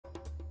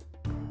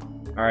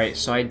Alright,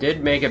 so I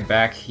did make it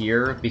back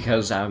here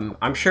because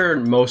I'm sure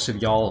most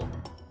of y'all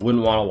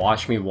wouldn't want to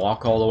watch me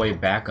walk all the way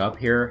back up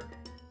here.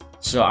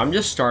 So I'm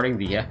just starting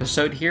the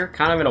episode here,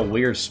 kind of in a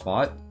weird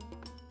spot.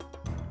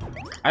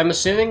 I'm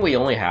assuming we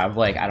only have,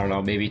 like, I don't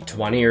know, maybe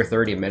 20 or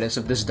 30 minutes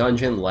of this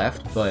dungeon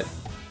left, but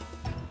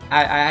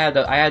I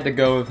had to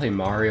go and play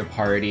Mario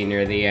Party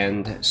near the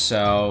end,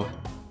 so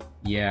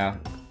yeah,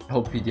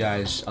 hope you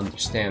guys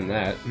understand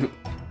that.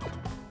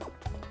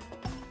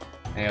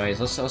 Anyways,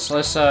 let's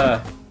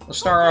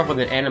start off with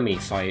an enemy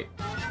fight.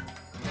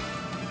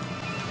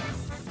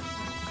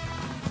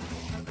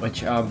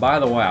 Which, by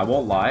the way, I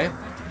won't lie,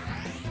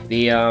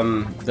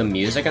 the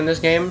music in this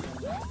game,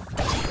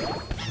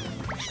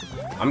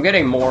 I'm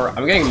getting more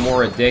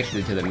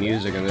addicted to the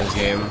music in this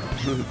game.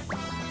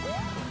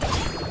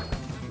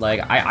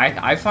 Like,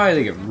 I find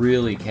it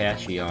really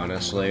catchy,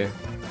 honestly.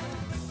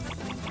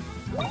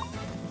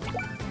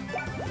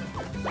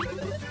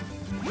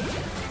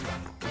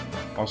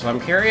 Also, I'm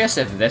curious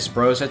if this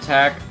bro's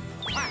attack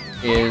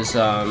is,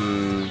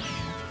 gonna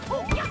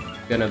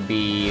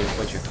be,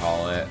 what you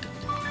call it?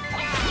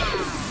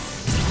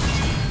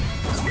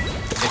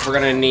 If we're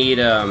gonna need,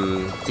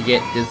 to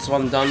get this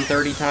one done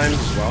 30 times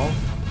as well.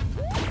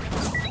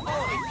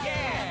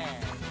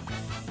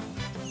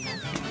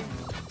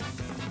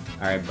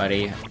 Alright,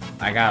 buddy.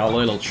 I got a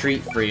little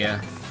treat for you.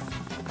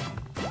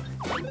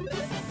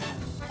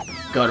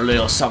 Got a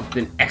little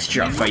something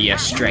extra for you,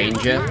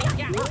 stranger.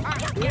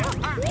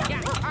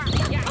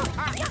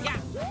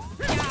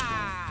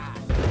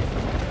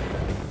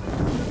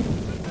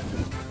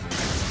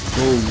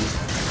 Boom.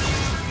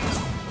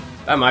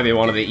 That might be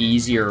one of the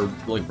easier,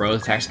 like, bro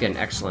attacks to get an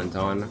excellent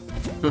on.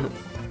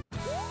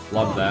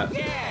 Love that.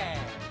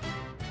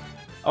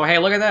 Oh, hey,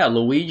 look at that!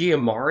 Luigi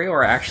and Mario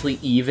are actually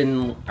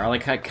even, are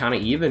like kind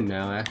of even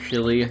now,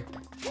 actually.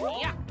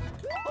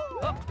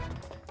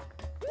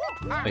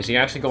 Wait, so you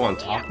actually go on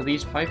top of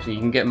these pipes and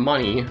you can get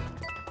money.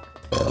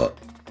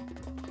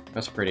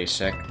 That's pretty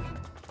sick.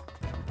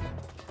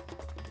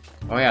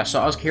 Oh yeah,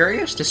 so I was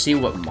curious to see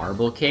what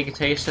marble cake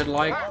tasted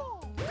like.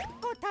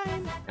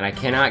 And I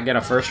cannot get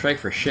a first strike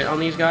for shit on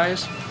these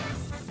guys.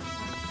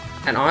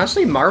 And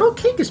honestly, marble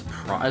cake is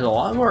a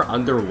lot more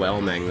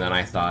underwhelming than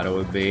I thought it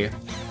would be.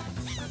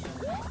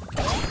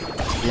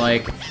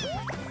 Like,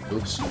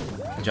 oops,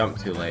 I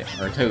jumped too late,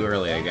 or too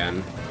early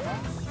again.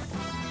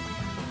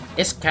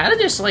 It's kind of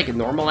just like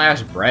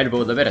normal-ass bread, but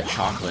with a bit of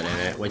chocolate in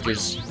it, which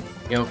is,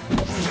 you know,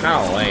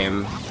 kind of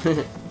lame.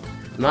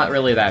 I'm not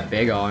really that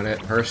big on it,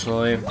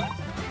 personally.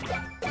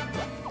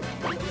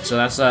 So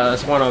that's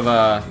one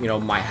of, you know,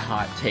 my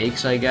hot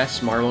takes, I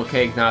guess, marble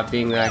cake not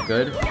being that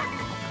good.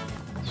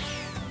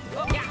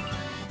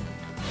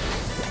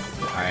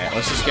 Alright,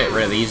 let's just get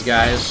rid of these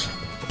guys.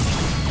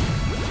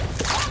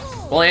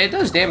 Well, it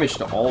does damage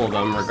to all of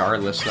them,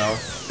 regardless, though.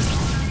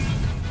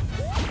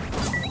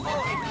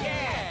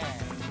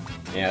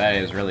 Yeah, that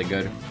is really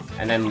good.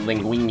 And then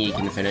Linguini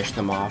can finish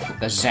them off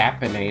with the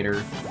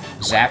Zappinator.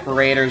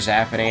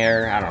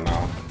 Zappinator, I don't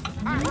know.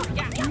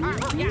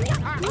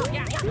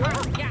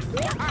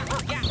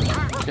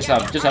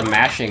 Just a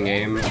mashing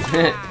game.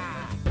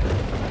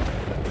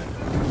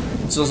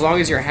 So as long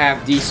as you're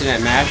half decent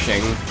at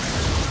mashing,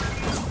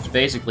 it's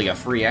basically a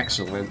free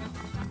excellent.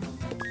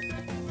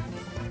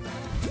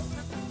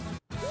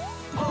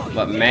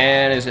 But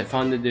man, is it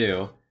fun to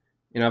do.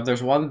 You know, if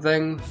there's one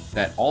thing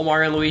that all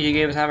Mario and Luigi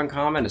games have in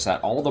common, it's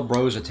that all the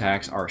bros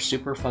attacks are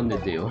super fun to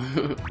do.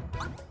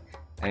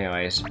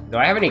 Anyways, do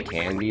I have any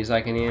candies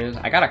I can use?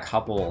 I got a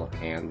couple of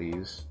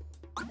candies.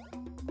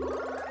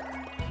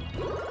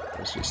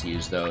 Let's just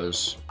use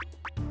those.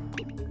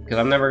 Because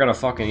I'm never gonna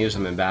fucking use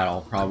them in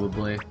battle,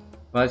 probably.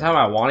 By the time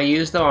I want to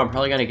use them, I'm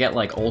probably gonna get,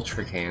 like,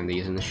 ultra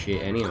candies and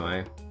shit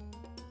anyway.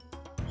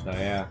 So,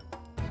 yeah.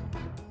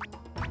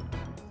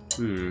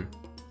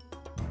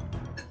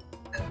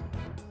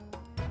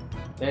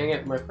 Dang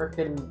it,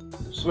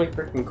 so many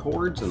frickin'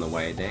 cords in the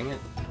way, dang it.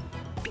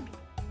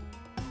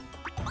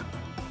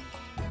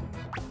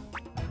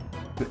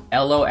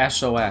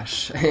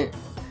 LOSOS.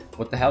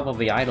 With the help of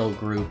the idol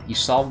group, you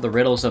solved the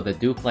riddles of the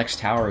duplex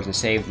towers and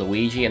saved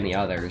Luigi and the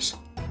others.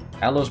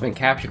 Ello's been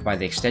captured by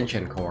the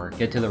extension core.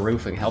 Get to the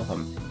roof and help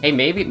him. Hey,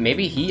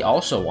 maybe he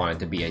also wanted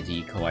to be a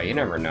decoy. You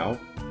never know.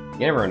 You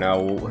never know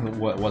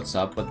what's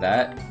up with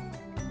that.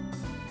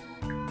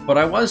 But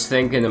I was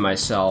thinking to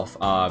myself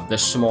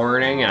this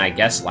morning, and I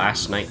guess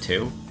last night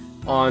too,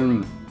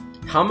 on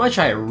how much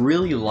I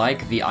really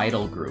like the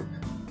idol group.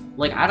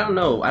 Like, I don't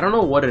know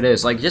what it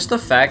is. Like, just the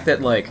fact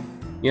that, like,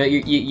 you know,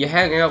 you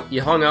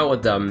hung out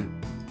with them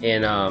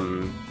in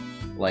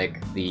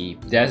like the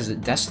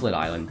Desolate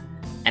Island,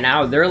 and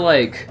now they're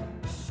like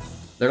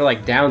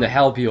down to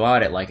help you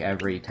out at like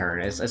every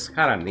turn. It's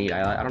kind of neat.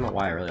 I don't know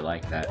why I really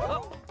like that.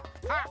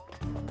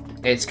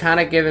 It's kind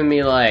of giving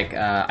me, like,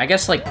 I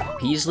guess, like,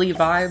 Peasley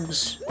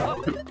vibes.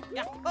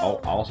 Oh,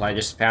 also, I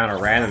just found a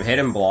random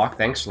hidden block.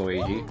 Thanks,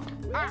 Luigi.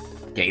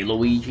 Gay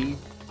Luigi.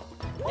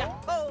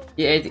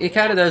 Yeah, it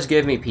kind of does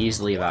give me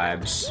Peasley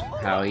vibes.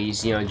 How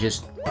he's, you know,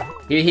 just...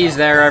 He's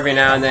there every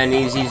now and then.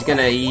 He's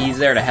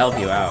there to help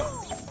you out.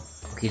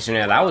 Okay, so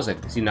now that was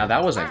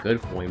a good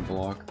coin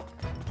block.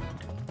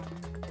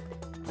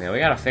 Yeah, we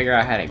gotta figure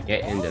out how to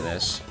get into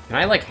this. Can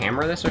I like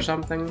hammer this or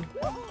something?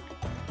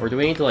 Or do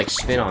we need to like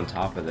spin on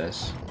top of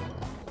this?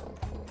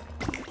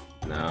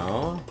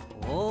 No.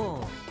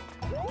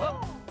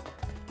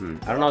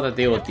 I don't know how to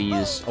deal with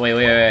these. Oh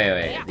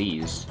wait,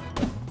 these.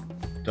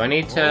 Do I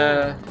need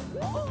to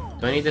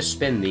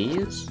spin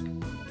these?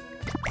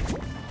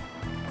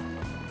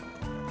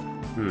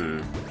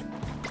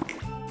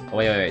 Oh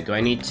wait, do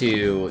I need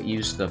to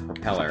use the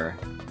propeller?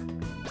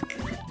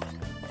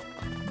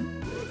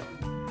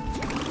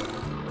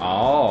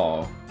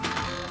 Oh.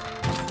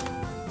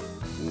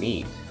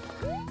 Neat.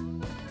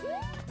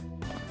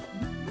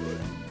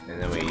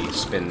 And then we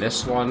spin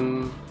this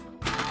one.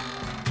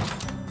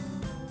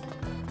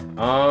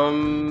 I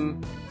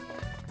mean,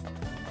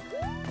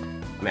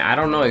 I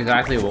don't know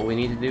exactly what we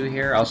need to do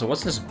here. Also,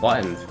 what's this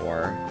button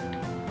for?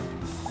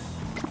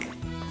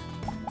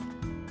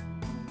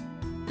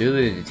 Due to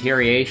the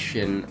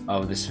deterioration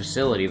of this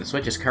facility, the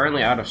switch is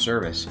currently out of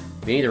service.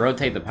 We need to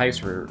rotate the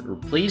pipes.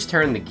 Please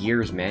turn the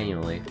gears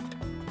manually.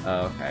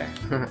 Oh, okay.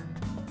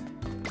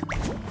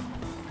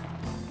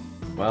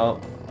 Well,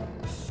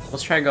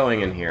 let's try going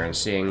in here and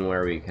seeing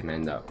where we can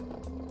end up.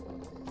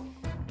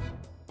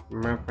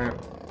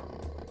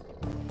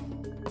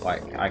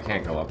 I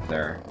can't go up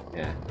there.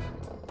 Yeah.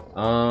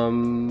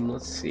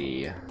 Let's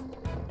see.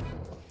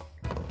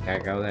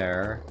 Can't go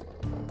there.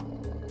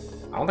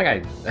 I don't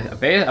think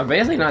I'm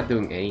basically not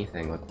doing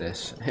anything with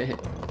this.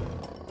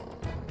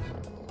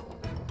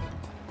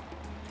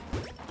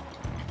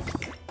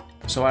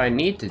 So what I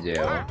need to do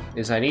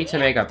is I need to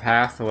make a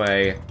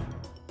pathway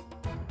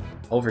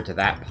over to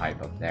that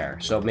pipe up there.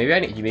 So maybe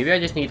I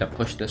just need to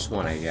push this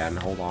one again.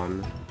 Hold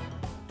on.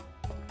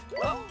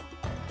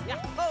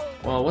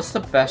 Well, what's the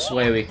best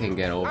way we can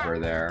get over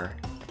there?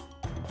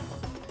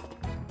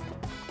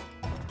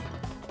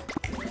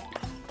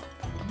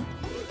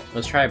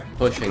 Let's try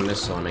pushing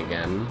this one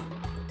again.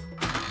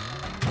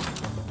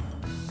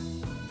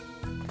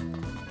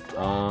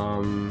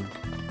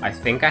 I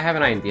think I have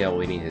an idea what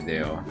we need to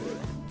do.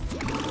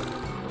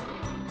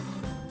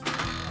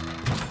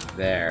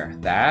 There,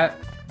 that.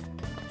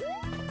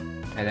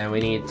 And then we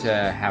need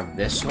to have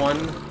this one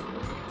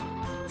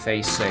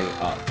facing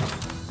up.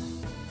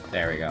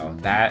 There we go.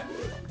 That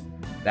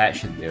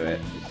should do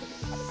it.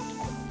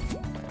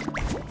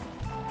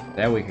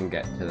 Then we can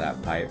get to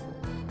that pipe.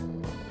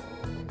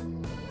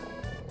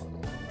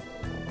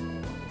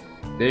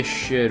 This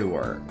should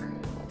work.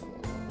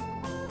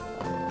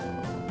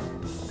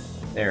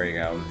 There we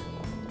go.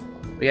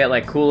 We get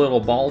like cool little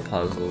ball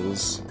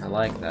puzzles. I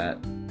like that.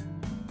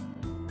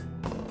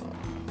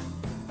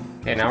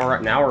 Okay, now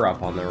we're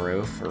up on the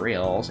roof for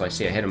real. So I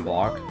see a hidden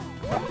block.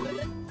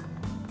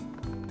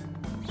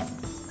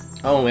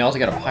 Oh, and we also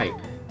get a pipe.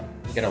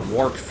 We get a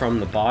warp from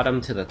the bottom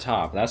to the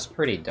top. That's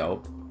pretty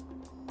dope.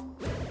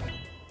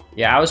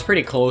 Yeah, I was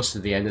pretty close to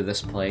the end of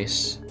this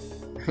place.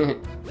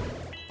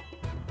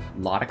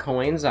 Lot of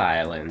Coins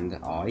Island.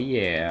 Oh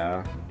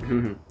yeah.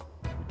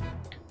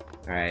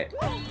 Alright.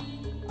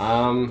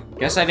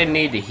 Guess I didn't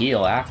need to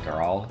heal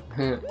after all.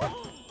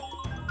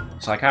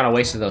 So I kind of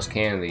wasted those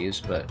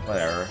candies, but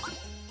whatever.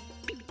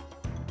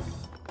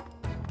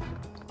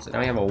 So now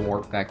we have a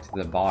warp back to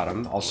the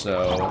bottom.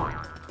 Also,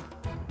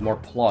 more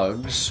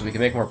plugs. We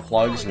can make more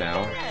plugs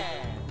now.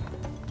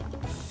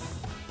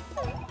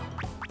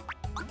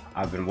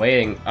 I've been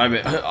waiting for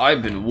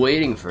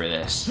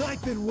this.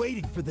 I've been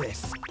waiting for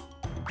this.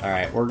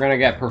 Alright, we're gonna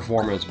get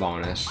performance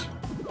bonus.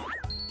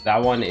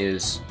 That one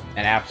is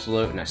an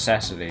absolute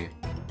necessity.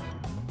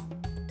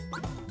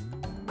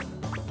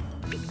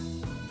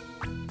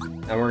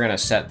 And we're gonna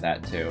set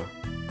that too.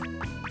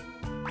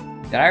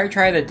 Did I already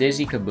try the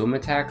Dizzy Kaboom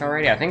attack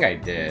already? I think I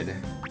did.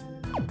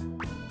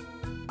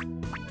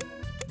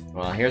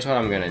 Well, here's what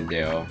I'm gonna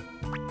do.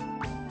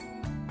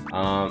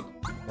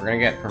 We're gonna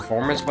get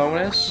performance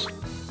bonus.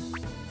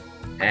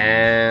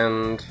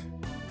 And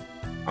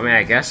I mean,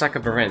 I guess I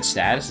could prevent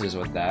statuses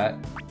with that.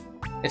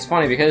 It's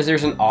funny because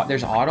there's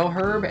auto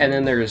herb and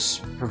then there's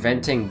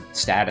preventing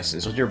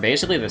statuses, which are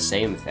basically the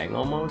same thing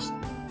almost.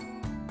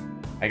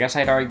 I guess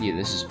I'd argue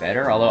this is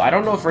better, although I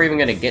don't know if we're even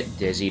gonna get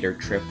dizzied or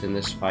tripped in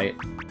this fight.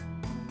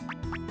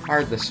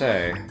 Hard to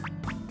say.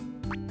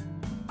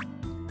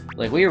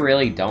 Like, we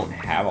really don't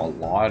have a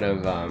lot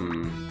of,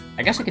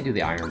 I guess I could do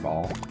the Iron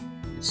Ball.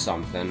 It's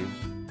something.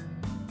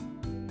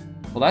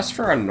 Well, that's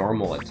for a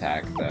normal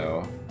attack,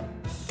 though.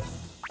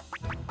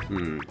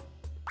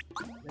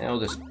 Yeah, I'll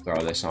just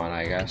throw this on,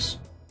 I guess.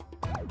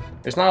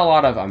 There's not a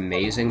lot of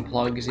amazing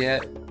plugs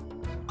yet.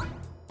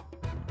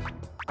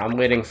 I'm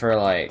waiting for,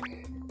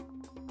 like...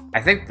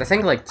 I think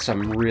like,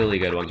 some really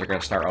good ones are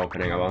gonna start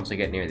opening up once we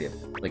get near the,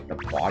 like, the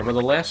bottom of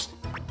the list.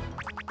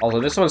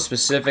 Although this one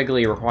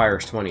specifically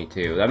requires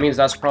 22. That means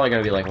that's probably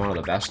gonna be, like, one of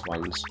the best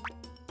ones.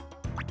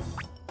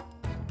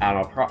 I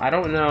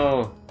don't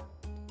know...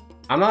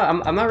 I'm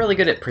not really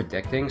good at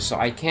predicting, so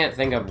I can't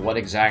think of what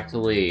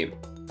exactly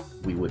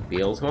we would be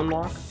able to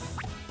unlock.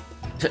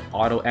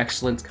 Auto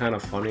excellence, kind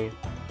of funny.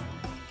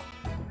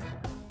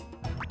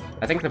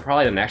 I think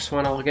probably the next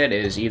one I'll get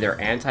is either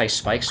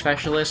Anti-Spike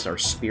Specialist or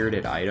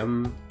Spirited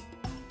Item.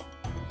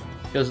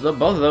 Because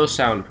both of those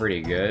sound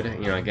pretty good,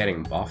 you know,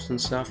 getting buffs and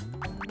stuff.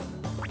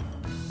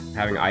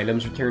 Having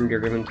items returned to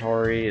your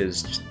inventory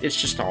is just, it's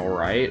just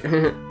alright. I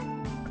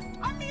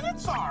mean,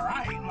 it's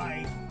alright,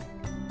 like...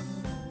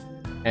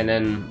 And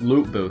then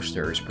Loot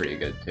Booster is pretty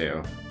good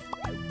too.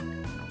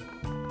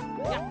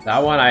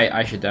 That one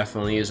I should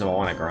definitely use if I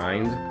want to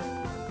grind.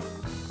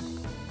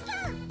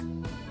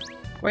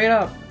 Wait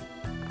up!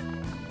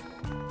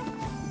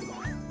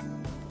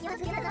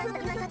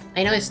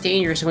 I know it's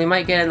dangerous and we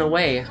might get in the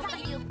way.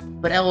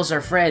 But El's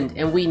our friend,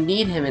 and we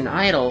need him in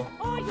Idle.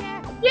 Oh,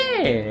 yeah!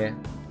 Yeah!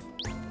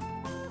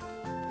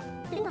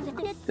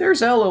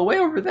 There's Ella way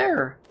over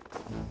there.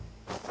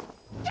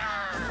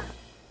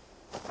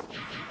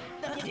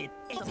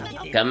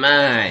 Come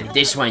on,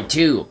 this one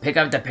too. Pick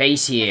up the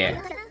pace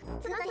here.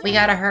 We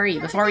gotta hurry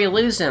before we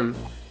lose him.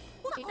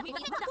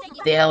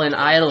 The El and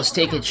Idle's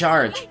taking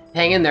charge.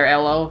 Hang in there,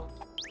 Elo.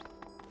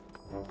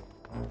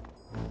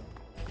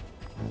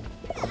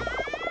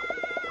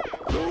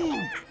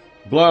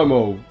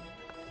 Blammo.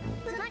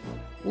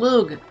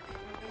 Lug.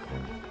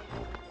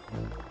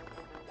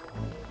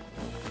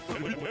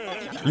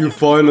 You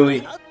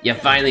finally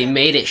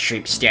made it,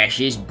 Shrimp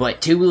Stashes,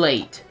 but too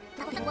late.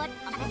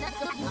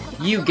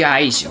 You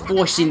guys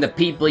forcing the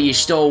people you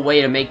stole away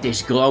to make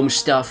this gloam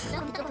stuff?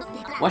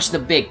 What's the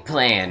big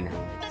plan?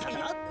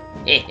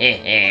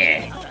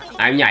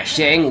 I'm not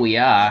saying we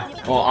are,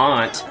 or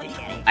aren't.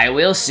 I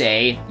will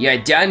say, you're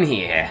done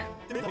here.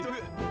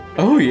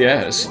 Oh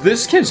yes,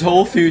 this kid's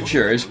whole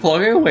future is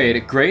plugging away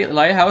at Great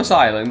Lighthouse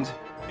Island.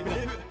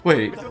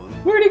 Wait,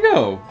 where'd he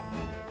go?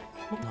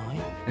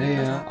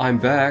 Hey, I'm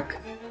back.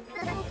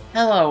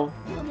 Hello.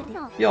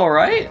 You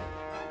alright?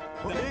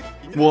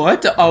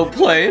 What?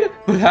 Outplayed?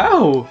 But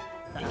how?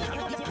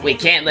 We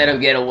can't let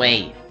him get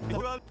away.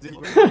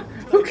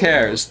 Who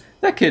cares?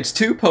 That kid's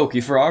too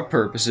pokey for our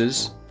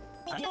purposes.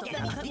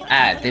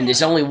 Ah, then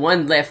there's only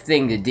one left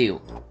thing to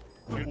do.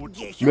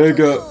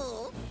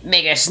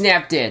 Mega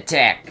Snap to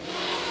attack.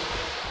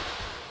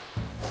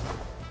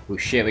 Oh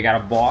shit, we got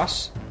a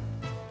boss?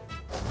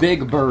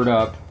 Big bird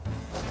up.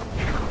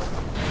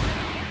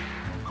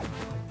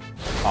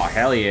 Oh,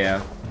 hell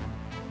yeah.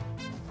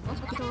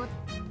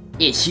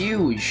 It's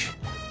huge.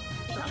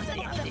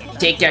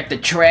 Take out the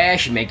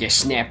trash, Mega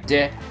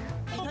Snapta.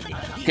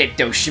 Pick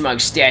those smug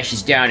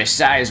stashes down to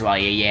size while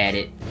you're at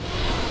it.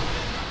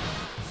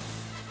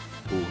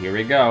 Ooh, here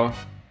we go.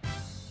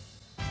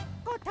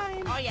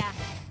 Oh yeah.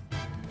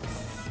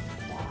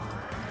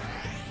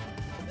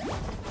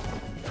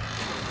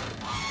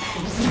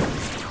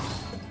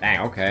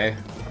 Dang, okay.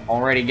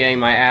 Already getting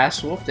my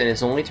ass whooped and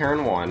it's only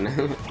turn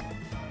 1.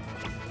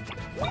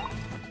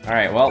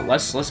 Alright, well,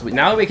 let's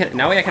now I can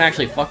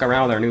actually fuck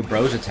around with our new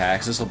bros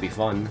attacks. This will be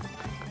fun.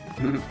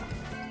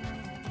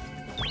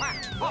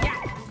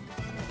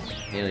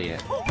 Hell yeah.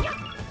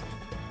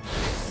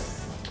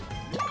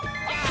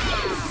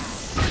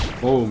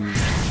 Boom.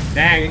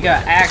 Dang, you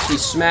got actually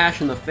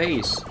smashed in the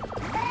face.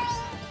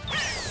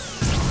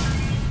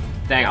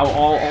 Dang, I'm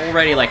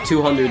already like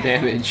 200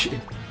 damage.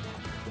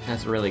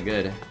 That's really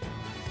good.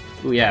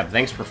 Ooh yeah,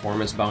 thanks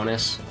performance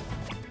bonus.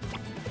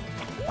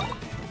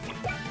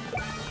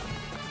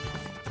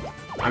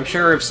 I'm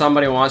sure if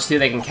somebody wants to,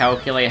 they can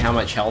calculate how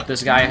much health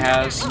this guy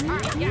has.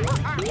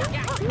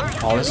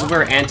 Oh, this is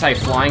where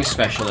anti-flying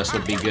specialist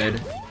would be good.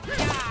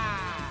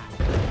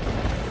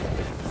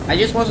 I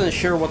just wasn't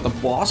sure what the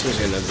boss was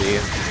gonna be.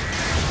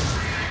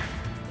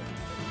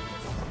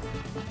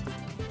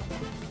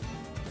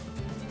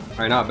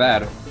 Alright, not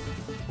bad.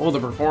 Oh, the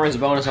performance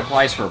bonus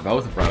applies for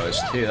both bros,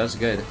 too. That's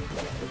good.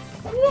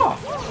 Whoa.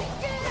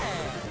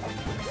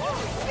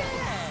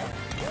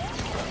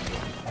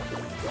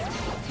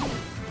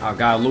 Oh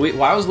god,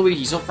 why was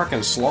Luigi so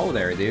freaking slow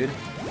there, dude?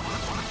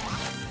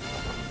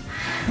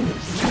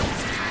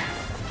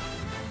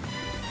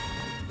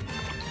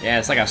 Yeah,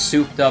 it's like a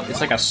souped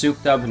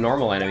up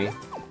normal enemy.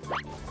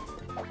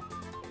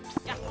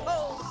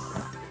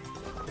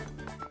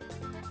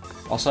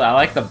 Also, I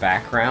like the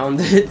background.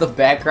 The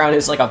background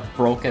is like a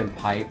broken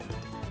pipe.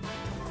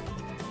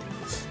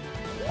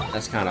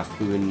 That's kind of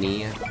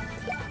funny.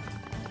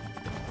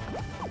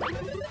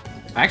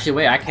 Actually,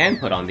 wait, I can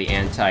put on the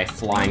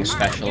anti-flying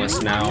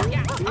specialist now.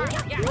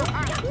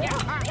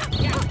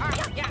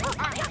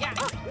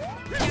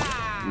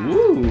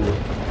 Woo!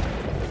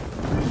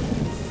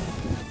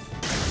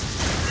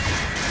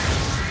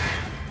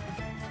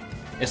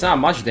 It's not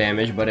much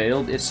damage, but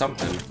it's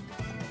something.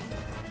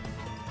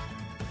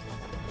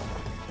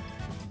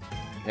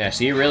 Yeah,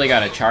 so you really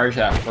gotta charge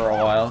that for a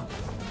while.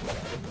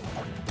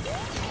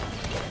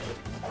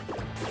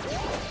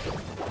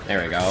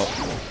 There we go.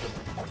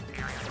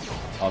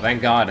 Oh,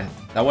 thank God.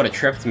 That would've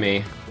tripped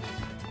me.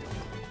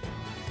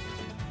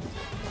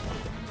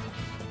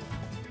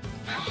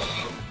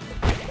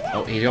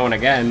 Oh, he's going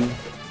again.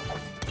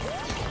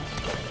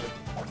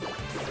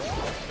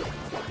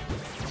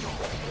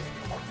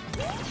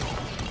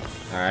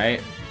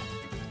 Alright.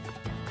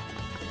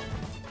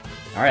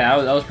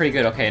 Alright, that was pretty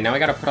good. Okay, now we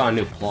gotta put on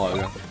a new plug.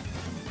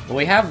 Well,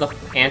 we have the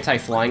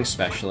anti-flying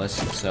specialist,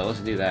 so let's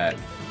do that.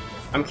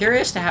 I'm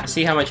curious to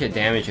see how much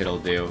damage it'll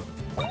do.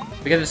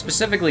 Because it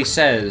specifically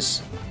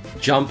says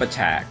jump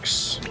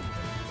attacks.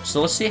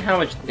 So let's see how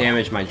much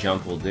damage my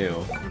jump will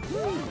do.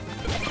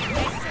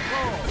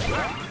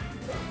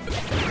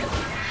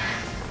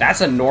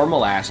 That's a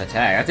normal-ass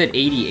attack. That did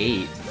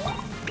 88.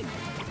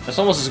 That's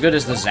almost as good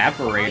as the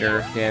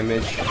Zapperator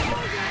damage.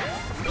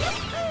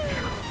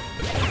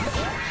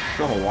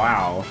 Oh,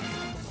 wow.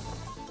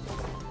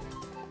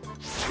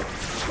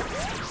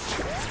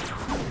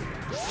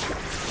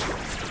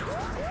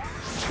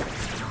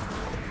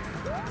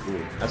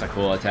 Ooh, that's a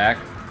cool attack.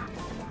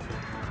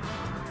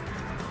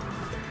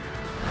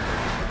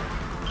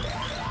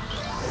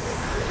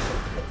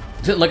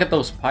 Look at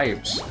those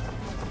pipes.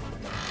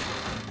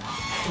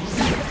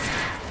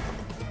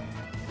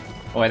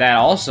 Oh, that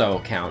also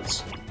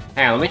counts.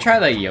 Hang on, let me try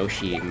the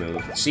Yoshi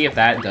move. See if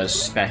that does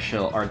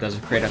special or does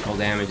critical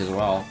damage as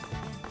well.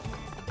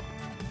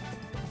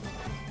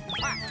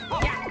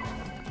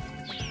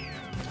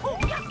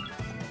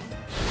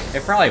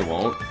 It probably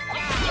won't.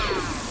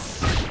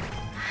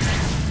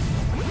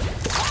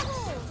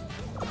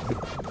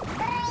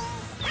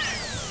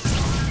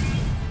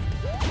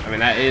 I mean,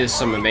 that is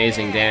some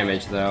amazing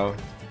damage, though.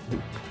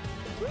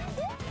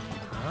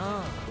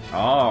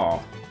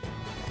 Oh.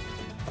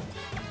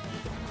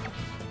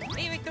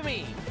 Leave it to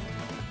me.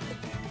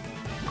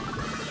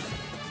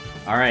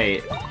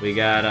 Alright, we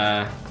got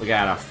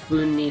a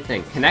funny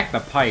thing. Connect the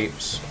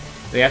pipes.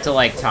 We have to,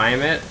 like,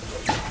 time it.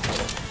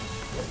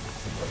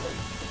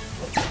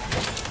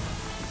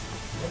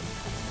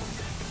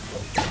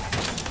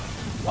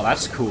 Oh,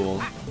 that's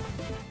cool.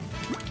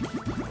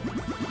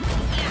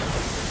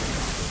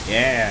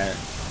 Yeah.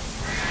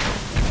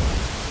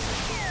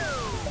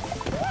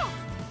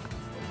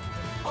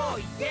 Oh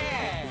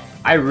yeah.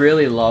 I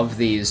really love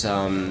these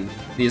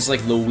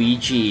like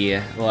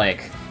Luigi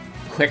like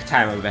quick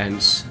time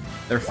events.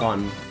 They're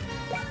fun.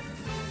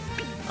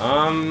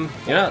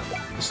 You know,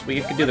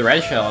 we could do the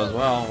red shell as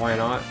well. Why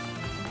not?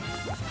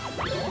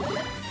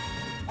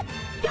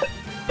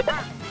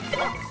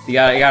 You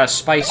gotta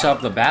spice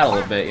up the battle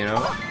a bit, you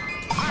know?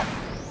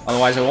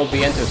 Otherwise it won't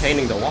be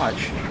entertaining to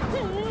watch.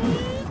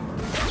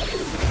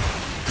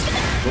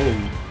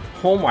 Boom.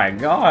 Oh my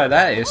god,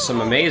 that is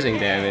some amazing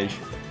damage.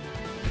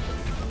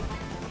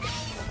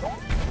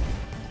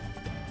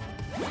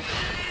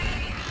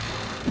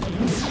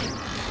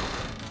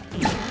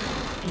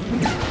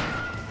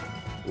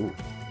 Ooh.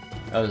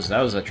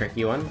 That was a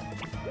tricky one.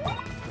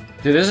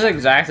 Dude, this is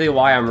exactly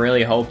why I'm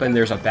really hoping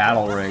there's a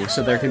battle ring,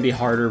 so there can be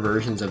harder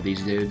versions of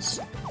these dudes.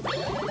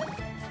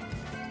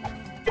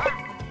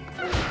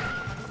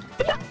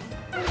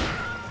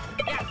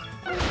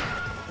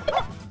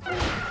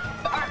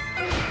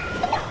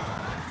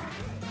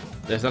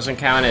 This doesn't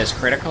count as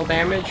critical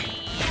damage?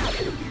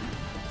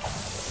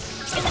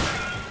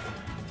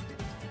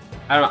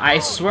 I don't know, I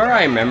swear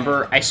I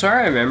remember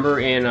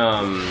in,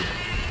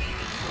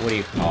 what do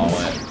you call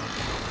it?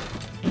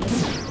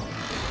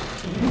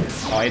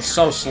 Oh, it's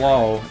so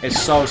slow. It's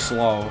so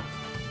slow.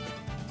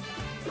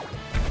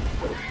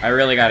 I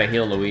really gotta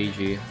heal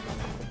Luigi.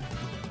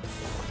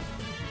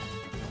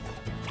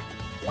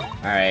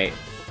 Alright.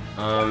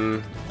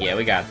 Yeah,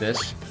 we got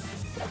this.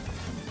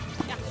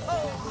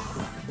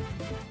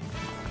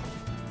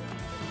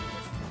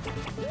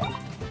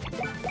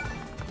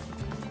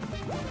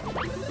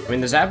 I mean,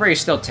 the Zapperator is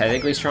still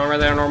technically stronger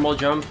than a normal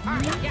jump.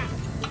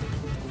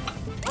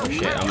 Oh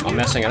shit, I'm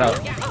messing it up.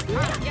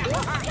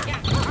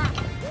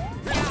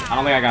 I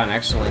don't think I got an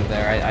excellent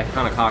there. I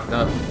kind of cocked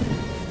up.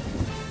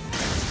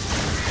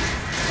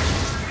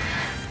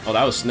 Oh,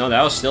 that was still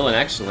an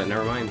excellent.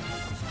 Never mind.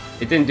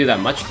 It didn't do that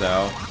much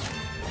though.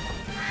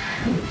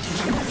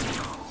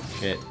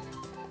 Shit.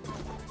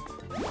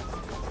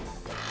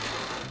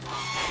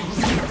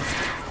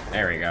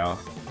 There we go.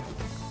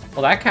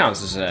 Well, that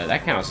counts as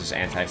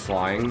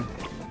anti-flying.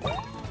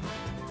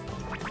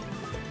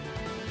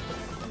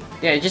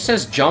 Yeah, it just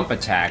says jump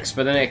attacks,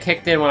 but then it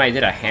kicked in when I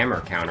did a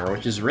hammer counter,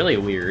 which is really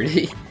weird.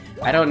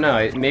 I don't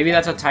know. Maybe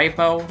that's a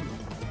typo?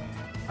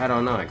 I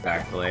don't know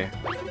exactly.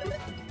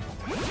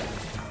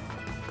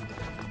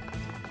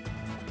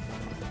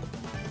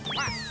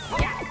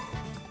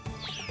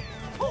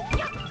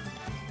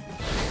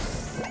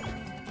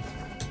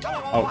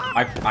 Oh,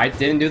 I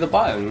didn't do the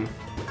button.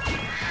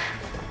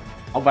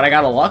 Oh, but I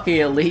got a lucky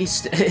at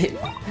least.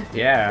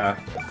 Yeah.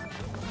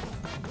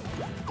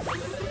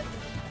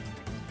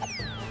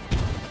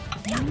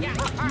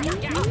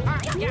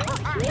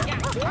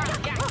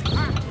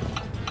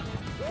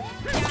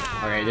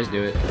 Okay, just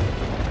do it.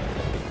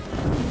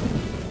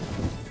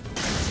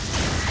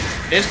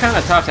 It's kind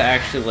of tough to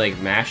actually, like,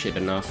 mash it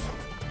enough.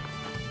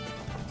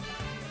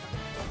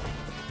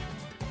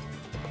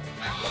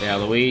 Yeah,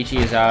 Luigi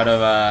is out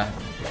of,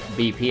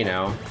 BP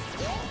now.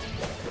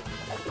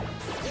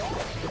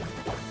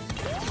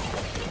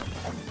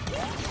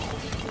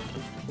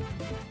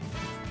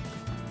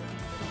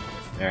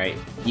 Alright,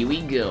 here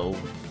we go.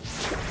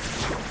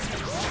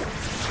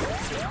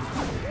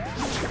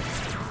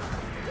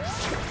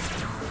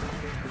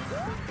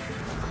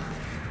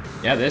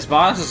 Yeah, this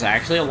boss is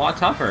actually a lot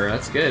tougher.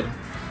 That's good.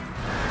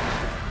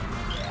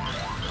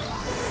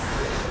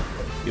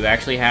 You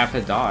actually have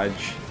to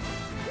dodge.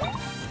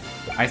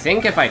 I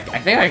think I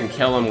can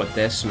kill him with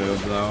this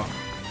move though.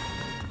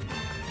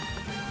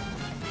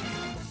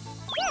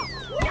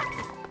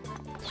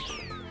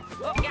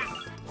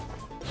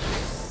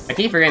 I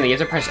keep forgetting that you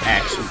have to press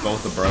X with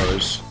both the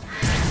bros.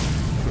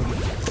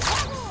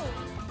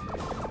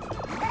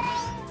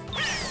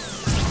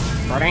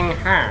 Birding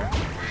her.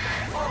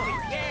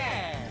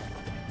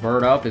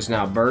 Bird up is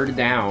now bird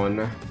down.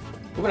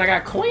 Ooh, and I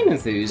got coin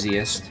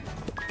enthusiast.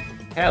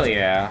 Hell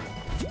yeah.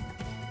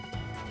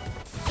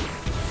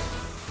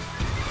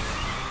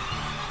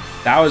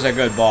 That was a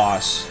good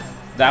boss.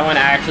 That one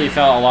actually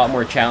felt a lot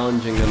more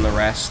challenging than the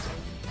rest.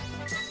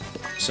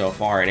 So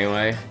far,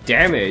 anyway.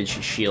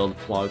 Damage shield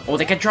plug. Oh,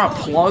 they can drop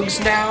plugs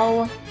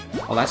now?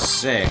 Oh, that's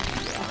sick.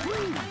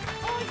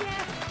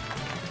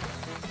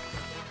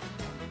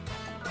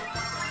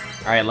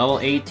 Alright, level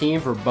 18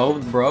 for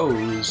both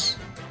bros.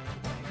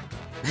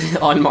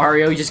 On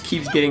Mario, he just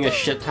keeps getting a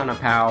shit ton of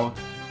POW.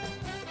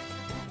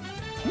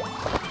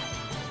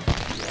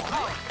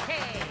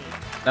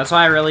 That's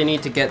why I really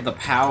need to get the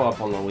POW up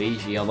on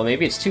Luigi, although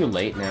maybe it's too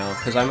late now,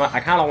 because I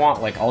kind of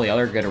want like all the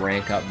other good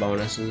rank up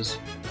bonuses.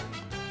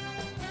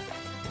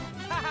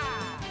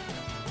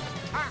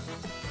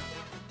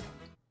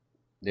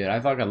 Dude,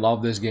 I fucking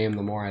love this game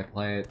the more I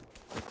play it.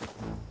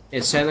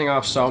 It's sending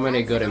off so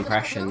many good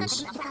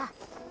impressions.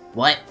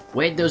 What?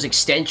 Where'd those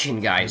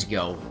extension guys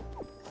go?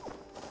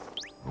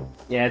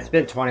 Yeah, it's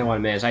been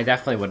 21 minutes. I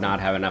definitely would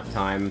not have enough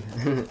time.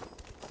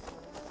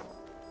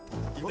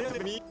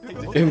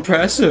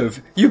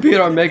 Impressive! You beat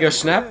our Mega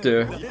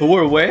Snapter, but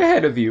we're way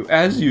ahead of you,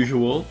 as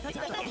usual.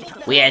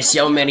 We have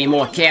so many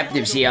more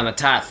captives here on the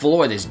top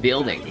floor of this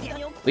building.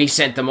 We've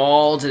sent them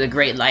all to the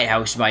Great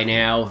Lighthouse by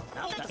now.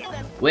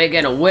 We're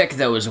gonna wick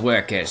those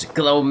workers.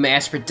 Glow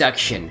mass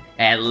production,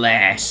 at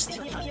last.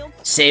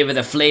 Savor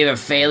the flavor of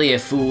failure,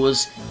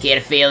 fools. Care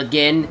to fail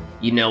again?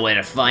 You know where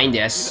to find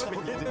us.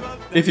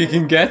 If you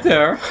can get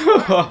there.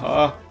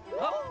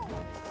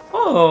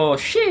 Oh,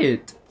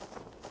 shit.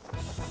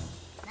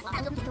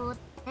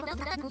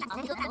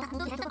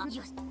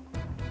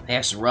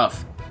 That's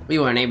rough. We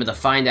weren't able to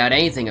find out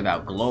anything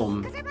about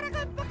Gloam.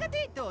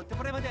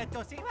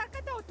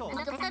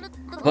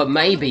 But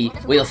maybe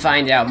we'll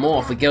find out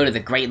more if we go to the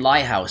Great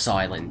Lighthouse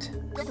Island.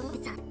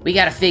 We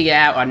gotta figure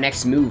out our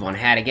next move on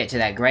how to get to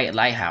that Great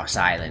Lighthouse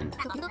Island.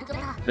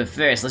 But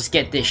first, let's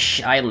get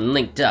this island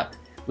linked up.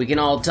 We can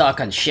all talk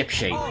on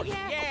shipshape.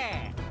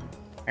 I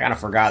kinda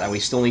forgot that we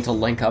still need to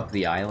link up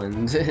the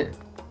island.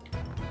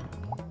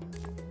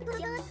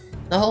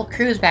 The whole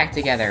crew's back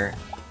together.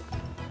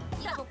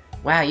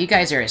 Wow, you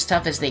guys are as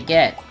tough as they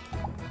get.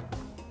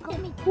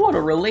 What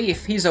a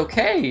relief, he's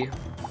okay.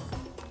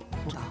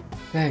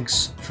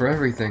 Thanks for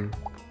everything.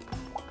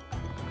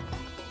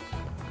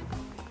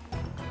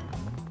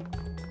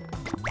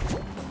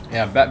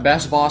 Yeah,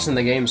 best boss in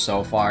the game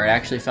so far. It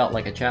actually felt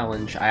like a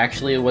challenge. I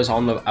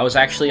was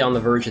actually on the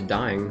verge of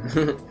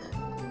dying.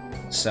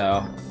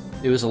 So,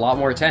 it was a lot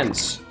more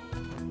tense.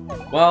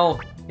 Well,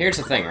 here's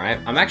the thing, right?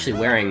 I'm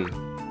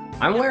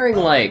wearing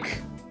like,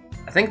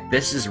 I think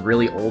this is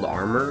really old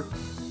armor.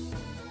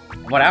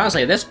 But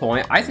honestly, at this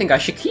point, I think I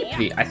should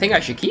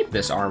keep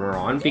this armor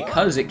on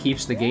because it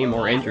keeps the game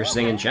more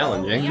interesting and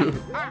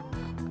challenging.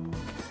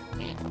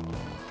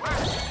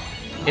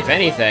 If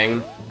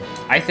anything,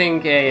 I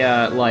think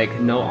a like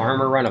no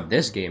armor run of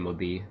this game would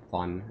be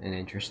fun and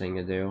interesting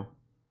to do.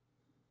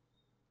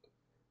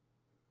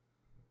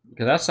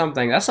 Because that's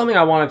something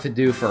I wanted to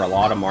do for a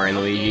lot of Mario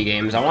and Luigi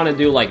games. I want to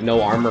do like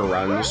no armor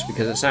runs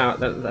because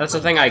that's the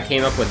thing I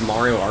came up with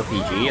Mario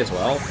RPG as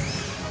well.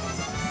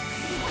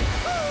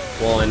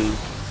 Well, and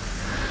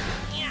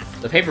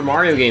the Paper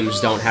Mario games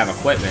don't have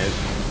equipment,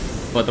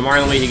 but the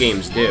Mario and Luigi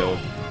games do.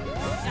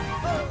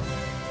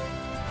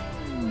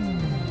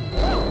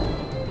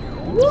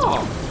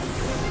 Whoa!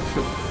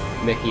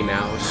 Mickey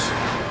Mouse.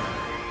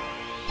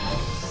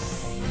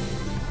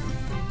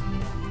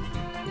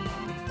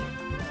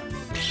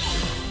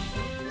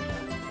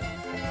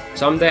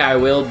 Someday I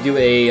will do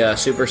a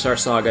Superstar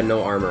Saga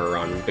no armor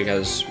run,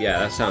 because, yeah,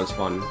 that sounds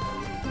fun.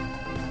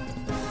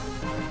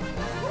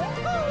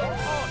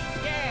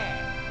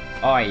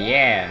 Oh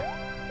yeah!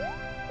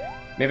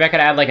 Maybe I could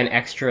add like an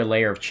extra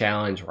layer of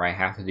challenge where I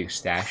have to do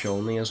stash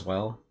only as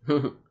well.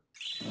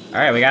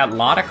 Alright, we got a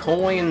lot of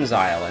coins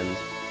island.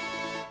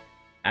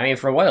 I mean,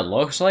 for what it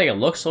looks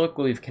like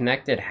we've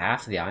connected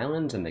half the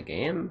islands in the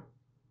game.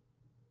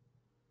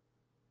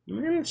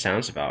 It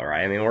sounds about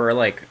right. I mean, we're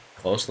like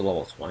close to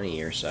level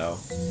 20 or so.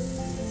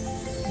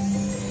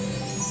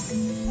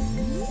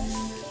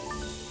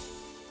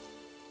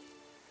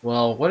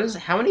 Well,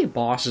 how many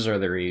bosses are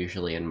there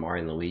usually in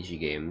Mario and Luigi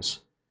games?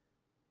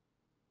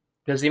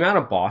 Because the amount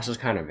of bosses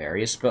kind of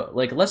varies, but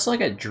like, let's look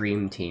at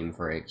Dream Team,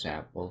 for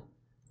example.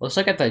 Let's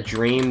look at the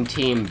Dream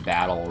Team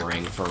battle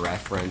ring for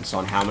reference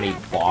on how many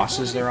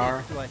bosses there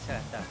are.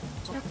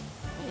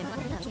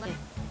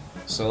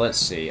 So let's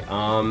see,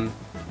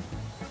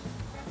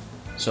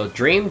 so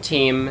Dream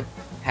Team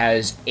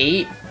has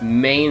 8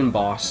 main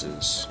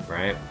bosses,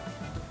 right?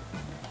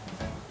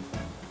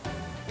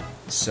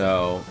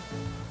 So...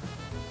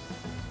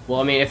 Well,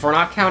 I mean, if we're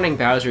not counting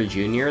Bowser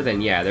Jr.,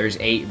 then yeah, there's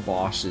 8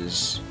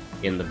 bosses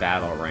in the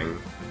battle ring.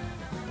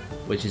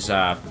 Which is,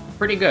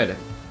 pretty good.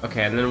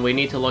 Okay, and then we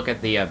need to look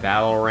at the,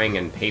 battle ring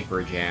and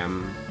paper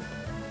jam.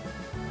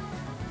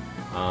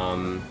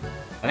 I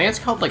think it's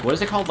called, like, what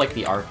is it called? Like,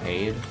 the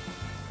arcade?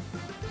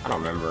 I don't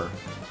remember.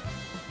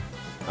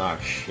 Oh,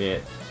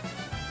 shit.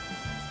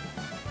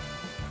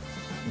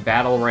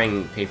 Battle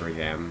ring paper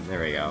jam.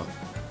 There we go.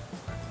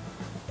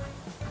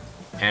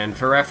 And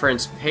for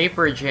reference,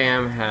 Paper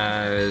Jam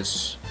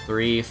has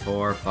 3,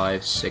 4,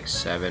 5, 6,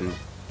 7,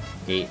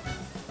 8.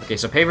 Okay,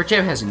 so Paper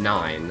Jam has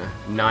 9.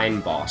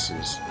 9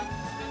 bosses.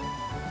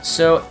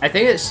 So, I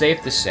think it's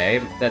safe to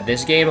say that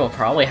this game will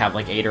probably have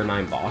like 8 or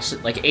 9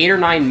 bosses. Like 8 or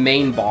 9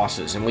 main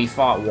bosses, and we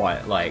fought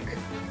what? Like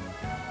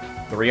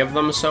 3 of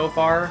them so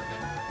far?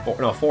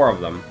 4 of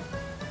them.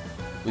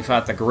 We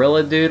fought the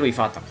Gorilla Dude, we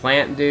fought the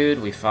Plant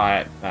Dude, we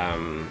fought,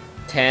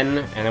 10,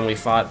 and then we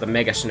fought the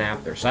Mega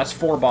Snapper. So that's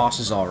 4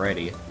 bosses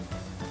already.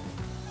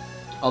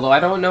 Although I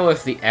don't know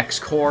if the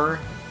X-Core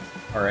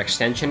or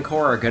Extension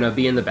Core are gonna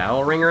be in the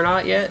Battle Ring or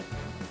not yet.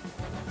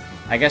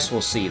 I guess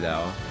we'll see,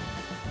 though.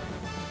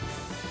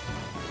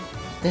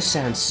 This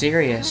sounds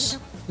serious.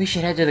 We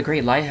should head to the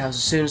Great Lighthouse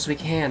as soon as we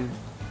can.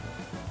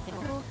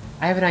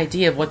 I have an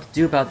idea of what to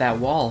do about that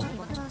wall,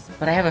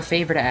 but I have a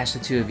favor to ask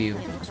the 2 of you.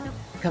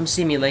 Come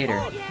see me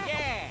later.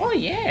 Oh,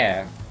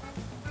 yeah!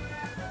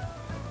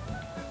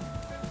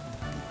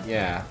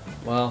 Yeah,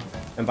 well,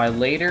 and by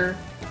later,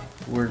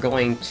 we're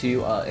going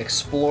to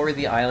explore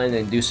the island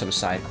and do some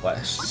side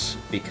quests,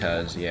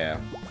 because, yeah.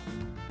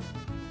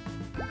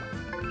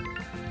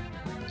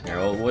 Yeah,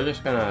 well, we're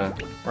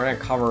gonna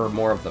cover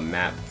more of the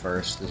map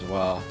first as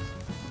well.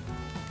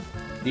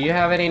 Do you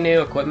have any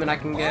new equipment I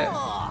can get?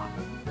 Oh,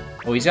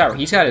 he's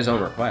got his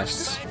own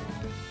requests.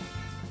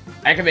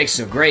 I can make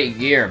some great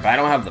gear, but I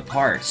don't have the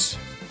parts.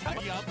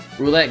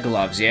 Roulette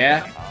gloves,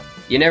 yeah?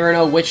 You never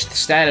know which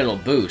stat it'll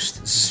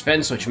boost. The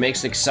suspense which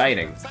makes it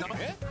exciting.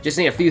 Just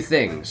need a few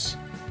things.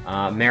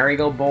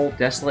 Marigold Bolt,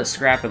 Desolate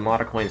Scrap, and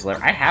Lot of Coins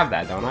Later. I have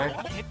that, don't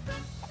I?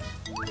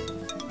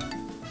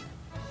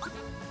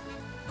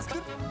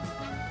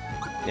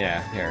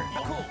 Yeah, here.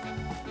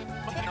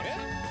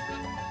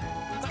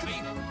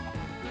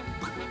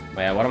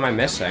 Wait, what am I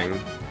missing?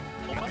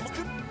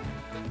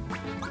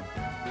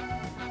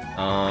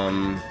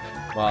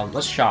 Well,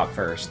 let's shop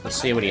first. Let's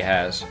see what he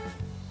has.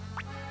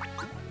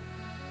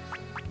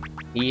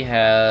 He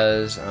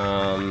has,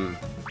 I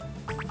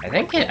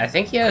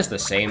think he has the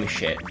same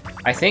shit.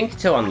 I think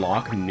to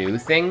unlock new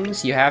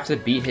things, you have to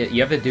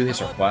do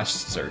his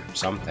requests or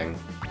something.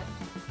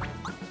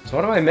 So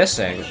what am I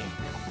missing?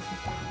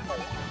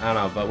 I don't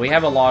know, but we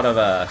have a lot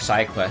of,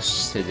 side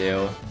quests to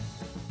do.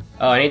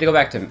 Oh, I need to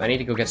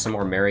go get some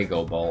more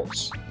Marigold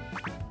Bolts.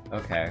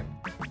 Okay.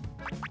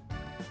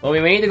 Well, we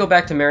need to go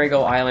back to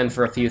Marigold Island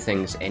for a few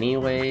things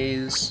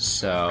anyways,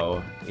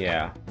 so,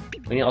 yeah.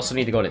 We also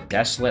need to go to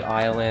Desolate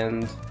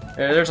Island.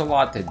 There's a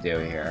lot to do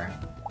here.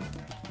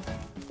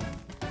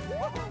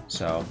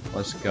 So,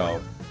 let's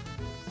go.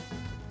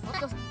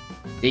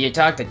 Did you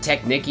talk to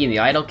Tech Nicky and the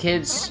Idol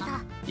Kids?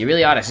 You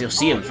really ought to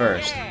see them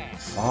first.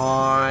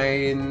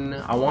 Fine.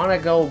 I wanna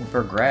go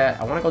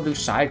do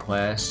side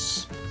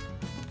quests.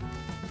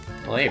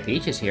 Well, hey,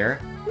 Peach is here.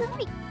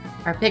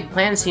 Our big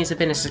plan seems to have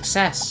been a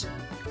success.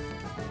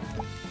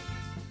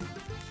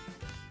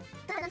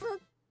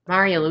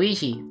 Mario,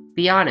 Luigi,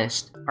 be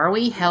honest, are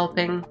we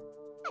helping?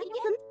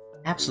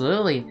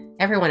 Absolutely.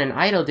 Everyone in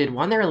Idol did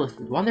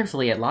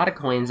wonderfully at Lotta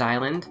Coins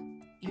Island.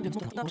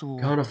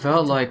 Kinda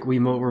felt like we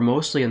were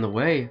mostly in the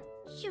way.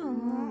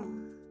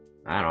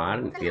 I don't know, I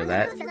didn't feel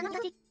that.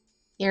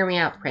 Hear me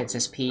out,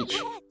 Princess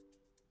Peach.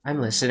 I'm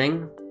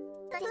listening.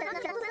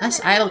 Us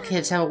Idol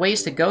kids have a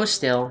ways to go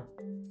still.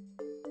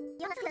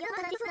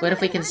 But if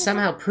we can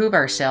somehow prove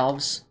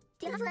ourselves...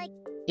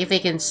 If we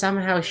can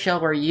somehow show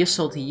we're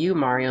useful to you,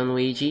 Mario and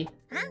Luigi...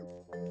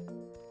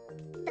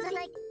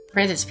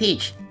 Princess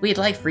Peach, we'd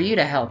like for you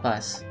to help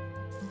us.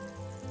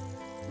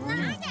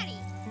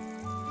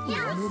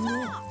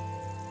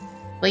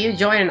 Will you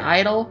join an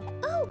idol?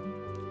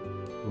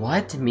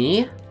 What,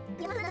 me?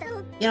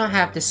 You don't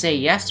have to say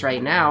yes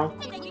right now.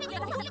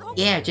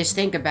 Yeah, just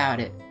think about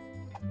it.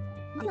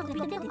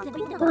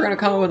 We're gonna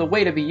come up with a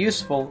way to be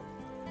useful.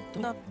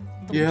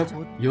 Yep,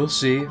 you'll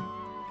see.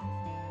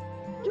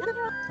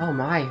 Oh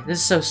my, this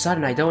is so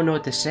sudden I don't know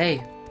what to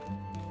say.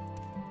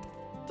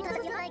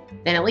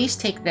 Then at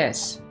least take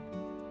this.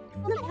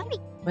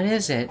 What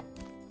is it?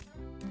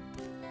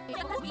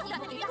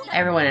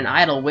 Everyone in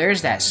Idol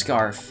wears that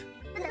scarf.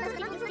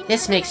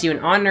 This makes you an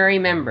honorary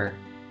member.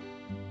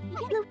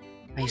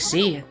 I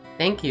see.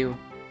 Thank you.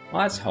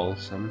 Well, that's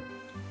wholesome.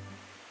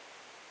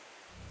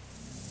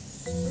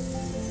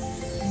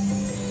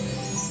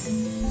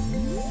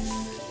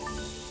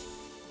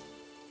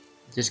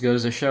 Just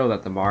goes to show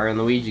that the Mario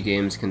and Luigi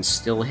games can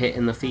still hit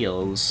in the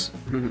feels.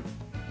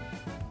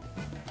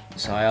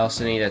 So I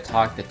also need to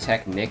talk to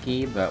Tech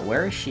Nicky, but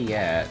where is she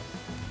at?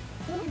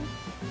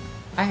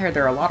 I heard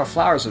there are a lot of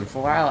flowers on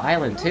Floral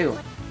Island, too.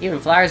 Even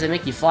flowers that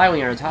make you fly when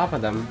you're on top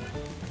of them.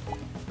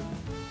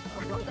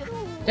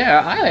 There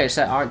are islands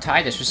that aren't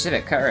tied to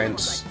specific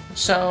currents.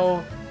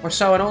 So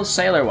an old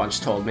sailor once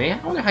told me. I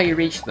wonder how you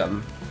reach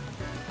them.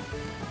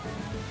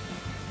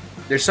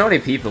 There's so many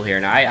people here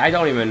now. I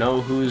don't even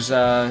know who's, you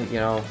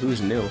know,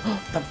 who's new.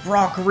 The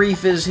Brock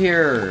Reef is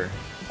here!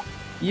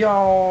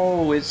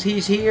 Yo,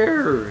 he's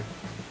here!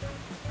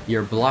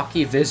 Your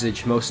blocky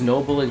visage, most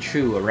noble and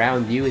true,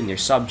 around you and your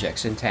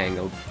subjects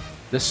entangled.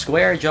 The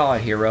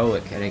square-jawed,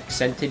 heroic, and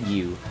accented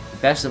you, the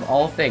best of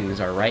all things,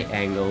 are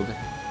right-angled.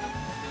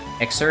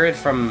 Excerpted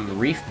from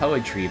Reef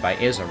Poetry by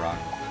Izarok.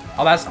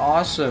 Oh, that's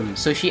awesome!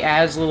 So she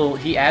adds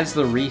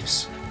the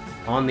reefs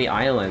on the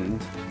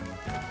island.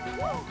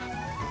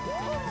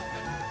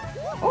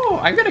 Oh,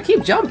 I'm gonna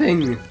keep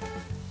jumping!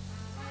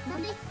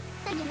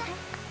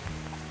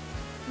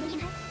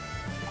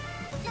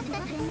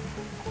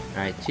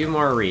 Alright, 2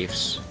 more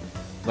reefs.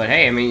 But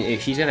hey, I mean,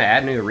 if she's gonna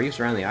add new reefs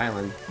around the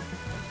island.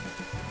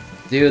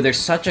 Dude, there's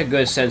such a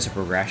good sense of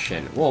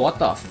progression. Whoa, what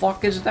the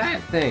fuck is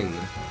that thing?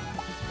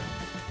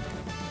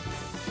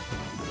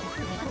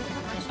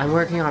 I'm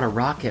working on a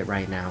rocket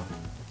right now.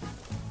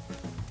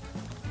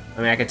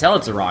 I mean, I can tell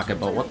it's a rocket,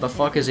 but what the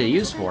fuck is it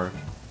used for?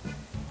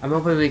 I'm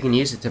hoping we can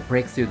use it to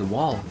break through the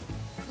wall.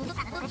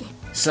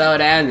 Slow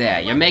down there,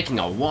 you're making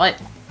a what?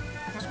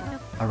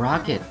 A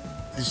rocket.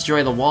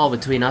 Destroy the wall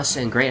between us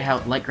and Great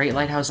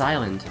Lighthouse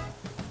Island.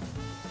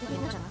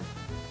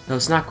 Though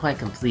it's not quite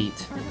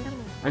complete.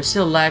 I'm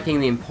still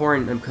lacking the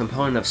important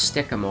component of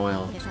stickum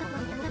oil.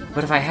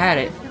 But if I had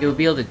it, it would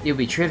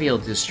be trivial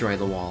to destroy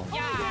the wall.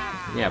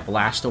 Yeah,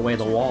 blast away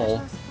the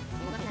wall.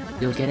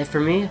 You'll get it for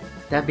me?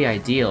 That'd be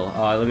ideal.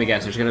 Let me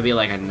guess, there's gonna be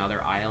like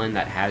another island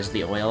that has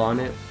the oil on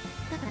it.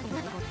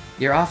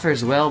 Your offer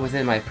is well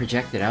within my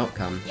projected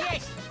outcome.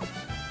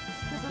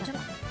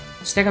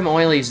 Stickum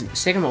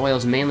oil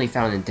is mainly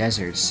found in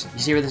deserts. You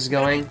see where this is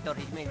going?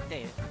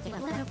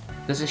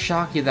 Does it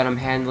shock you that I'm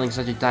handling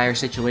such a dire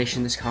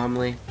situation this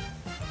calmly?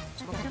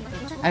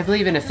 I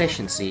believe in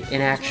efficiency,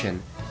 in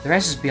action. The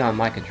rest is beyond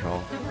my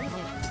control.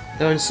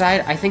 Though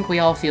inside, I think we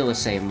all feel the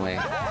same way.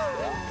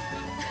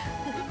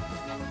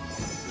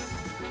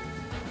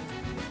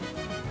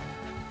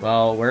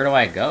 Well, where do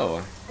I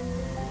go?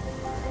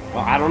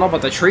 Well, I don't know,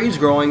 but the tree's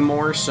growing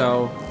more,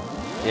 so...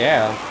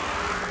 yeah.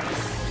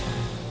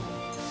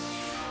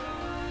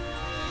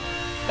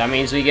 That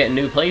means we get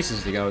new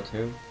places to go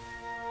to.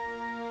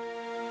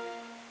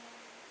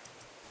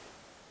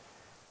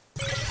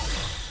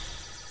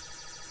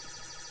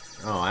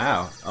 Oh,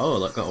 wow. Oh,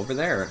 look over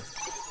there.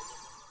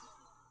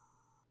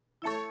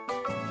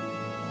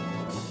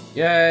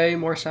 Yay,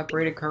 more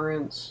separated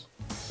currents.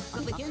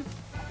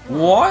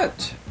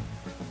 What?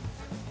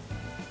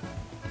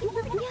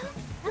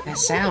 That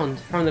sound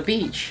from the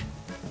beach.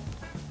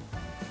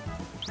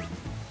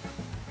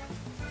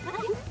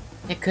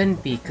 It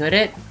couldn't be, could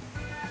it?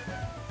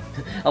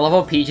 I love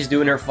how Peach is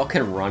doing her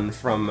fucking run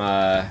from,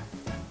 I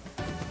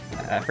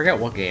forget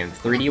what game.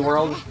 3D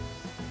World?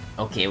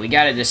 Okay, we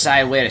gotta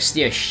decide where to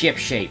steer ship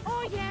shape.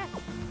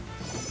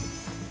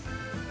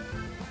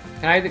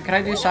 Can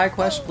I do side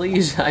quests,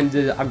 please? I'm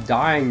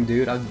dying,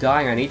 dude. I'm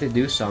dying. I need to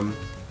do some.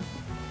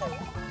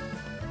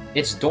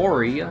 It's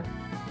Dory.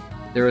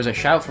 There was a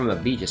shout from the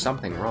beach. Is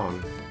something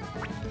wrong?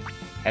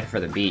 Head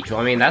for the beach. Well,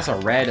 I mean, that's a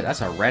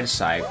red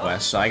side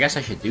quest, so I guess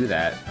I should do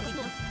that.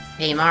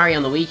 Hey, Mario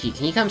and Luigi,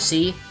 can you come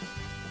see?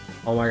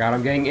 Oh my god,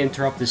 I'm getting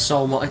interrupted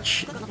so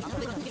much.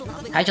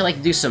 How'd you like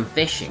to do some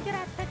fishing?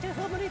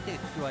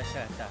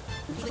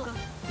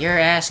 You're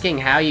asking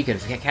how you can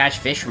catch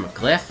fish from a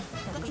cliff?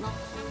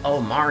 Oh,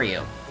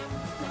 Mario.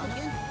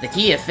 The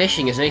key of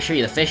fishing is make sure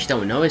the fish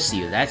don't notice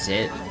you, that's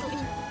it.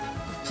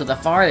 So the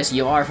farthest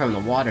you are from the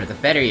water, the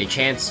better your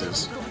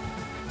chances.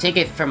 Take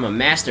it from a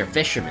master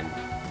fisherman.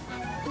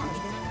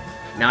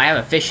 Now I have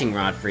a fishing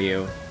rod for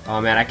you.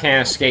 Oh man, I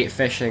can't escape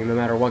fishing no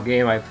matter what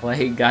game I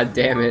play, god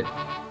damn it.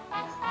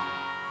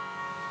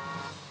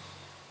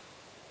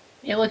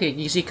 Hey look,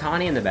 you see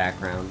Connie in the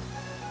background.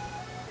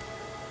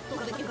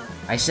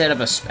 I set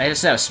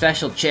up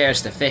special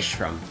chairs to fish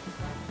from.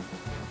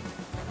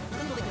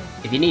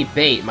 If you need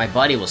bait, my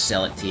buddy will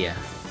sell it to you.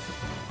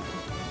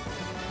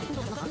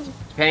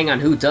 Depending on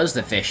who does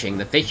the fishing,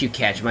 the fish you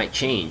catch might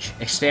change.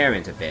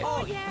 Experiment a bit.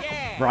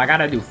 Bro, I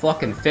gotta do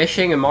fucking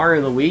fishing and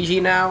Mario and Luigi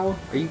now?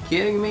 Are you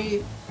kidding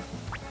me?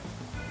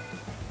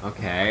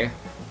 Okay.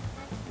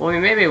 Well, I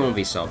mean, maybe it won't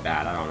be so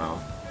bad, I don't know.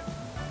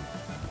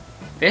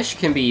 Fish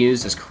can be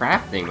used as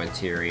crafting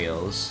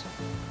materials.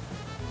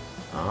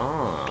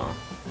 Oh.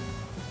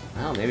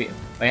 Well, maybe...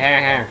 Wait,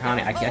 hang on,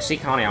 Connie. I see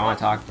Connie, I want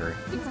to talk to her.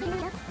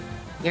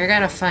 You're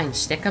gonna find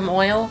stickum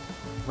oil?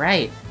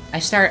 Right. I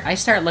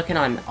start looking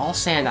on All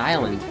Sand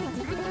Island.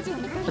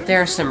 But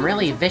there are some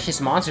really vicious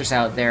monsters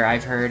out there,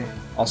 I've heard.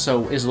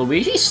 Also, is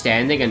Luigi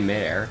standing in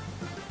midair?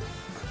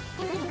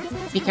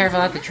 Be careful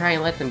not to try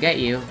and let them get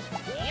you.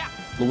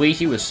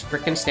 Luigi was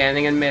frickin'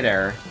 standing in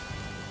midair.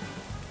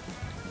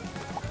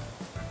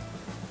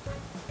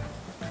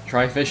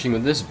 Try fishing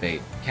with this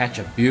bait. Catch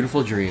a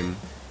beautiful dream.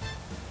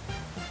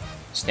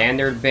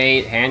 Standard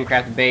bait,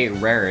 handcrafted bait,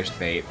 rarest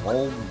bait.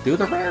 Well, do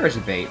the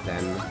rarest bait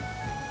then.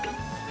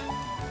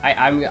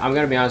 I'm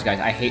gonna be honest, guys.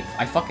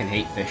 I fucking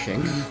hate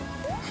fishing,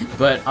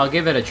 but I'll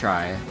give it a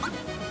try.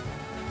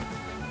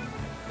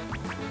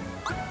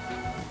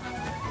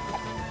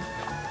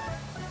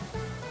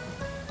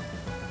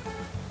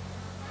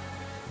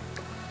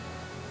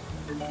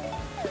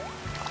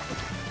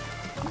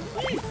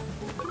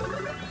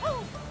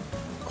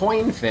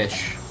 Coin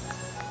fish.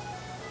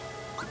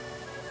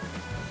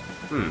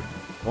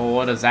 Well,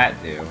 what does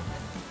that do?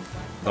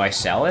 Do I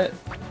sell it?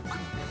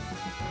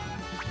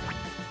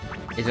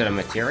 Is it a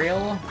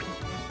material?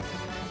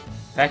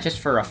 That's just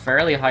for a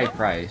fairly high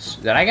price.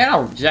 Did I get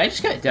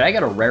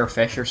a rare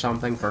fish or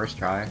something first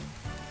try?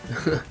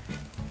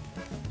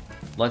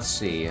 Let's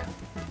see.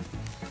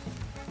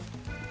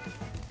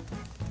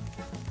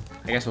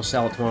 I guess we'll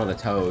sell it to one of the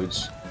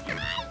toads.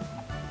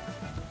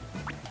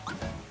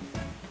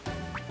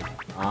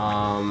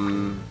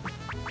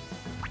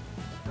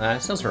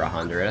 It sells for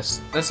 100.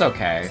 That's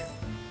okay.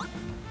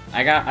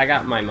 I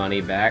got my money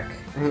back.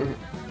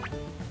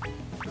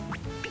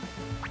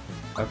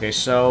 Okay,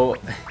 so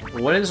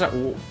what is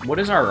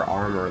our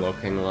armor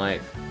looking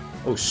like?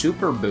 Oh,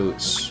 super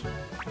boots.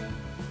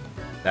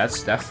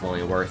 That's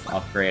definitely worth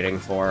upgrading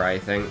for, I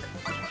think.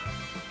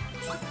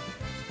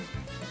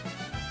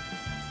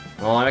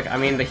 Well, I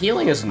mean, the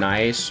healing is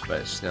nice,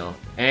 but still.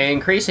 And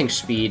increasing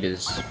speed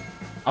is...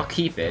 I'll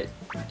keep it,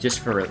 just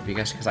for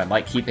because I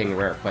like keeping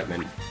rare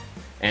equipment.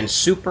 And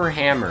super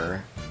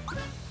hammer.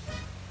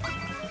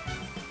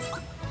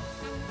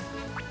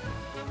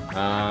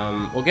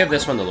 We'll give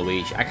this one to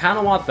Luigi. I kind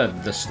of want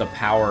the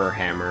power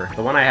hammer.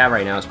 The one I have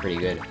right now is pretty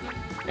good.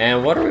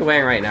 And what are we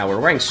wearing right now? We're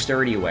wearing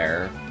sturdy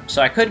wear.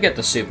 So I could get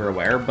the super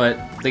wear, but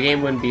the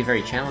game wouldn't be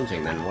very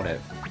challenging then, would it?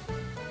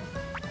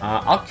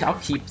 I'll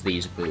keep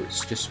these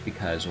boots, just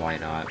because, why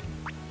not?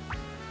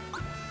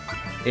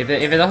 If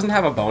it doesn't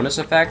have a bonus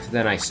effect,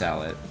 then I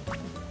sell it.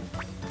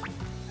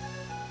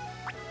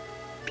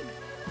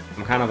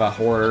 I'm kind of a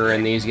hoarder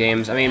in these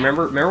games. I mean,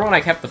 remember when I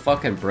kept the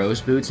fucking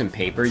Bros boots in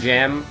Paper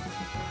Jam?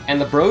 And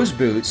the Bros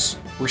boots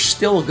were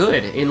still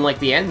good in, like,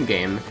 the end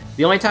game.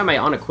 The only time I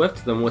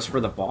unequipped them was for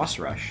the boss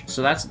rush.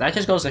 So that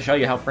just goes to show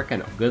you how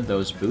frickin' good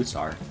those boots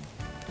are.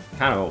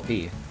 Kind of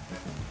OP.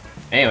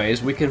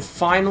 Anyways, we can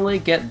finally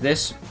get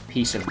this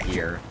piece of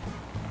gear.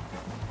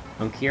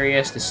 I'm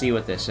curious to see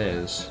what this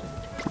is.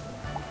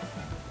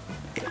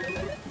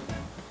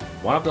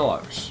 1 of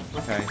deluxe.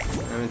 Okay.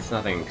 I mean, it's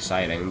nothing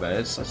exciting, but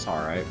it's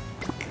alright.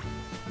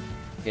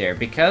 Here,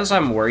 because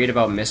I'm worried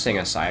about missing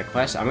a side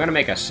quest, I'm gonna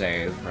make a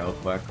save real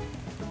quick.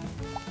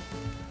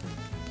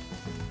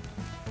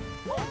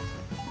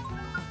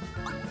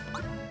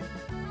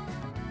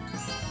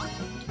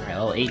 Alright,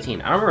 level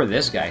 18. I don't remember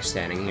this guy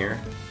standing here.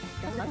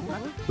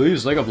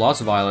 Please, look up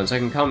lots of islands. I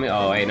can come.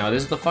 Oh, wait, no,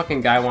 this is the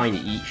fucking guy wanting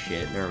to eat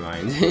shit. Never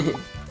mind.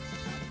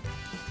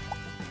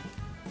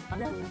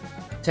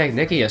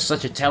 Technically has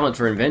such a talent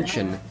for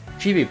invention.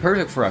 She'd be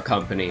perfect for a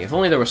company, if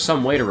only there was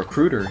some way to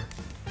recruit her.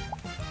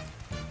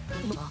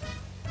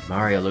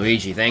 Mario,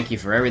 Luigi, thank you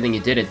for everything you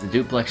did at the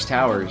Duplex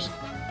Towers.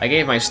 I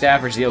gave my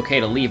staffers the okay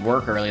to leave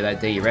work early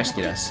that day you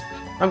rescued us.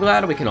 I'm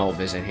glad we can all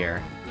visit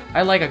here.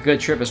 I like a good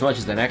trip as much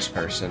as the next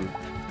person.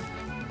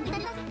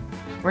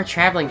 We're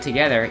traveling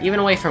together, even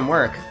away from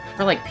work.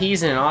 We're like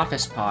peas in an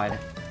office pod.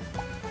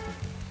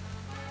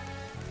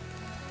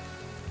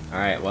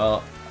 Alright,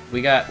 well, I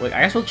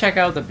guess we'll check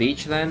out the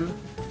beach then.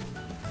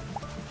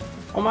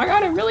 Oh my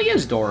god, it really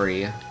is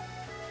Dory.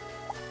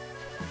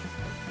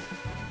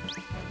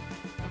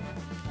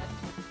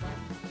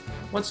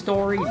 What's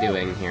Dory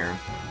doing here?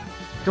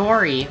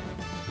 Dory!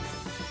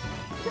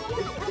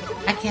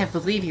 I can't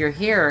believe you're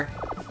here.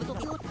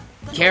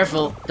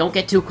 Careful, don't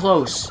get too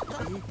close.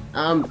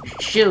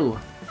 Shoo.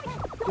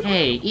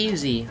 Hey,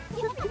 easy.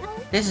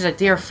 This is a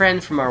dear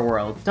friend from our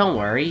world. Don't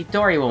worry,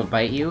 Dory won't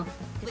bite you.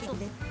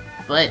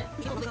 But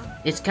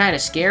it's kinda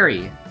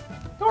scary.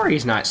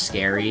 Dory's not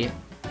scary.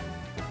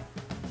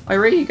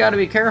 Irene, you gotta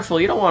be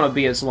careful, you don't want to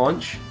be its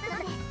lunch.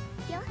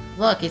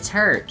 Look, it's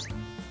hurt.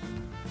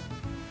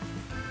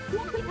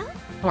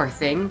 Poor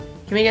thing.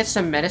 Can we get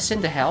some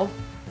medicine to help?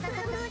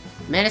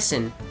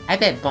 Medicine? I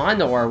bet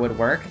Bond ore would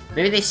work.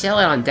 Maybe they sell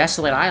it on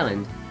Desolate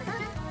Island.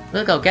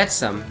 We'll go get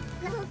some.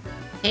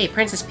 Hey,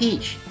 Princess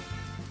Peach.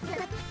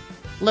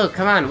 Luke,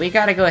 come on, we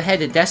gotta go ahead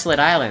to Desolate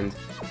Island.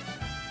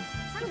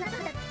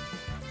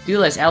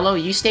 Doulas, Ello,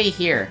 you stay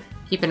here.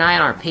 Keep an eye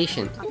on our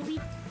patient.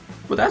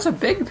 Well, that's a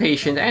big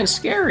patient and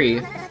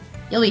scary.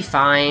 You'll be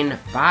fine.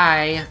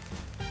 Bye.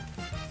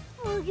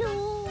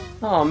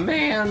 Oh,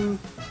 man.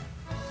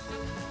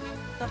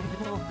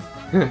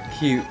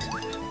 Cute.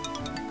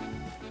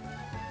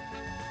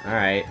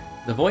 Alright.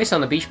 The voice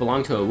on the beach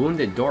belonged to a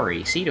wounded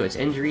Dory. See to its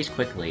injuries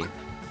quickly.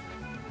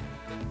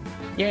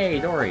 Yay,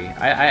 Dory.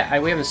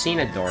 We haven't seen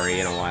a Dory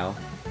in a while.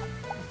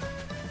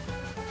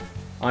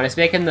 Oh, and it's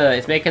making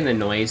the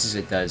noises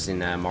it does in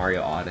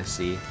Mario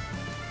Odyssey.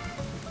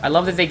 I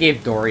love that they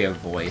gave Dory a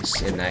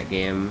voice in that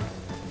game.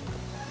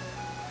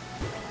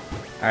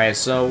 Alright,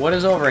 so what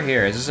is over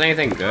here? Is this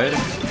anything good?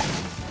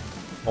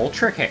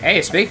 Ultra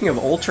Hey, speaking of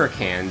Ultra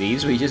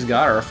Candies, we just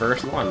got our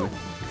first one.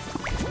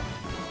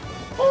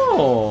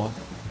 Oh!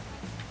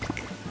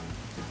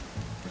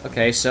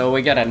 Okay, so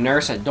we got a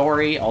nurse at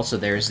Dory. Also,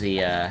 there's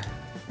the,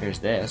 there's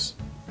this.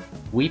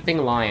 Weeping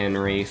Lion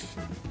Reef.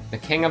 The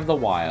king of the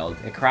wild.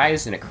 It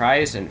cries and it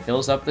cries and it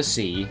fills up the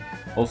sea.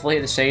 Hopefully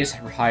it stays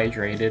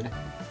hydrated.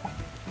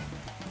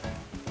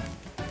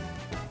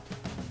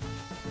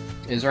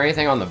 Is there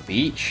anything on the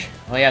beach?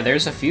 Oh yeah,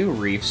 there's a few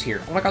reefs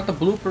here. Oh my god, the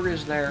blooper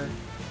is there.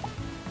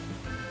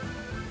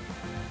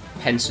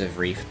 Pensive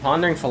reef.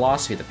 Pondering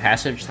philosophy, the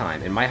passage of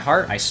time. In my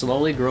heart, I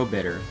slowly grow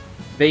bitter.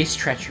 Base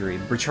treachery,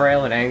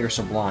 betrayal and anger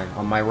sublime.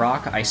 On my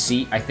rock, I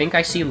think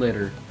I see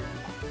litter.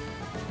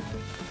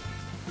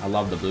 I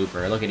love the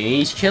blooper. Look at him,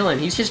 he's chilling.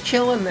 He's just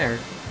chilling there.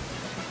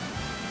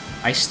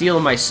 I steel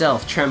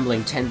myself,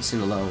 trembling, tense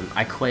and alone.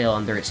 I quail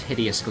under its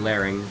hideous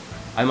glaring.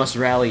 I must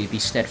rally, be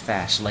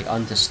steadfast, like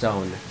unto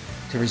stone,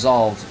 to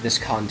resolve this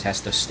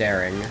contest of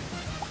staring.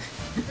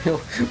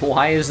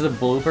 Why does the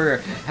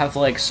blooper have,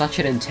 like, such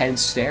an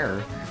intense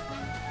stare?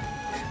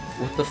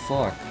 What the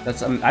fuck?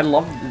 That's, I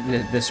love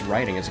this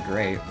writing, it's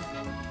great.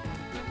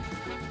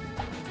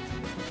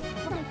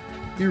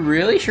 You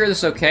really sure this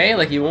is okay?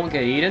 Like, you won't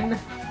get eaten?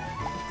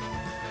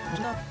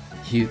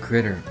 Cute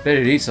critter. Bet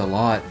it eats a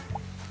lot.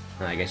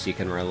 I guess you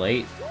can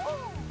relate.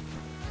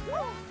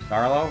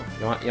 Starlo,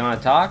 you want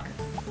to talk?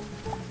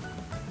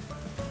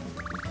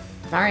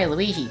 Mario,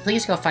 Luigi,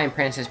 please go find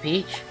Princess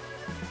Peach.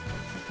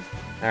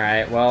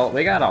 Alright, well,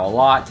 we got a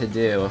lot to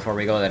do before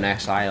we go to the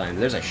next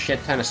island. There's a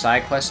shit ton of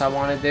side quests I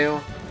want to do.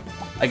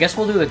 I guess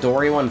we'll do the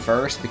Dory one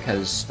first,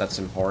 because that's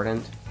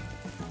important.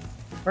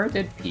 Where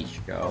did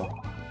Peach go?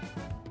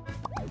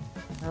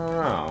 I don't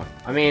know.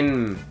 I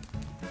mean,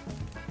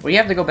 we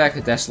have to go back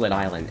to Desolate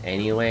Island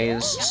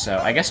anyways, so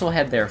I guess we'll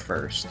head there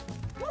first.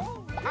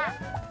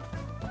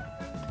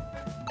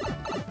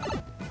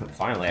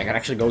 Finally, I can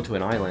actually go to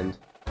an island.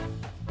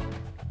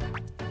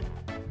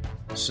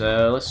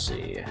 So, let's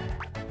see.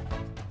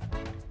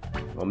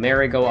 Well,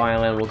 Merry-Go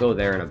Island, we'll go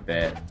there in a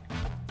bit.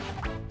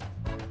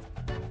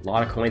 A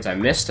lot of coins. I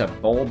missed a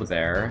bulb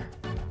there.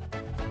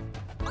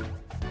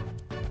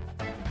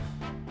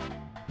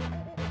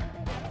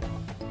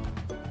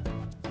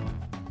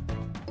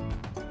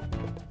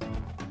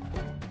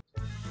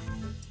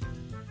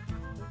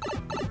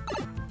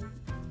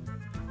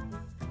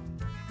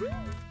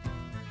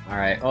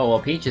 Alright, oh well,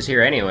 Peach is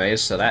here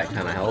anyways, so that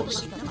kinda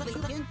helps.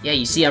 Yeah,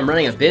 you see, I'm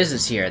running a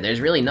business here.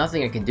 There's really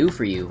nothing I can do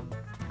for you.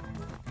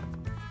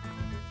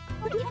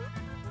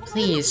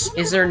 Please,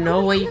 is there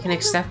no way you can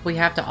accept what we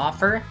have to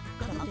offer?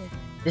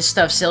 This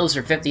stuff sells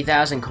for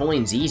 50,000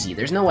 coins easy.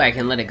 There's no way I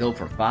can let it go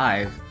for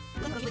 5.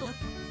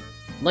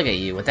 Look at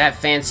you, with that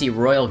fancy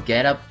royal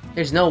getup.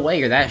 There's no way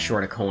you're that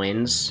short of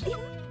coins.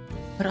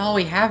 But all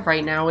we have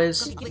right now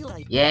is...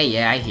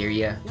 Yeah, I hear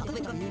ya.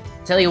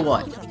 Tell you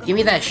what, give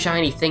me that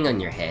shiny thing on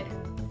your head.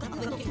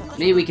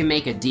 Maybe we can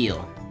make a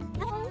deal.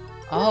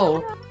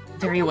 Oh,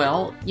 very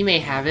well. You may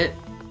have it.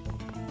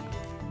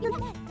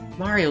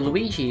 Mario,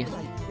 Luigi.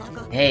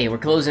 Hey, we're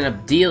closing a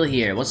deal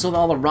here. What's with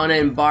all the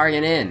running and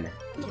bargaining in?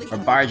 Or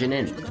barging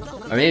in?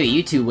 Or maybe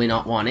you two will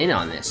not want in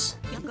on this.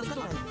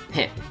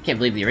 Heh, can't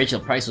believe the original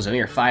price was a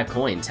mere 5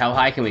 coins. How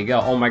high can we go?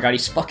 Oh my god,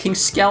 he's fucking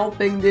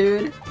scalping,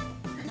 dude!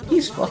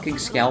 He's fucking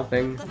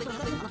scalping.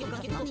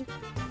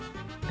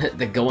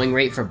 The going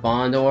rate for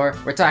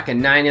Bondor? We're talking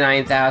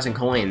 99,000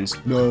 coins.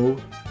 No.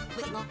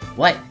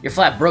 What? You're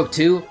flat broke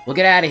too? We'll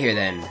get out of here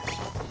then.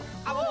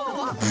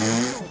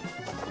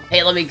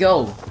 Hey, let me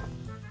go!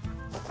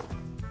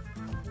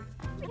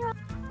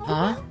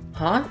 Huh?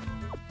 Huh?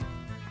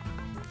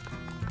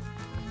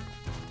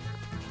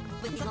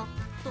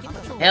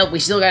 Help, we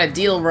still got a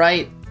deal,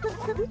 right?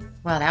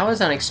 Wow, that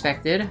was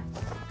unexpected.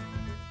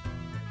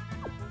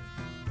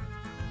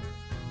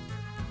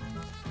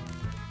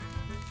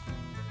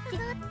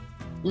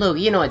 Luke,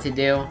 you know what to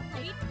do.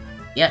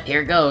 Yep,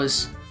 here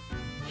goes.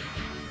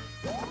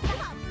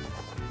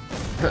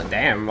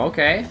 Damn,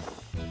 okay.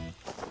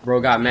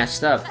 Bro got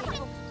messed up.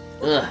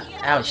 Ugh,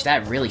 ouch,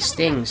 that really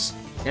stings.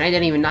 And I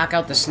didn't even knock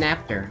out the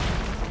snapter.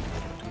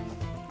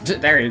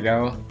 There you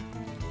go.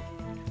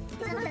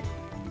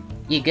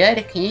 You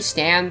good? Can you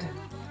stand?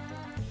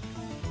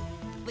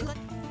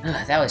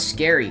 Ugh, that was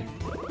scary.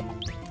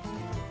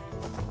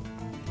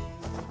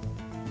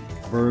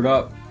 Bird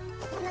up.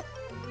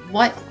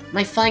 What?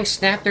 My flying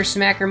snapter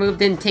smacker move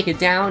didn't take it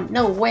down?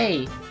 No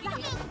way!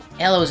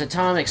 Elo's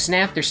atomic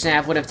snapter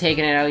snap would have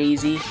taken it out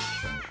easy.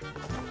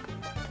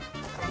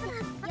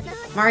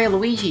 Mario,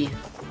 Luigi.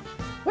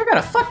 We're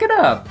gonna fuck it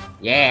up!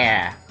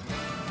 Yeah!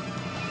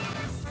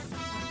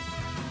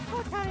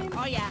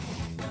 Oh yeah.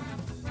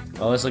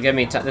 Well, this will give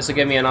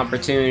me an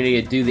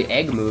opportunity to do the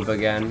egg move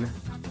again.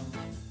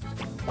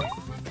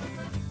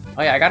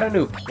 Oh yeah, I got a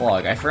new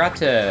plug. I forgot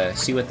to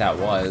see what that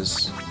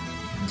was.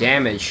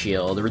 Damage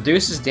shield. It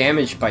reduces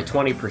damage by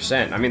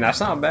 20%. I mean, that's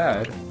not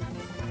bad.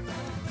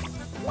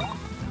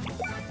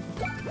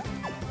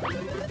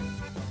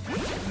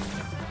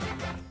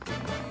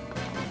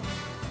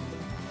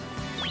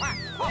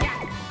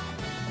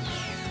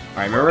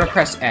 Alright, remember to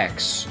press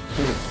X.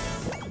 Boom.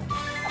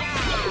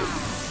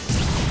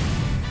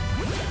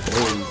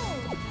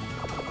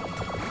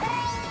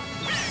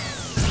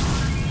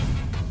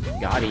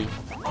 Gotti.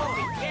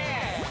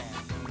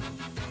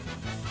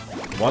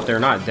 What, they're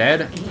not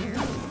dead?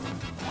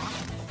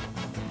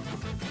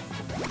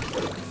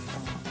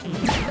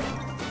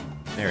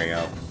 There we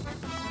go.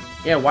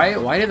 Yeah,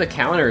 why do the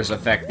counters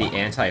affect the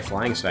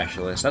anti-flying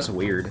specialist? That's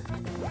weird.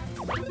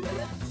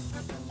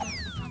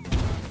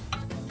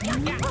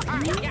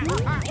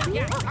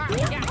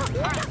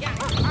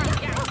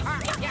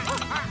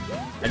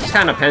 I just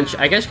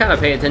kind of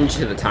pay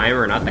attention to the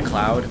timer, not the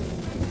cloud.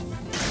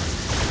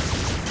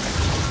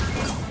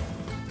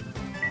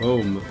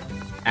 Boom.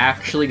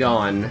 Actually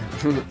gone.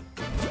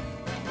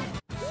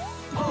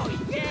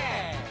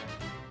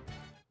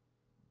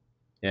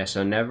 Yeah,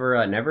 so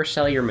never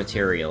sell your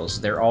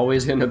materials. They're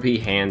always gonna be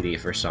handy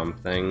for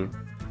something.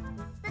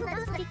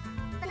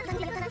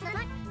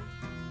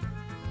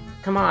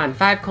 Come on,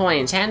 5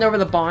 coins. Hand over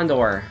the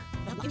Bondor.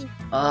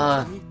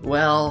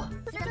 Well,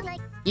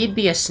 you'd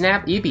be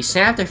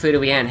snapper food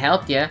if we hadn't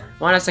helped you.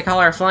 Want us to call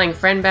our flying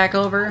friend back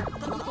over?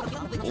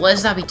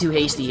 Let's not be too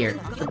hasty here.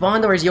 The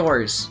Bondor is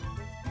yours.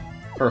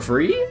 For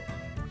free?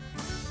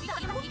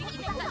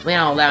 We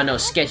don't allow no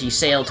sketchy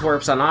sail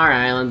twerps on our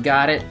island,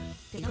 got it?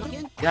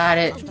 Got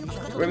it.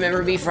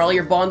 Remember me for all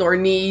your Bondor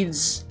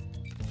needs.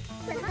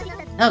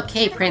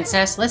 Okay,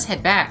 princess, let's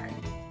head back.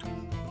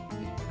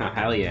 Oh,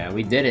 hell yeah,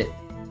 we did it.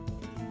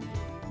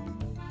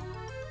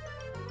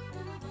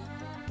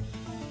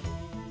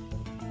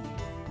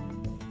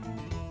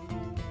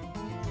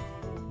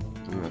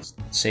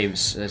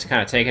 It's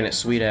kind of taking its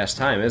sweet-ass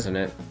time, isn't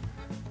it?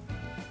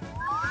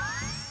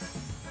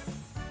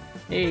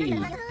 Hey!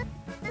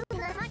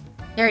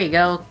 There you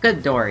go,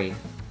 good Dory.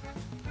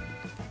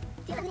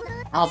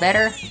 All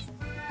better?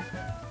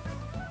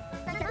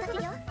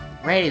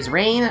 Ready as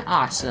rain?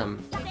 Awesome.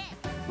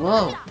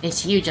 Whoa,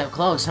 it's huge up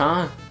close,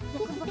 huh?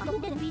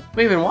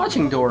 We've been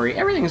watching Dory,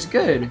 everything's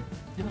good.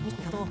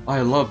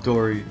 I love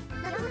Dory.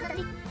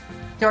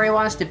 Dory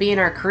wants to be in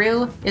our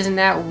crew? Isn't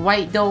that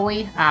white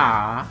Dory?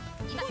 Ah.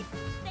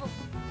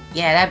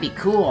 Yeah, that'd be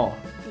cool.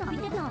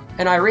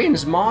 And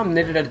Irene's mom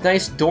knitted a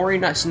nice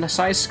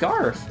Dory-sized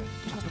scarf.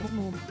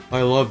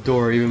 I love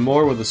Dory even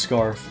more with a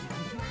scarf.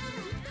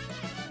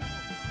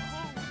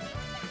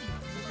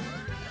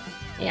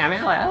 Yeah, I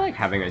mean, I like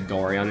having a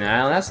Dory on the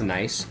island. That's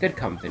nice. Good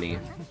company.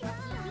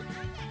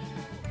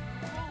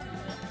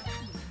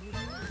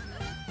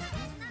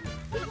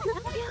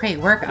 Great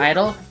work,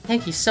 Idol.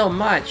 Thank you so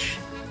much.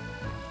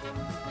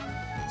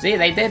 See,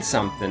 they did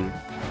something.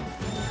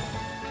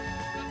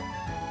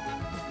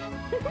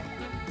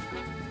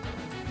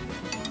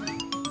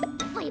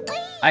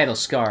 Idol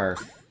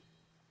Scarf.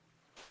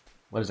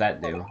 What does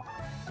that do?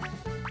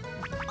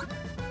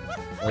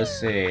 Let's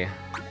see.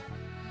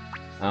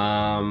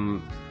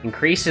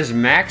 Increases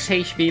max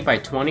HP by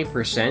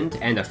 20%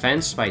 and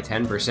defense by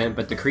 10%,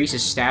 but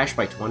decreases stash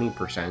by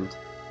 20%.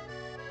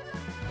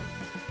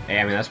 Hey,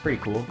 I mean, that's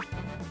pretty cool.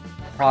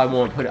 I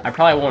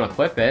probably won't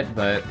equip it,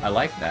 but I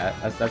like that.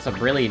 That's a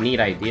really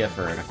neat idea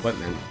for an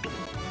equipment.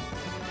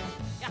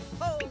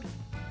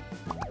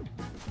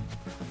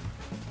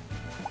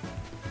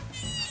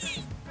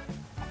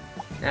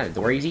 Now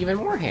Dory's even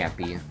more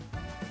happy.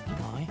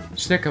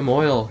 Stick 'em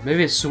oil.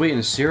 Maybe it's sweet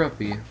and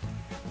syrupy.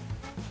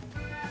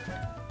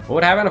 What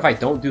would happen if I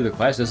don't do the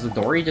quest? Does the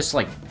Dory just,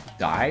 like,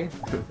 die?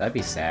 That'd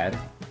be sad.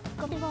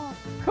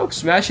 Hope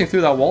smashing through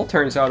that wall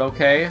turns out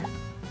okay.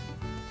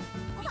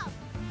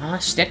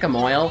 Stick 'em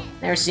oil?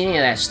 Never seen any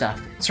of that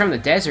stuff. It's from the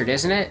desert,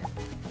 isn't it?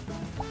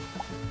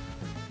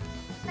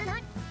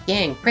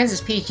 Dang,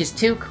 Princess Peach is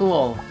too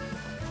cool.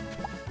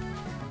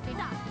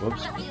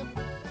 Whoops.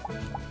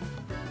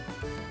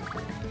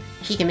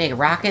 She can make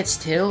rockets,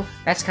 too?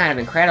 That's kind of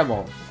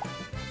incredible.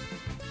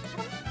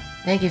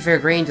 Thank you for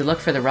agreeing to look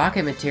for the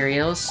rocket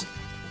materials.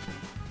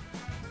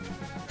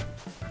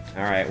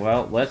 Alright,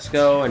 well, let's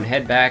go and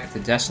head back to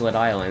Desolate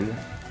Island.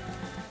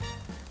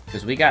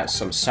 Because we got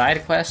some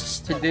side quests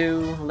to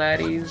do,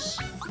 laddies.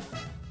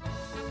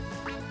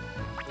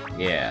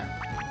 Yeah.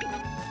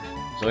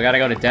 So we gotta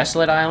go to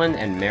Desolate Island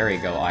and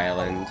Merry-Go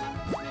Island.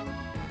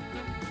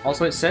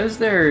 Also, it says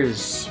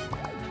there's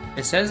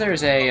a,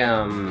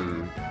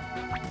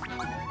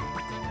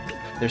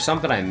 there's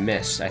something I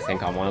missed, I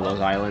think, on one of those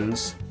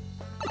islands.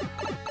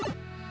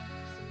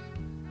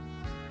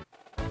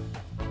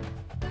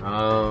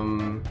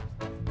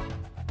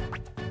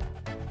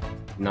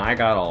 No, I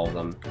got all of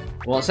them.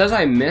 Well, it says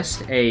I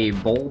missed a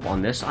bulb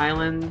on this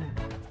island,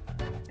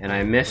 and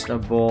I missed a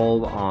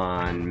bulb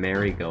on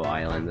Merry-Go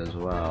Island as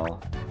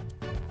well.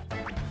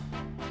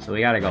 So we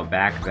gotta go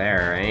back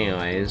there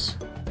anyways.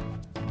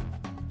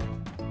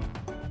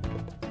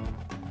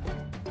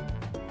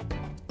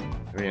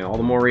 I mean, all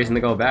the more reason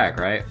to go back,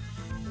 right?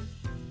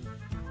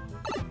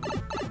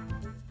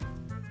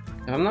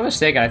 If I'm not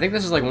mistaken, I think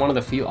this is like one of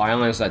the few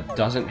islands that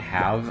doesn't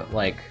have,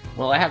 like...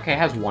 Well, it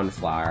has one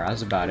flower.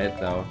 That's about it,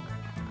 though.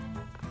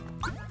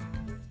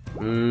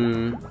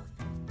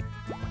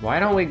 Why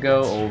don't we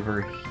go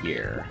over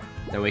here?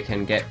 then we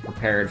can get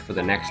prepared for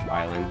the next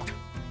island.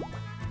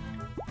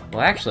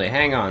 Well, actually,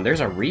 hang on.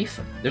 There's a reef.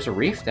 There's a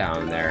reef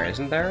down there,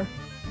 isn't there?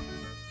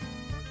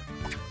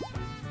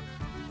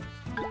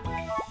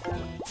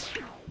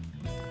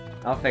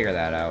 I'll figure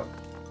that out.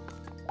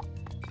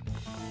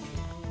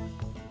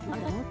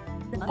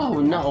 Oh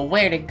no,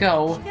 where'd it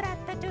go?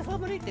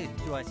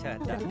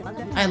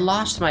 I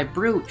lost my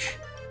brooch.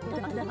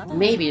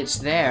 Maybe it's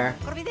there.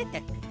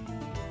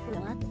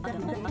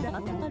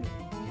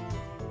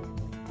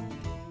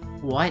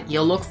 What?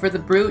 You'll look for the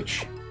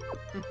brooch?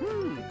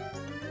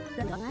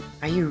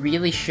 Are you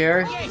really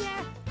sure?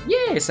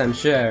 Yes, I'm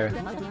sure.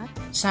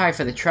 Sorry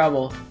for the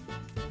trouble.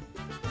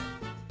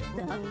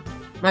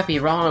 Might be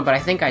wrong, but I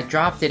think I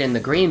dropped it in the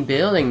green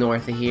building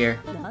north of here.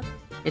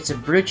 It's a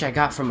brooch I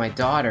got from my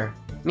daughter.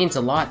 It means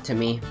a lot to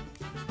me.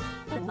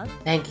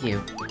 Thank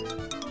you.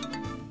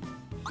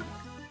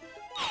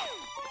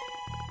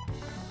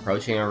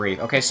 Approaching a reef.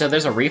 Okay, so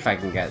there's a reef I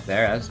can get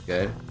there. That's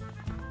good.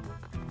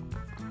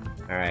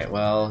 Alright,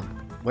 well...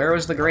 Where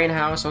was the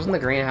greenhouse? Wasn't the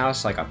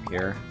greenhouse, like, up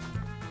here?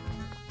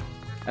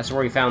 That's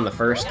where we found the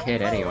first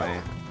kid, anyway.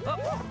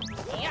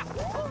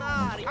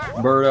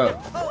 Bird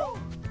up.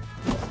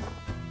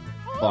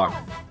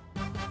 Fuck.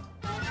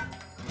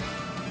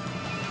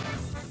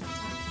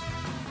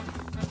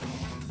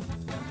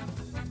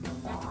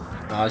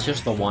 Oh, it's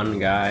just the one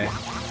guy.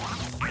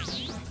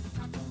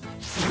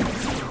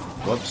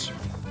 Whoops.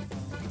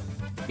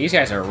 These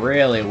guys are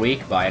really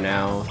weak by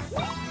now.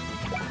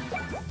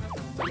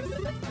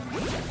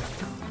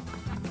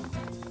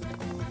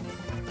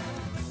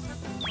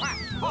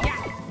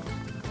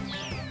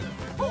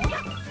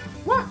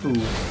 Wahoo!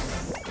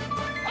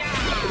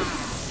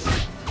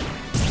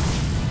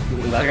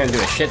 That's gonna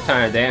do a shit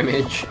ton of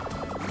damage.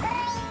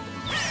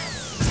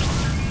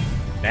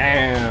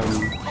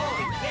 Damn.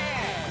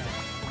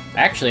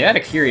 Actually, out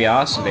of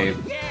curiosity,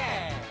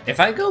 if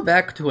I go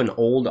back to an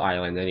old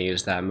island and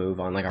use that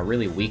move on like a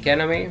really weak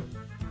enemy,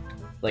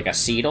 like a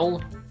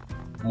Seedle,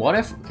 what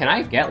if, can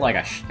I get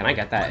like can I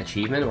get that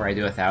achievement where I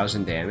do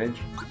 1,000 damage?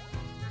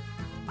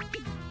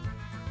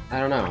 I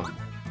don't know.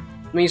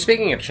 I mean,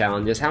 speaking of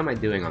challenges, how am I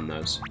doing on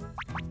those?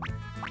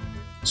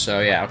 So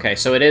yeah, okay,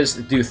 so it is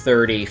do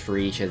 30 for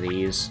each of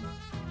these.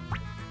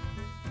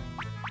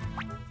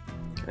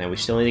 And we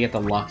still need to get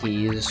the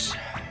luckies.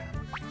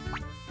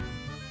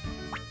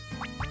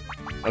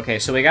 Okay,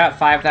 so we got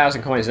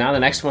 5,000 coins. Now the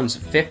next one's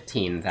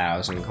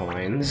 15,000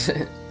 coins.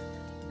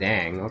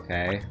 Dang,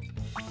 okay.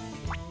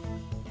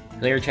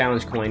 Clear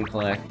challenge coin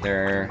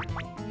collector.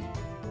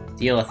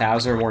 Deal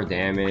 1,000 or more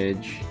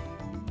damage.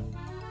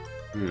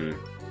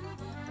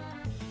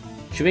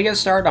 Should we get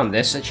started on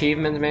this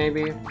achievement,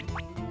 maybe?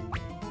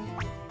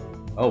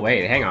 Oh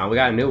wait, hang on, we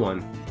got a new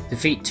one.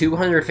 Defeat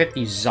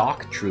 250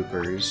 Zoc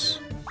troopers.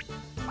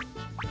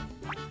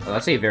 Oh,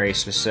 that's a very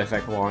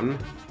specific one.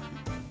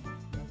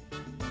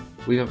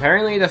 We've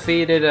apparently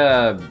defeated,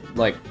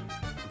 like,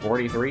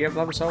 43 of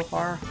them so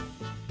far.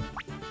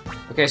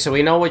 Okay, so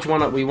we know which one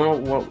we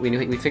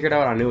figured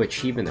out a new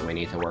achievement that we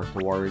need to work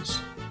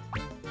towards.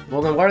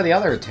 Well, then what are the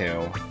other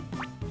two?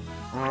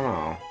 I don't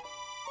know.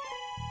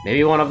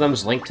 Maybe one of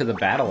them's linked to the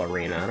battle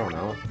arena, I don't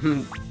know.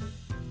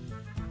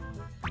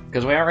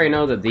 Because we already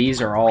know that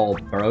these are all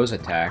bros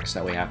attacks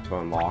that we have to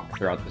unlock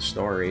throughout the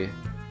story.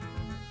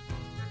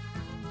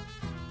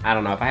 I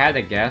don't know, if I had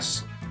to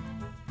guess,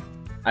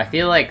 I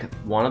feel like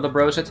one of the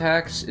bros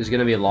attacks is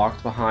gonna be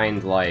locked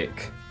behind,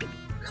 like,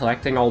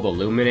 collecting all the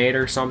Luminate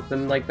or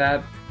something like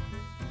that.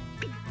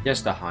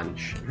 Just a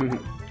hunch.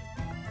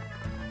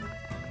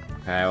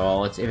 Okay,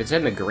 well, if it's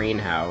in the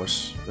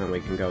greenhouse, then we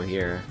can go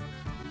here.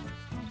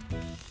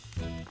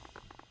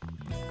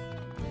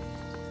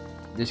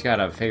 Just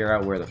gotta figure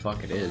out where the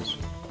fuck it is.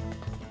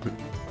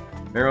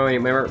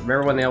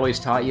 Remember when they always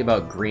taught you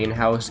about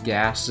greenhouse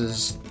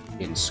gases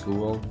in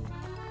school?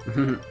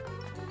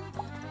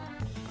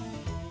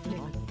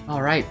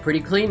 Alright,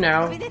 pretty clean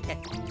now.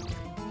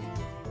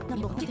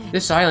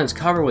 This island's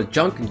covered with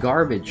junk and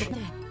garbage.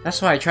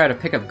 That's why I try to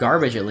pick up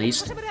garbage at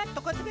least.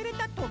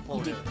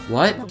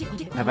 What?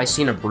 Have I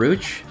seen a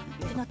brooch?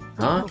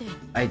 Huh?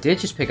 I did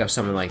just pick up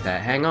something like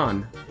that. Hang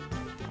on.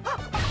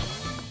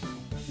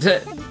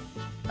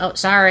 Oh,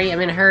 sorry,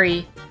 I'm in a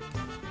hurry.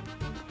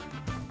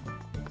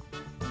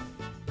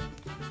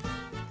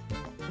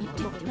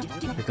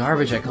 The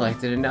garbage I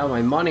collected and now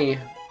my money.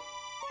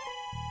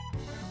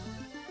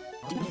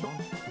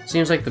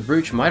 Seems like the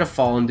brooch might have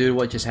fallen due to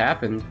what just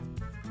happened.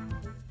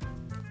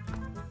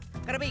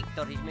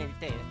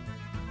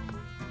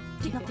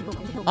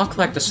 I'll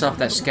collect the stuff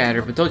that's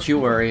scattered, but don't you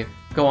worry.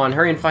 Go on,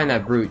 hurry and find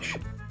that brooch.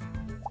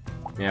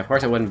 Yeah, of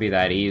course it wouldn't be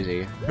that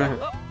easy.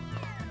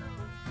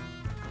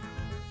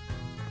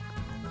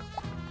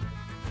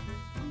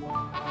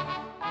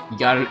 You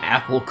got an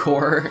apple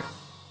core?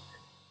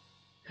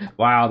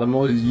 Wow,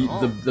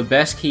 the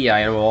best key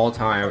item of all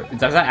time.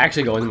 Does that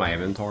actually go into my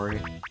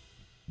inventory?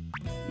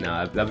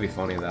 No, that'd be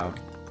funny though.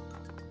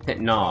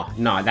 No,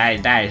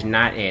 that is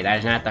not it. That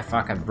is not the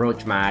fucking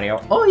brooch, Mario.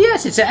 Oh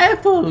yes, it's an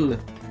apple!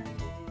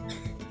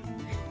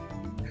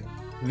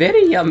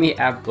 Very yummy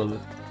apple.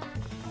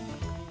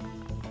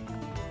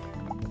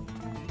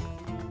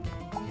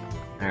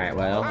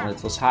 well,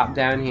 let's hop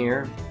down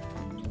here.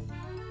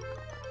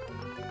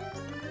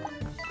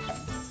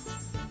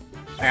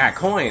 I got a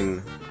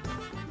coin!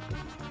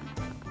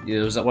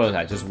 What was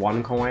that, just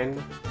one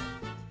coin?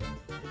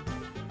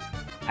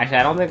 Actually,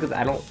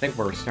 I don't think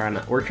we're trying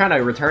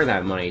to return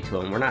that money to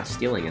him. We're not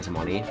stealing his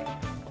money.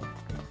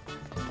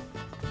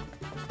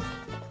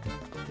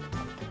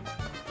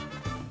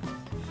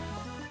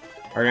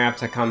 We're gonna have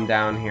to come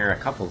down here a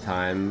couple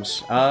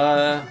times.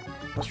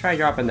 Let's try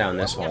dropping down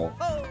this hole.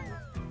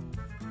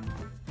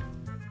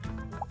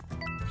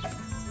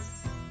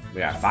 We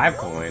got 5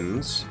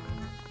 coins.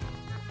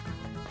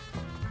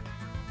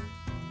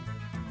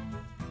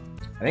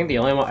 I think the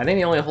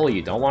only hole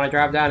you don't want to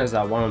drop down is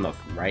that one on the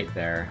right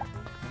there.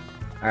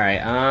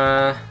 Alright,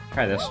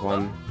 try this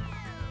one.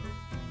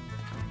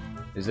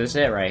 Is this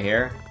it right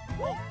here?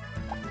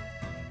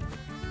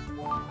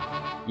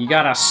 You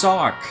got a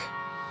sock!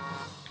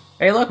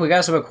 Hey look, we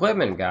got some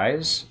equipment,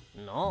 guys.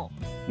 No.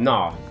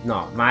 No,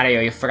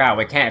 Mario, you forgot,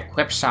 we can't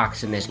equip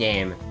socks in this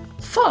game.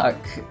 Fuck!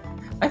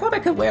 I thought I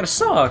could wear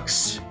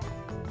socks!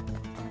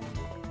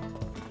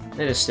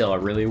 It is still a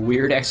really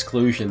weird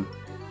exclusion.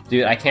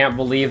 Dude, I can't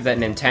believe that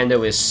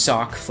Nintendo is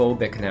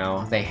sock-phobic now.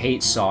 They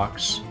hate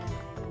socks.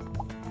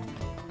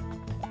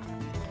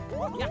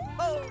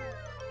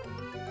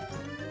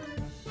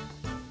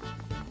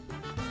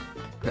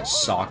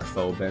 That's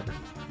sock-phobic.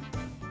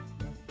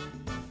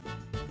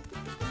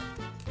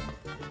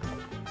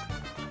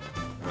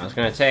 It's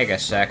gonna take a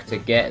sec to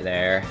get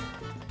there.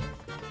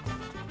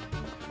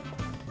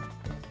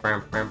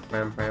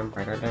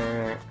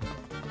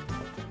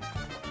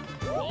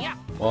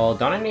 Well,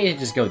 don't I need to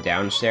just go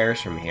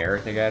downstairs from here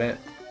to get it?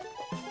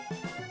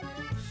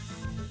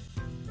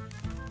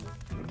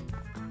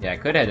 Yeah, I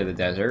could head to the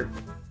desert.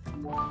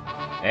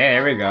 Hey,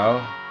 there we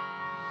go.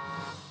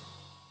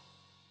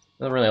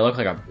 Doesn't really look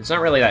like a... It's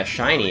not really that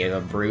shiny of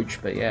a brooch,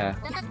 but yeah.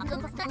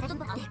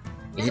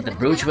 Is it the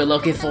brooch we're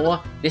looking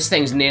for? This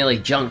thing's nearly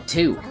junk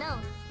too.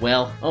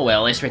 Well, oh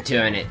well, let's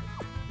return it.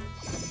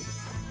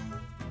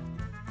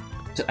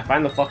 I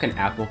find the fucking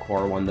apple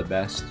core one the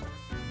best.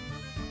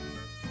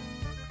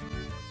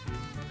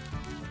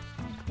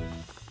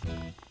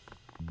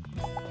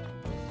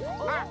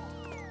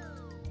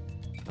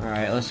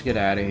 Alright, let's get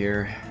out of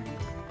here.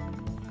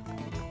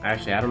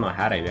 Actually, I don't know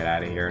how to get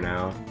out of here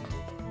now.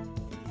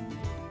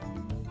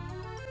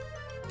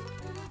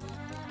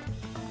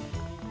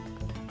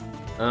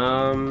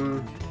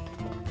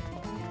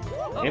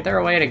 Ain't there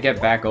a way to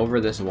get back over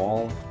this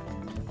wall?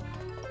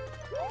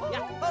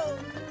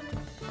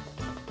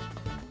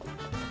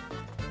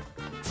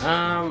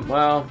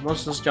 Well,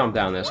 let's just jump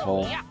down this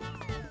hole.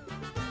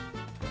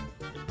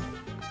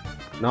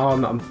 No,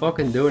 I'm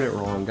fucking doing it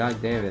wrong,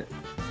 god damn it.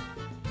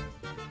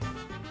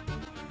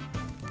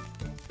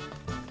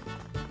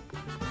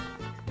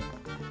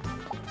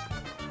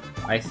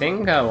 I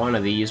think one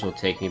of these will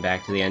take me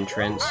back to the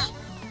entrance.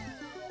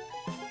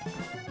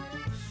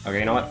 Okay,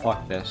 you know what?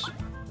 Fuck this.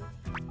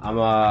 I'm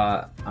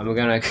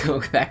gonna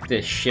go back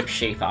to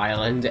Ship-Shape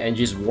Island and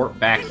just warp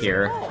back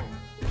here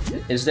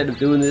instead of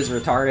doing this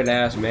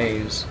retarded-ass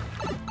maze.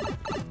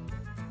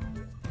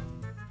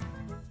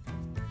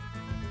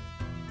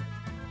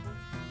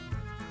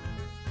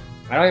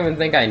 I don't even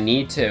think I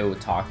need to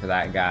talk to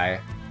that guy.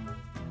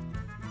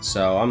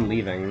 So, I'm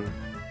leaving.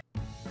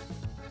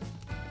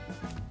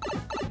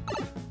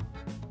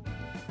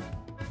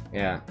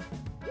 Yeah.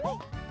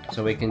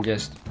 So we can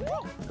just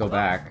go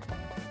back.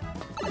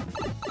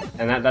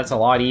 And that's a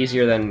lot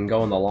easier than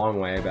going the long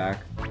way back.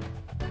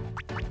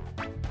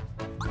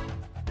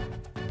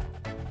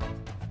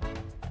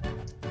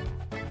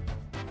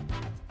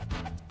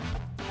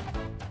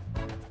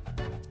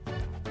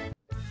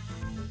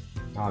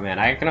 Oh man,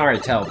 I can already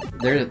tell.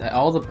 There's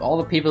all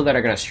the people that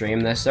are gonna stream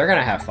this, they're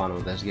gonna have fun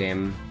with this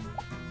game.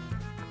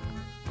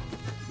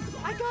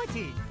 I got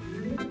it.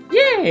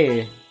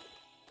 Yay!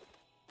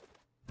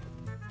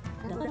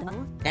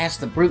 That's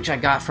the brooch I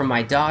got from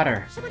my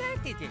daughter.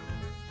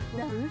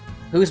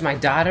 Who's my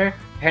daughter?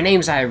 Her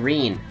name's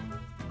Irene.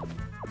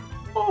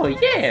 Oh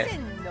yeah!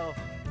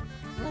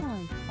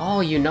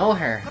 Oh, you know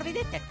her.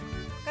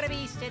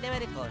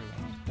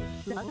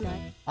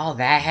 Oh,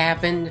 that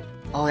happened?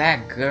 Oh,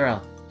 that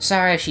girl.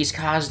 Sorry if she's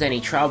caused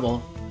any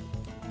trouble.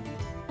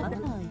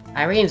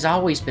 Irene's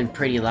always been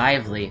pretty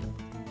lively.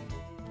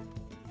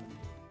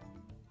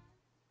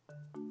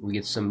 We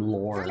get some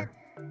lore.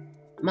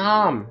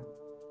 Mom!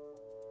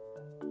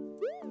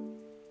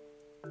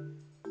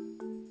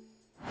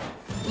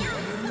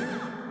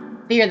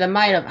 Fear the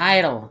might of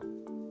Idol.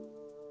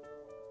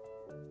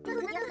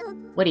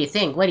 What do you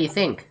think? What do you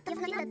think?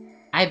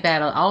 I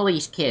battled all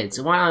these kids,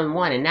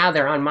 one-on-one, and now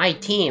they're on my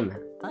team.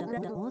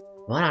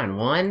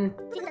 One-on-one?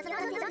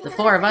 The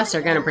 4 of us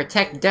are gonna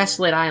protect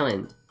Desolate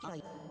Island.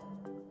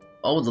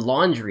 Oh, the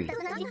laundry.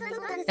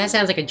 That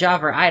sounds like a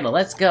job for Idol.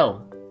 Let's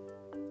go.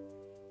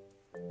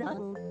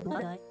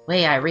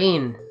 Wait,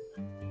 Irene.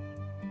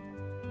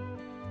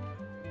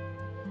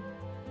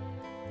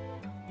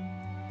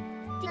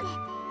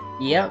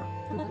 Yep.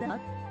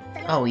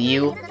 Oh,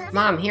 you.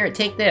 Mom, here,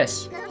 take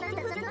this.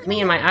 Me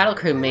and my idol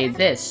crew made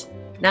this.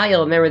 Now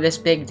you'll remember this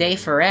big day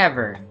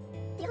forever.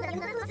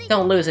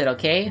 Don't lose it,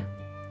 okay?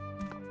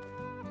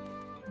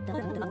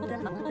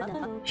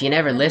 She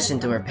never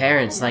listened to her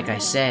parents, like I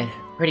said.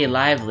 Pretty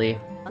lively.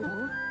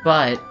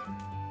 But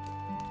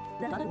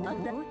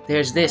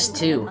there's this,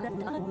 too.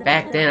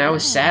 Back then, I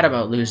was sad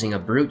about losing a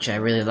brooch I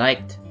really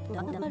liked.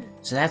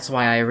 So that's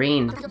why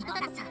Irene...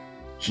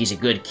 She's a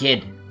good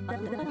kid.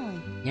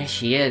 Yes,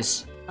 she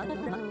is.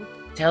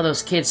 Tell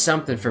those kids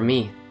something for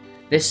me.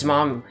 This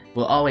mom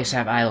will always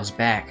have idols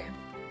back.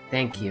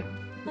 Thank you.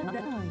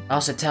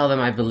 Also tell them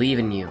I believe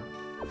in you.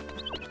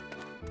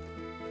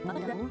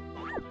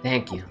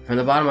 Thank you. From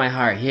the bottom of my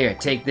heart, here,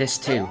 take this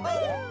too.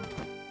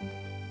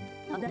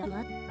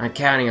 I'm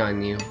counting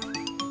on you.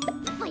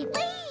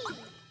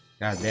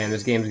 God damn,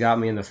 this game's got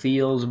me in the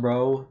feels,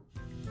 bro.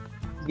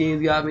 This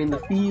game's got me in the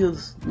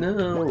feels.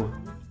 No.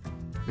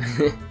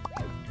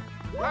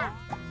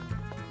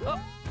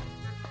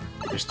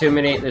 There's too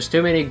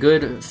many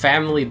good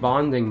family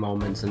bonding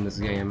moments in this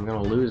game. I'm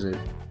gonna lose it.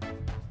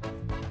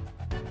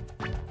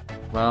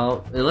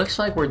 Well, it looks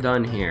like we're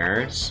done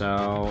here,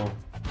 so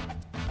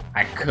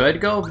I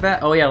could go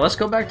back. Oh yeah, let's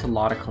go back to a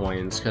lot of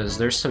coins because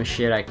there's some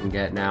shit I can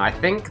get now. I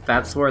think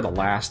that's where the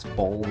last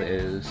bowl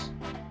is.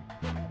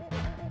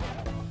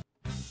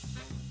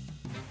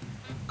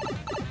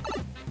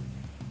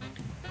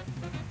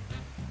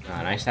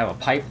 Nice to have a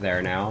pipe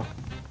there now.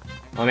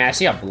 I mean, I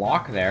see a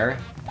block there.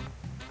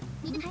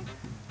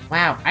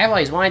 Wow, I've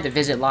always wanted to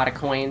visit a lot of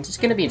coins. It's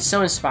gonna be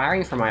so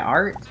inspiring for my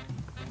art.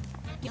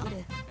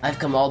 I've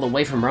come all the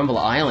way from Rumble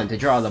Island to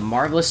draw the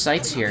marvelous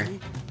sights here.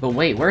 But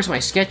wait, where's my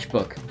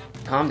sketchbook?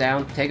 Calm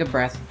down, take a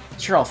breath.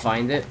 Sure, I'll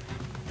find it.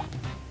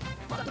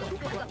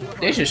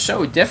 This is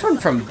so different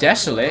from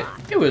Desolate.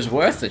 It was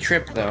worth the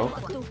trip, though.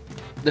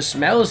 The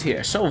smells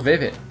here, so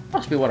vivid.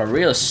 Must be what a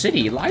real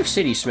city, live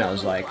city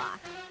smells like.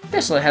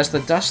 Desolate has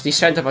the dusty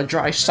scent of a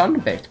dry,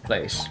 sun-baked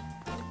place.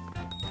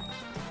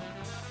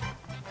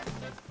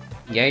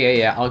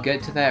 Yeah, I'll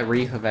get to that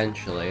reef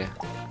eventually.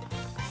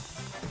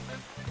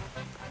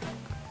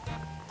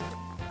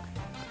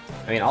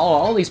 I mean,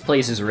 all these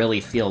places really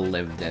feel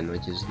lived in,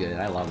 which is good.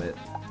 I love it.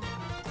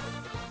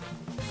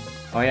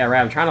 Oh yeah,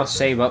 right, I'm trying to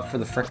save up for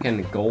the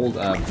frickin' gold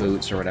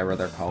boots or whatever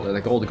they're called. Or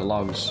the gold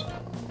gloves.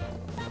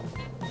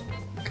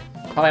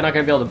 Probably not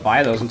gonna be able to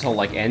buy those until,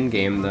 like,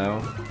 endgame,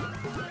 though.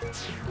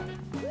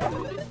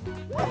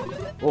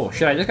 Oh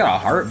shit, I just got a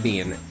heart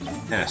bean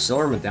and a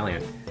silver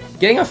medallion.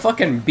 Getting a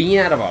fucking bean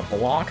out of a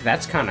block,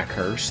 that's kinda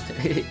cursed.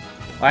 Well,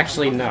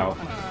 actually, no.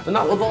 But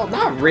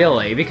not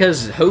really,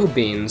 because hoe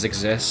beans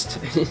exist.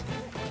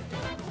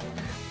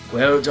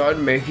 Well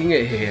done making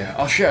it here.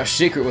 I'll share a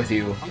secret with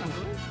you.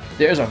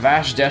 There's a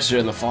vast desert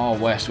in the far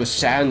west with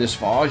sand as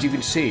far as you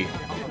can see.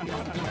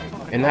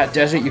 In that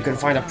desert, you can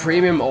find a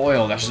premium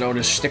oil that's known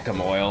as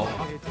stickum oil.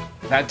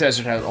 That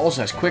desert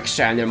also has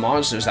quicksand and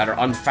monsters that are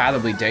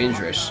unfathomably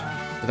dangerous.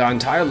 With our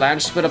entire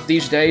land split up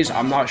these days,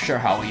 I'm not sure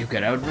how you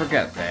could ever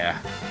get there.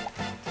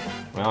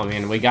 Well, I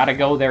mean, we gotta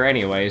go there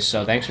anyways,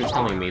 so thanks for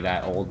telling me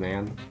that, old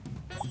man.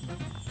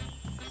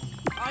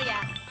 Oh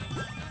yeah.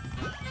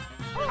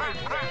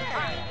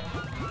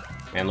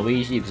 And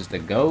Luigi is the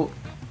goat.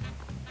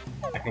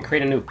 I can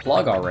create a new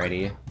plug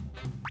already.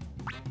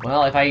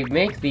 Well, if I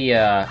make the,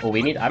 I'm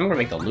gonna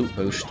make the loot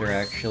booster,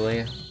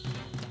 actually.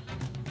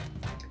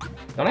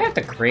 Don't I have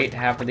to create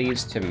half of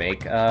these to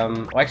make,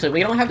 well, actually, we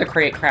don't have to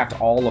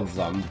craft all of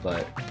them,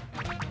 but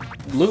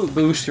loot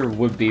booster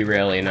would be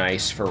really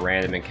nice for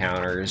random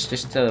encounters,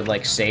 just to,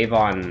 like, save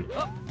on,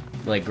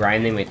 like,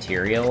 grinding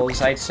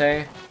materials, I'd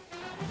say.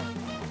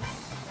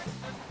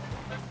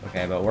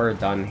 Okay, but we're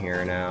done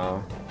here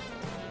now.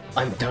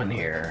 I'm done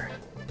here.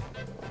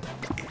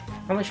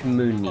 How much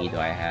moon knee do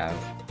I have?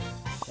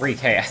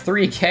 3k,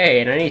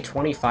 3k, and I need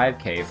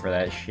 25k for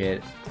that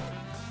shit.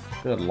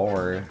 Good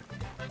lord.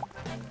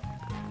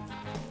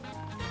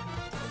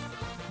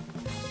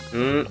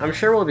 I'm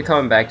sure we'll be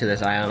coming back to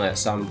this island at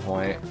some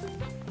point.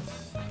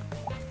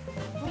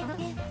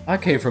 I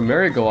came from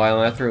Marigo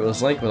Island after it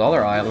was linked with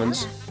other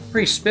islands.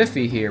 Pretty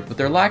spiffy here, but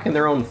they're lacking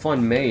their own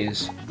fun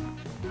maze.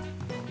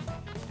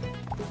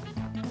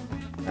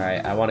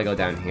 Alright, I want to go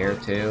down here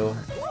too.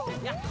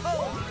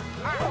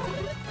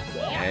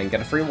 And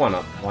get a free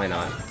one-up, why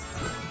not?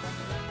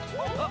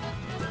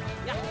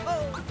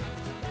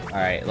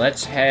 Alright,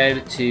 let's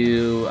head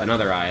to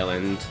another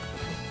island.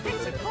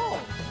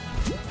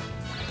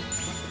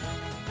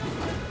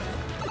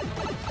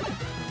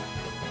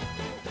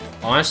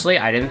 Honestly,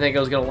 I didn't think it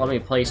was gonna let me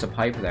place a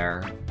pipe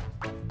there.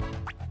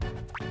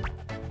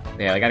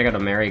 Yeah, I gotta go to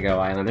Marigo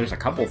Island. There's a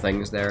couple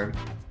things there.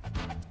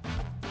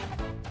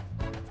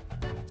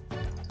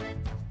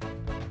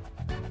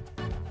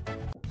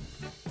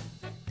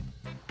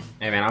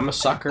 Hey man, I'm a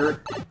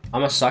sucker.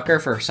 I'm a sucker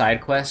for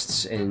side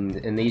quests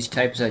in these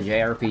types of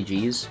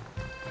JRPGs.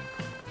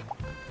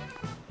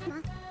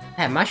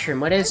 That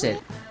mushroom, what is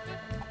it?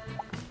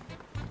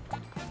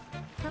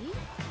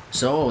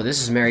 So,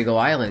 this is Marigo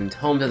Island,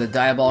 home to the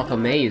Diabolical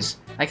Maze.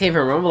 I came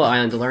from Rumble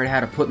Island to learn how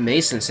to put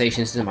maze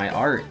sensations into my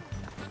art.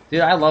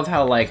 Dude, I love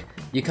how, like,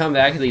 you come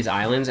back to these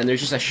islands and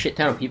there's just a shit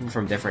ton of people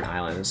from different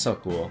islands. It's so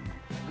cool.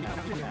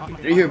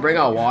 Did you bring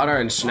out water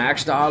and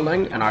snacks,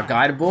 darling, and our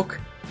guidebook?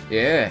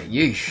 Yeah,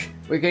 yeesh.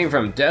 We came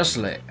from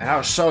Desolate, and I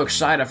was so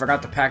excited I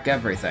forgot to pack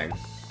everything.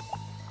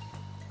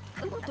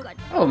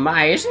 Oh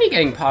my, isn't he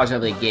getting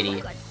positively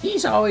giddy?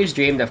 He's always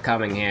dreamed of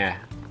coming here.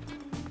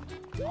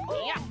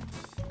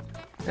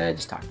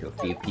 Just talk to a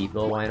few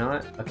people, why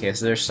not? Okay,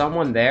 so there's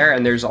someone there,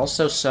 and there's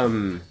also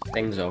some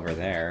things over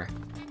there.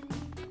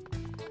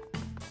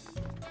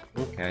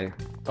 Okay.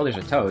 Oh, there's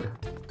a toad.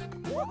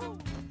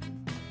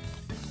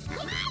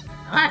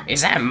 What?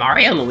 Is that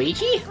Mario and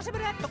Luigi?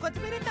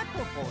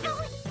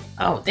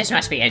 Oh, this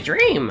must be a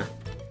dream!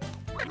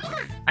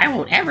 I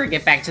won't ever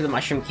get back to the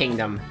Mushroom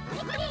Kingdom.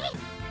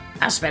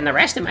 I'll spend the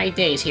rest of my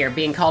days here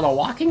being called a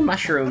walking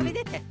mushroom.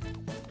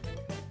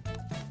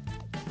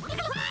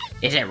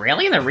 Is it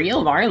really the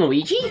real Mario and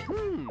Luigi?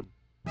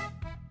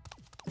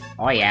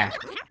 Oh yeah.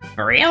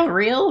 For real?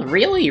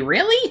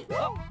 Really?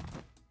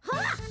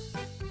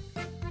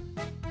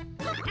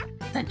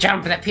 The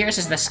jump that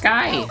pierces the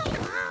sky!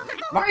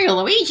 Mario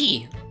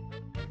Luigi!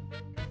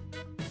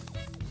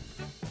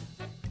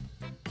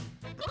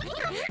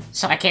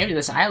 So I came to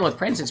this island with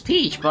Princess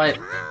Peach, but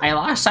I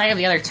lost sight of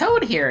the other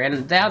Toad here,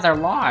 and now they're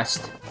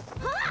lost.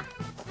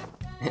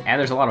 And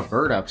there's a lot of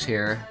bird ups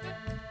here.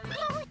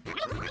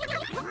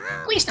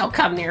 Please don't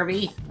come near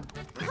me!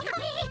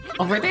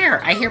 Over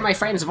there, I hear my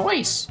friend's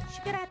voice!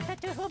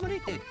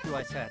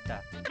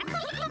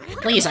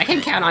 Please, I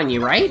can count on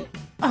you, right?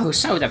 Oh,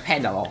 so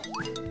dependable.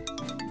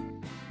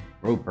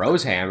 Oh,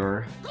 Bro's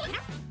hammer.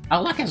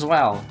 I'll look as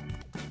well.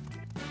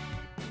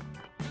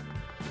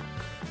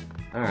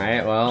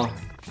 Alright, well...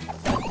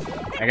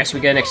 I guess we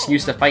get an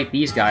excuse to fight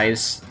these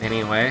guys,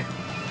 anyway.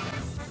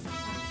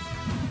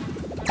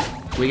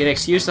 We get an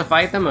excuse to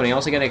fight them, and we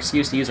also get an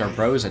excuse to use our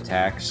Bro's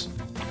attacks.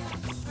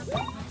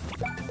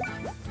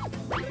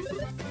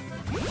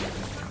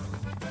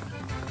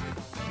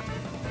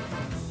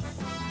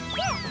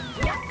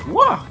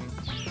 Whoa!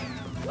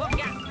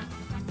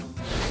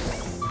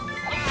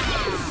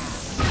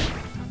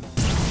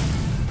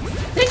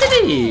 Look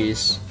at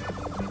these!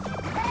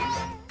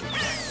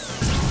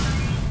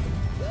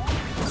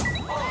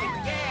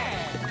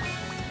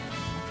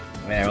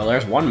 Yeah, well,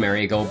 there's one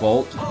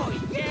Merry-Go-Bolt.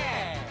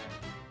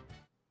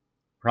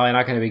 Probably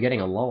not going to be getting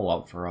a level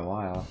up for a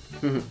while.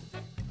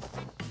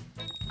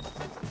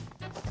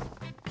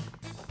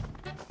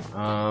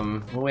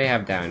 What do we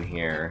have down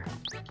here?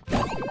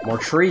 More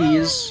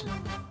trees.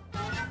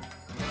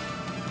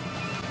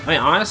 I mean,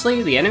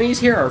 honestly, the enemies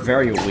here are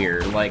very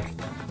weird. Like,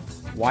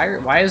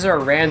 why is there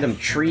a random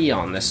tree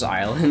on this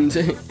island?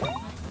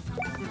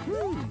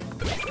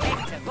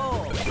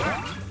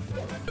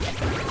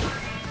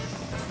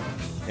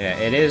 Yeah,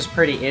 it is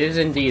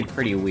indeed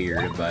pretty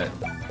weird, but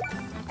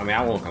I mean,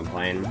 I won't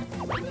complain.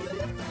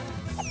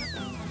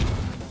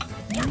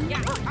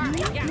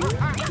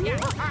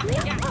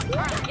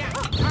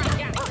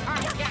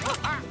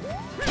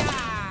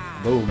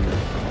 Boom.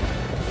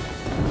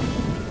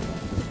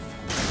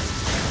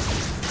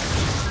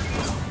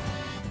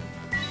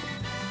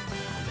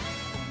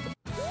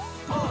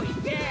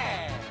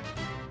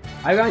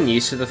 I've gotten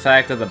used to the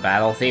fact that the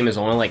battle theme is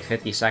only like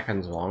 50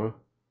 seconds long,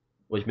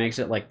 which makes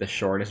it like the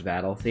shortest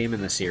battle theme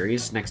in the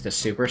series, next to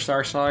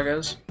Superstar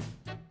Sagas.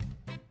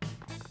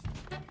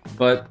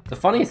 But the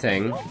funny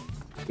thing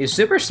is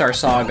Superstar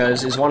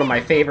Sagas is one of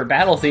my favorite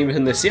battle themes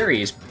in the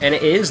series, and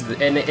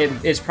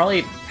it's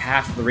probably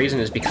half the reason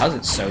is because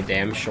it's so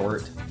damn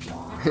short.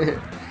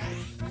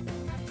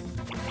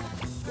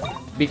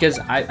 Because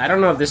I don't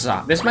know if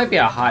this might be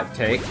a hot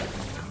take,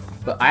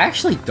 but I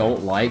actually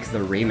don't like the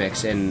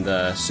remix in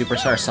the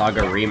Superstar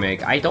Saga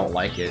remake. I don't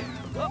like it.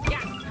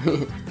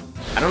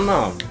 I don't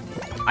know.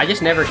 I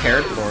just never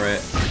cared for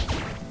it.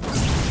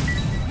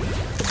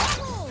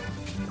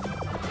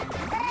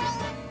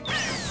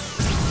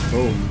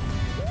 Boom.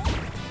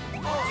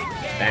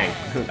 Dang.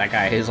 That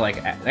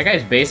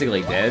guy's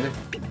basically dead.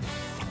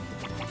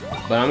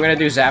 But I'm gonna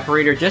do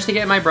Zapparator just to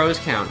get my bros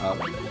count up.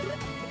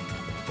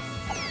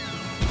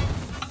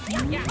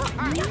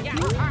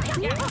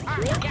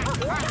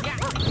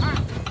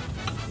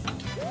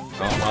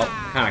 Oh, well,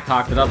 kinda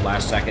cocked it up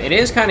last second. It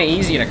is kinda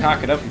easy to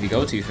cock it up if you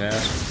go too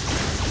fast.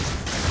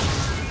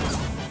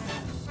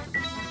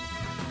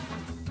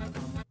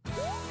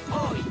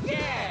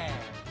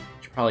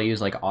 Should probably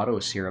use, like, auto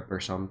syrup or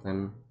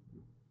something.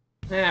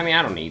 I mean,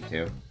 I don't need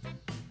to.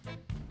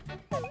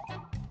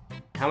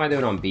 How am I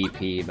doing on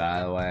BP,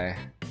 by the way?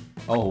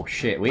 Oh,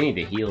 shit, we need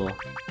to heal.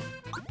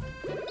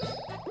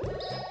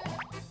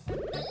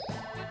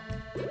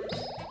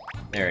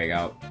 There we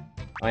go.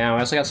 Oh yeah, I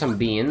also got some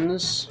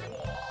beans.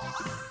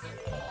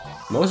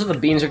 Most of the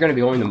beans are going to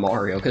be going to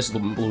Mario, because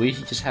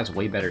Luigi just has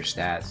way better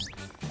stats.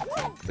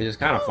 Which is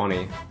kind of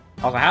funny.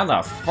 Also, how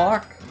the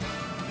fuck?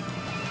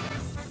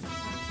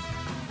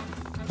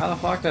 How the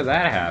fuck did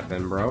that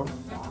happen, bro?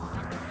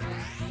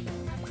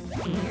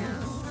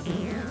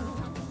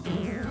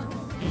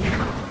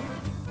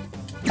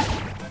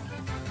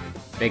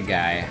 Big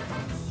guy.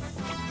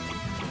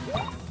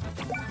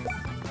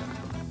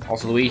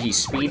 Also, Luigi's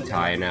speed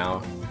tie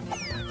now.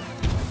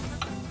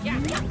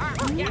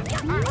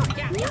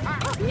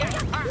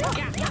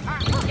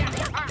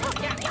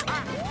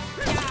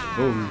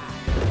 Boom.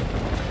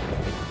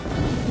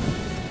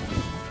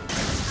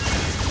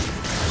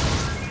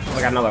 Oh, I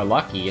got another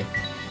lucky.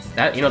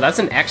 That, you know, that's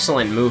an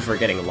excellent move for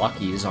getting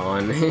luckies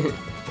on.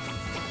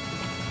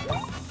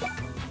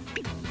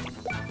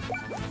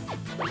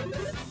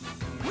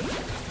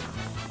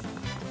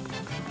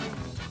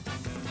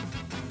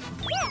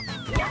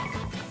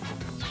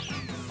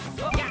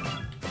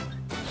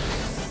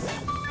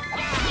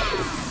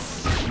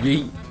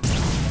 Yeet.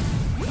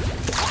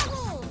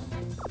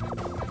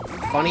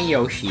 Funny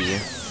Yoshi. Yeah,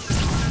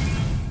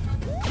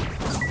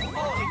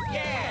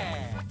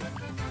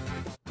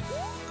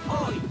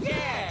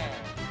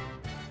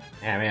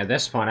 I mean, at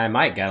this point, I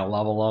might get a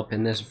level up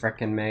in this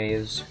frickin'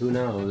 maze. Who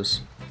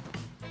knows?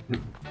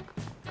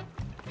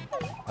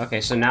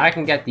 Okay, so now I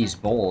can get these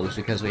bowls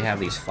because we have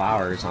these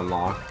flowers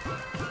unlocked.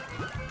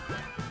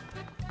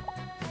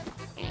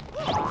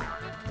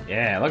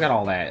 Yeah, look at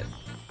all that.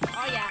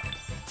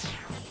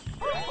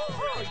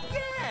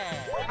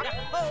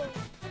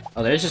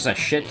 Oh, there's just a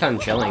shit ton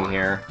chilling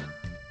here.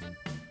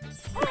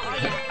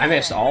 I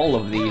missed all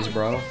of these,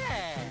 bro.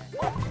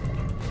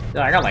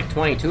 I got like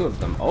 22 of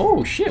them.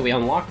 Oh shit, we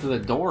unlocked the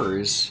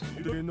doors.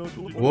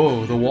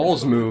 Whoa, the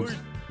walls moved.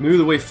 Maybe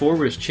the way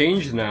forward has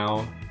changed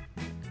now.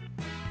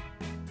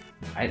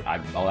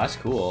 Oh, that's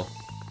cool.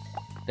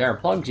 There are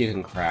plugs you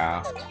can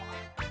craft.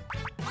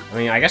 I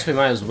mean, I guess we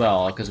might as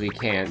well, because we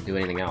can't do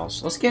anything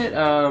else. Let's get,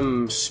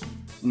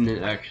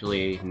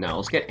 actually, no,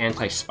 let's get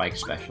anti-spike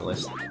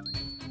specialist.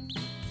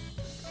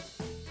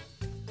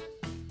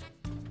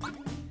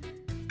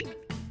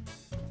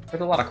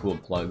 There's a lot of cool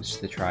plugs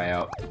to try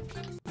out.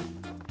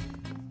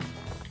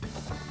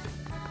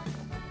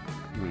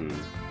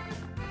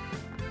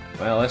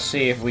 Well, let's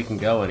see if we can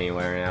go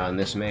anywhere now in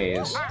this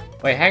maze.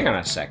 Wait, hang on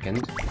a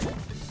second.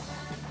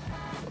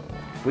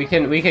 We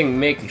can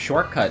make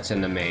shortcuts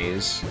in the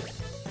maze.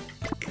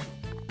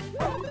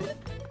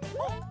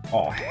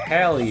 Oh,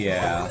 hell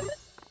yeah.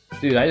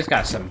 Dude, I just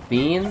got some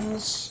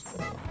beans.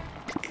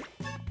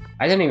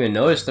 I didn't even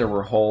notice there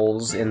were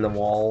holes in the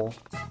wall.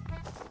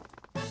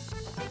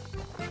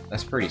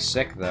 That's pretty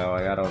sick, though,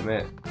 I gotta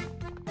admit.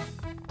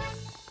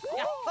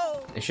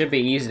 It should be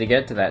easy to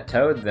get to that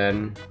toad,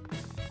 then.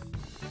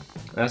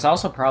 That's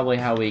also probably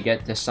how we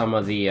get to some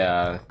of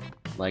the,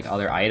 like,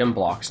 other item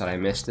blocks that I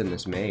missed in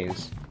this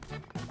maze.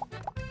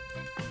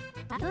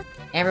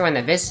 Everyone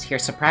that visits here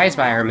is surprised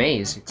by our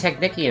maze.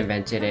 Technically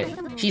invented it.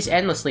 She's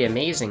endlessly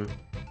amazing.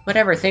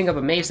 Whatever think of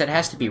a maze that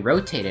has to be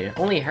rotated,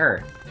 only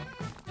her.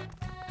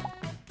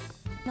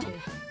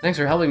 Thanks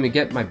for helping me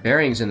get my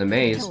bearings in the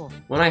maze.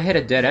 When I hit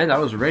a dead end, I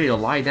was ready to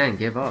lie down and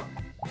give up.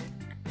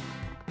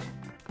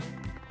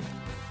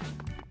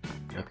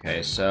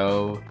 Okay,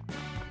 so...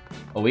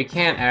 well, we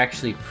can't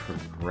actually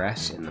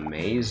progress in the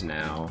maze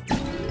now.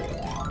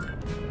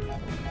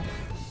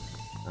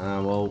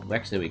 Well,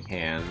 actually we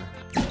can.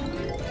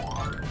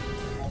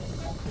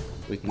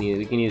 We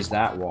can use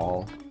that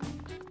wall.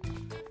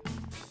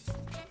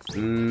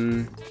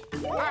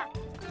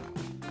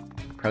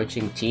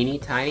 Approaching teeny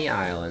tiny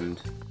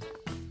island.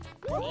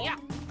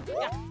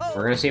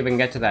 We're gonna see if we can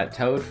get to that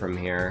toad from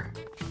here.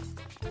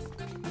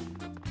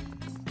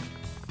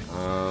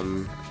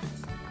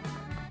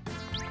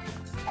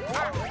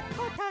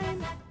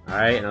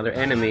 Alright, another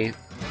enemy.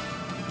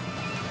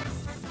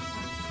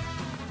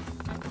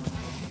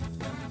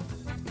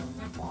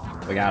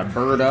 We got a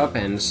bird up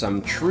and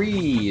some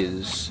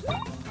trees.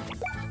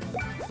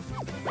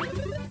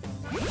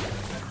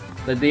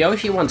 The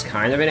Yoshi one's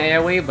kind of an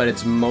AoE, but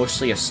it's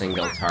mostly a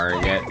single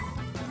target.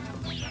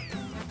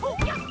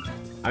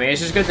 I mean,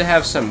 it's just good to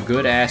have some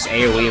good-ass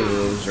AoE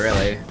moves,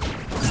 really.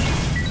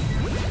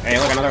 Hey,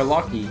 look, another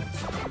lucky.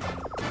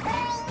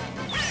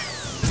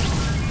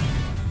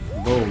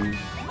 Boom.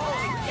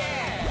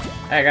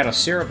 Hey, I got a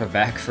syrup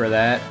back for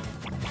that.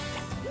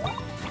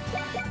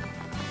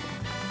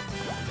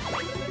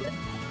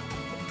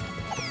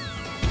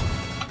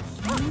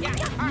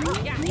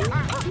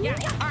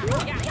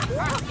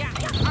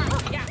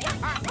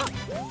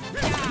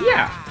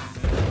 Yeah!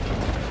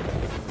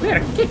 We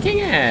had a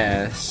kicking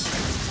ass!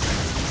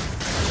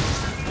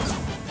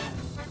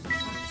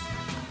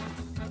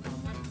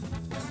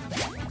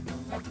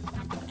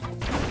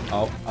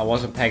 Oh, I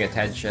wasn't paying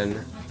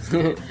attention.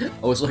 I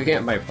was looking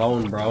at my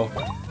phone, bro.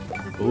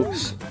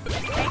 Oops.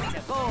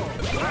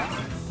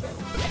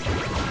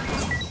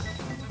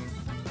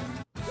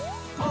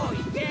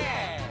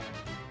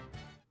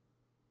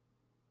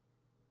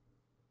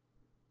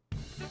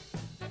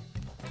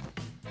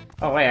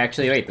 Oh wait,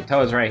 actually, wait, the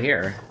toad's right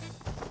here.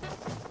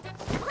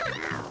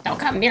 Don't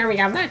come near me,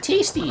 I'm not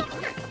tasty!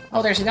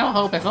 Oh, there's no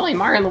hope, if only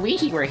Mario and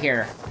Luigi were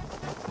here.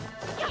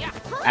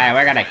 Alright,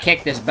 we're gonna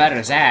kick this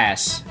butter's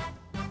ass.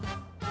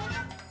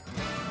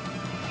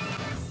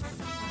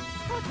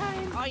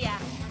 Oh yeah.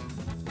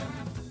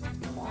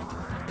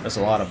 That's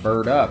a lot of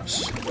bird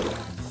ups.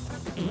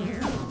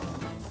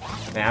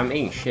 Man, I'm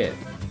eating shit.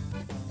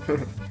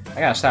 I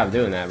gotta stop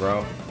doing that,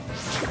 bro.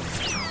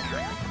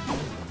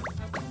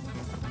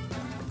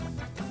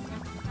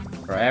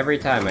 Bro, every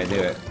time I do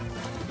it.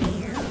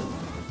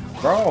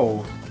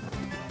 Bro!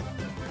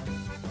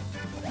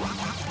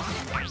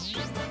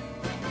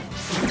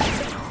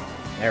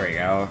 There we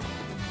go.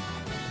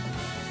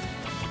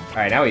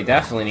 Alright, now we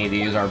definitely need to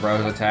use our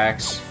bros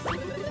attacks.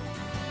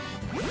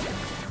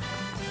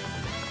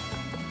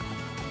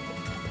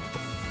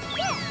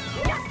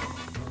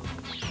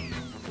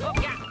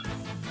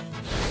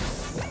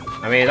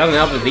 I mean, it doesn't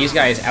help that these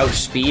guys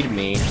outspeed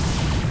me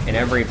in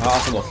every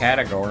possible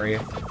category.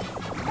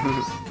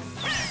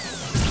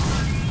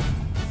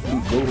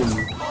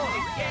 Boom.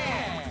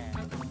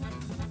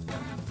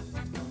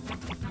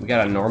 We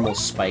got a normal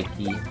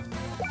spiky.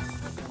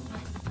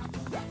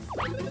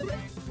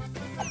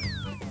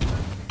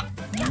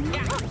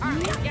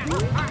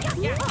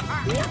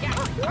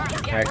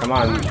 Alright, come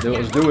on, let's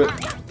do it.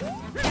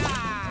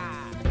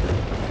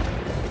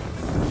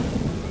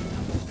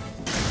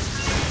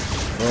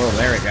 Oh,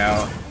 there we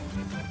go.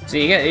 So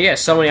you get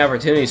so many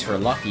opportunities for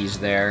luckies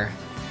there.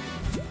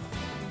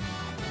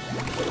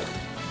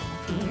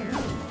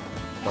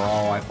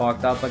 Oh, I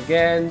fucked up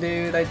again,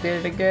 dude. I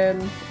did it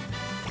again.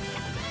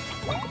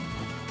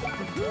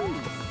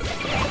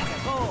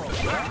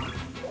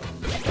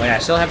 Oh yeah, I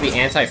still have the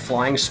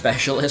anti-flying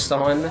specialist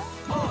on.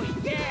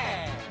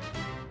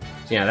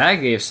 So, yeah, that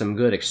gave some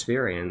good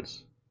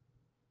experience.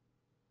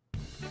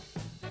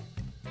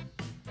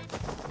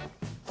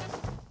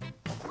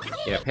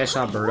 Yeah, piss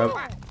off, Birdo.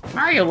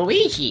 Mario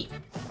Luigi!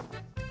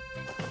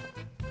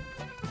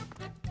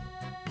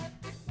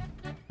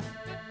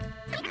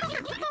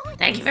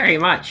 Thank you very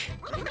much.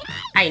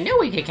 I knew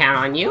we could count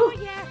on you.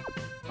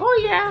 Oh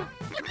yeah.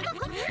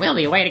 We'll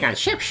be waiting on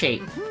ship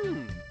shape.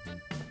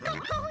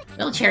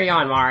 We'll cheer you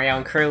on, Mario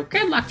and crew.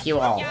 Good luck to you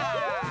all.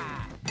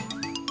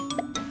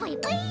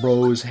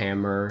 Bros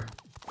hammer.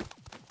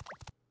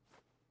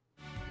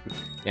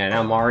 Yeah,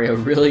 now Mario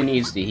really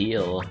needs to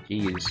heal.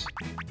 Jeez.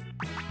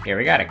 Here,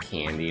 we got a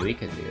candy. We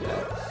can do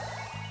that.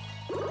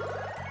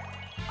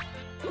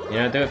 You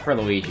know, do it for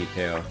Luigi,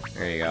 too.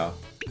 There you go.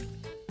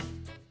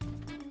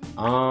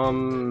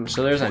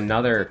 So there's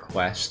another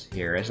quest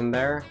here, isn't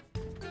there?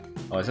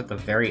 Oh, it's at the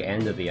very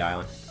end of the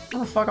island. How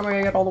the fuck am I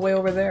gonna get all the way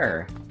over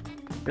there?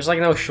 There's like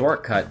no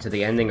shortcut to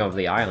the ending of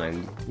the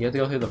island. You have to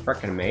go through the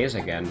frickin' maze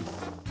again.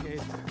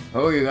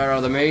 Oh, you got out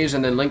of the maze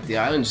and then link the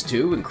islands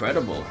too?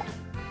 Incredible.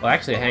 Well,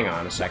 actually, hang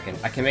on a second.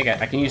 I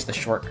can use the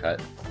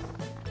shortcut.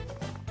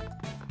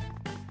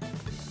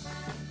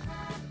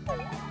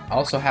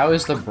 Also, how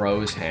is the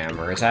bros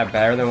hammer? Is that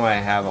better than what I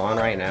have on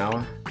right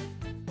now?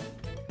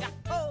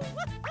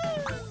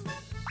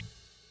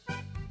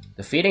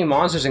 Defeating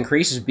monsters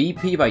increases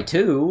BP by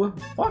 2?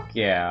 Fuck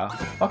yeah.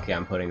 Fuck yeah,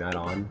 I'm putting that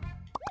on.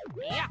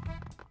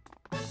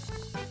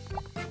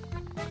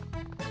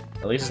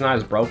 At least it's not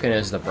as broken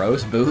as the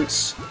bros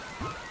boots.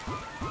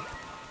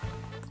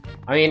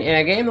 I mean, in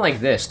a game like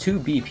this, 2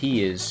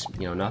 BP is,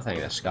 you know, nothing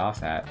to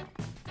scoff at.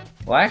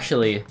 Well,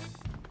 actually,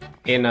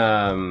 in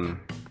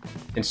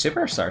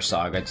Superstar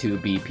Saga, 2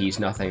 BP is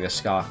nothing to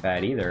scoff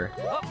at either.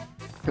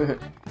 2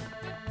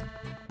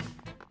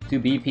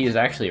 BP is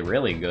actually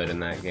really good in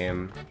that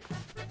game.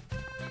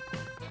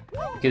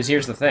 Because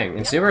here's the thing,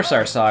 in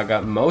Superstar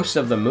Saga, most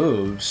of the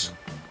moves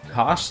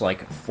cost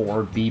like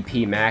 4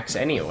 BP max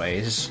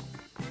anyways.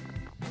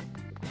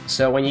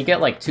 So when you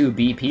get like 2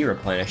 BP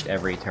replenished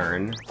every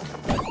turn,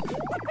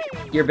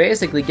 you're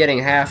basically getting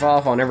half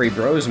off on every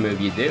bros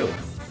move you do.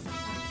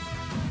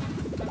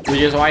 Which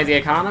is why the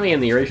economy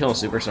in the original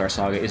Superstar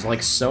Saga is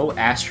like so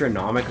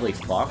astronomically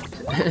fucked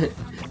that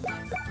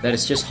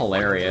it's just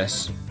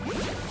hilarious.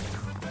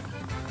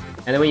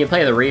 And then when you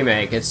play the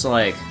remake, it's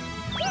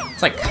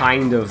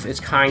kind of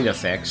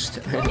fixed.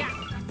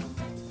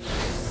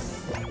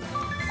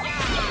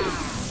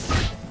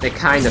 They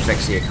kind of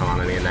fixed the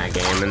economy in that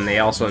game, and they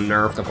also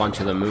nerfed a bunch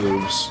of the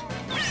moves.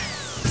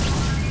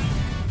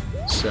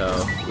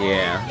 So,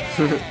 yeah.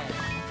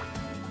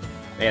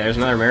 Hey, there's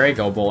another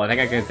Merry-Go Bowl. I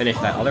think I can finish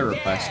that other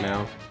request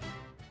now.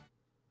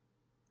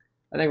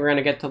 I think we're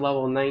gonna get to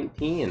level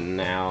 19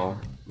 now.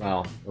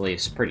 Well, at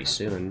least pretty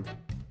soon.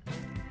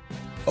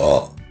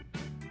 Oh!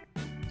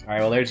 Alright,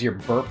 well there's your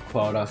burp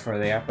quota for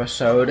the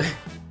episode.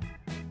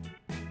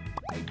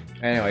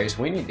 Anyways,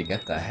 we need to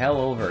get the hell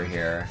over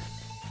here.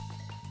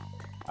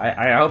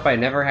 I hope I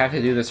never have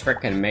to do this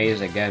frickin'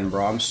 maze again,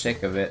 bro. I'm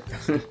sick of it.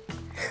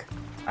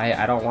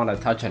 I don't want to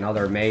touch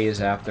another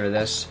maze after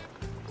this.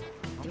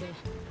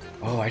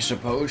 Oh, I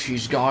suppose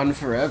she's gone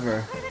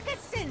forever.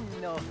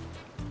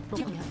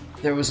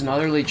 There was an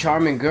utterly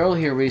charming girl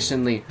here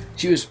recently.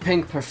 She was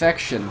pink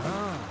perfection.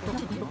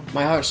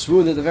 My heart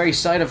swooned at the very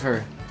sight of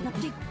her.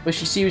 But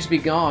she seems to be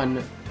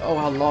gone. Oh,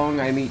 how long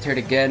I meet her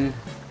again.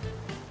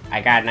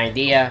 I got an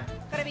idea.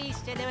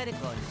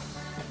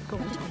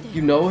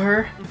 You know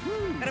her?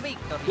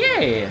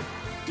 Yeah.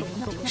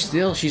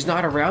 Still, she's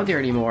not around here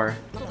anymore.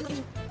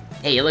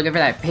 Hey, you looking for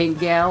that pink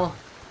gal?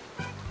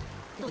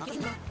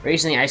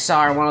 Recently, I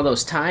saw her in one of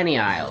those tiny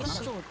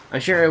aisles. I'm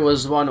sure it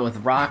was one with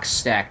rocks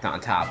stacked on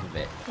top of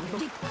it.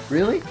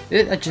 Really?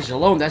 That just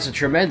alone, that's a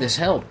tremendous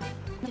help.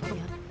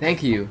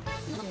 Thank you.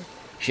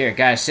 Sure,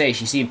 gotta say,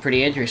 she seemed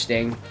pretty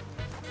interesting.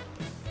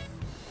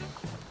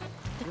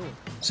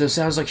 So it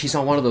sounds like she's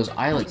on one of those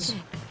islands.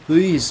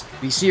 Please,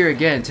 if you see her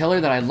again, tell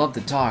her that I'd love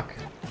to talk.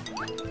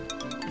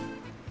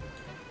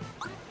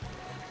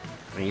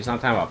 I mean, he's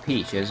not talking about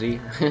Peach, is he?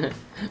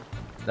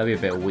 That'd be a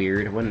bit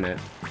weird, wouldn't it?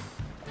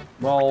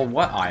 Well,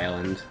 what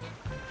island?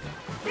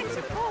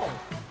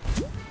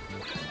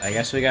 I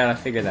guess we gotta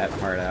figure that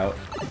part out.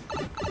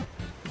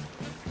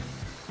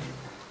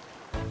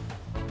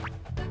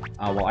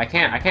 Well, I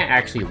can't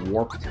actually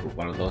warp to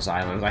one of those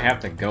islands. I have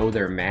to go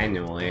there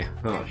manually.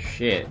 Oh,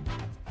 shit.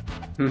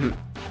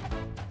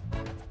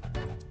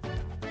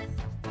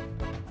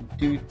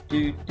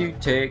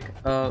 Take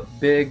a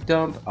big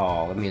dump.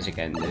 Oh, the music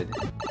ended.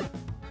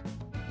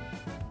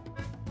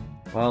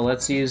 Well,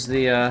 let's use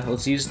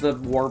the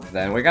warp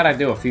then. We gotta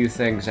do a few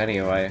things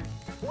anyway.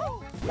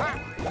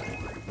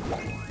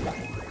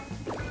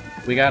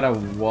 We gotta,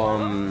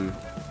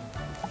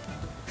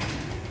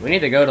 we need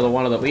to go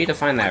to we need to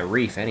find that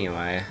reef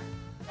anyway.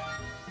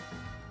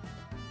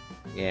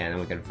 Yeah, and then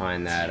we can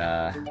find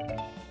that,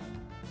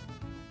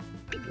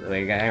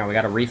 hang on, we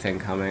got a reef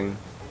incoming.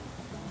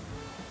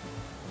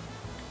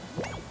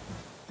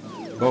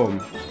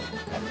 Boom.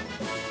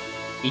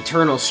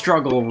 Eternal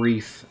Struggle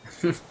Reef.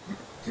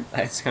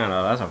 That's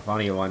a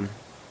funny one.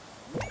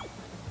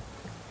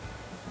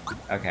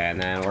 Okay,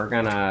 and then we're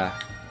gonna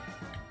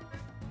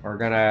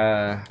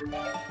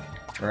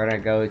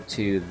go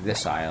to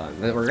this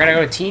island. We're gonna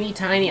go to Teeny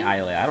Tiny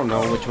Island. I don't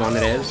know which one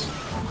it is.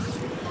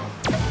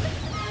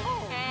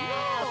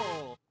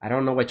 I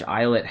don't know which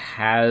islet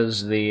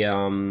has the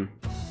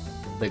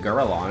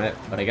girl on it,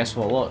 but I guess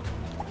we'll look.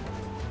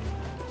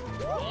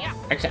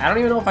 Actually, I don't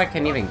even know if I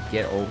can even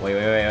get... Oh, wait,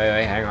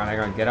 hang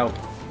on, get out.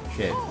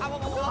 Shit.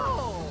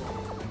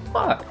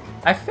 Fuck!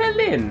 I fell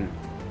in!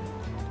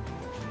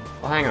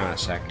 Well, hang on a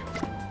sec.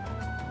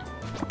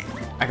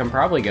 I can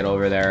probably get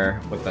over there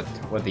with the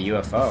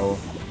UFO.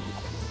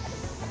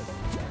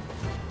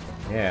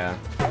 Yeah.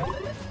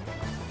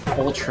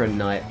 Ultra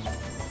Nut.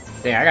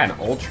 Dang, I got an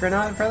Ultra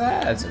Nut for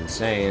that? That's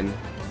insane.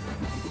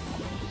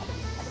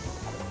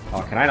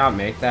 Oh, can I not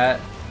make that?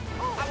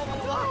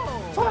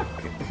 Fuck!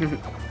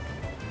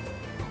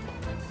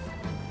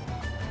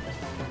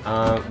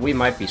 We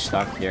might be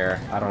stuck here.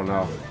 I don't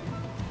know.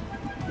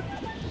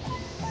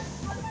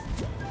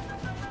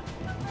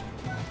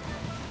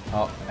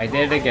 Oh, I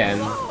did it again.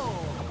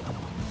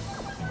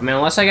 I mean,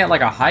 unless I get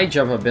like a high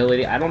jump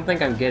ability, I don't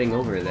think I'm getting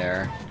over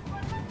there.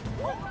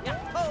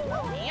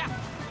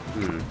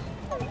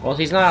 Well,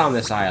 he's not on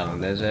this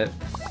island, is it?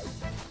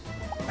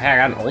 Hey, I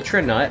got an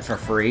Ultra Nut for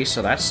free,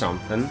 so that's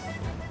something.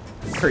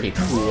 Pretty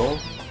cool.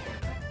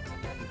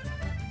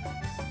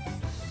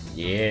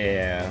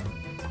 Yeah.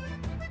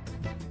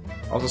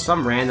 Also,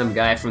 some random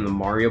guy from the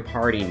Mario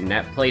Party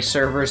NetPlay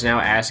server is now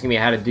asking me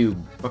how to do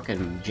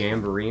fucking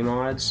Jamboree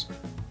mods.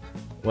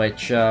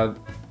 Which, you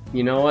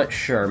know what?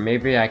 Sure,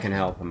 maybe I can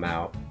help him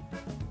out.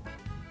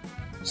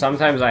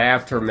 Sometimes I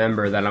have to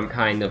remember that I'm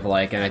kind of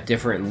like in a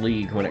different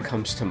league when it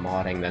comes to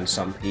modding than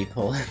some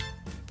people.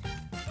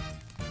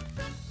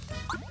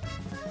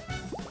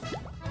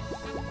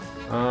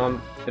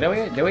 Did we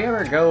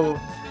ever go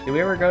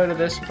to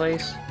this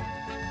place?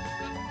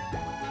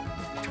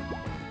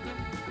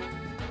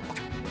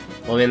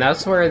 Well, I mean,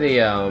 that's where the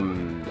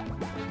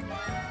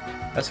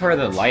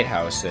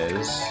lighthouse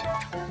is.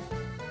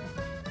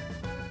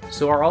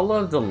 So are all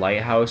of the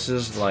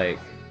lighthouses, like,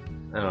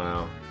 I don't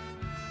know,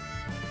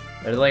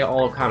 are they, like,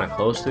 all kind of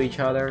close to each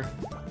other?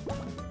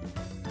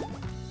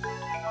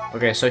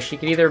 Okay, so she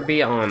could either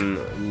be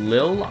on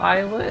Lil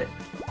Islet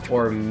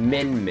or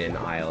Min Min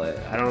Islet.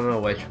 I don't know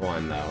which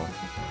one, though.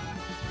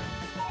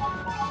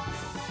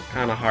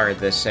 Kind of hard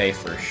to say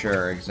for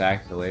sure,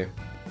 exactly.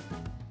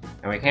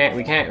 And we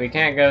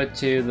can't go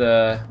to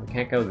the, we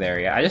can't go there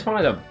yet. I just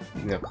wanted to,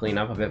 you know, clean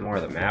up a bit more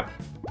of the map.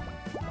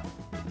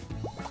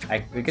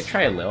 We could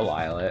try Lil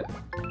Islet.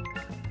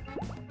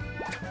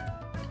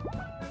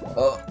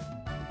 Oh.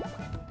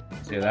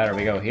 Let's do that, or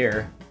we go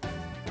here.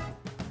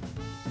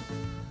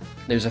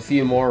 There's a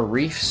few more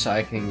reefs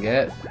I can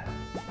get.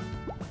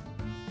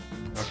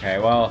 Okay,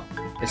 well,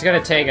 it's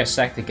gonna take a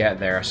sec to get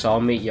there, so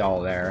I'll meet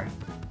y'all there.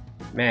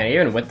 Man,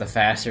 even with the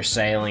faster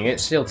sailing, it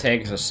still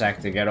takes a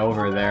sec to get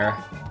over there.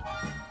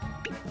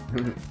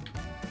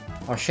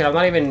 Oh shit, I'm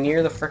not even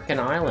near the frickin'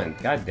 island.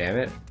 God damn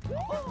it.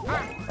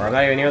 Or I'm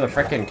not even near the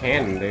frickin'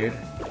 cannon, dude.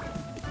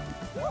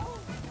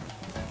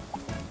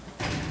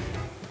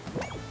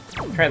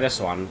 Try this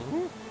one.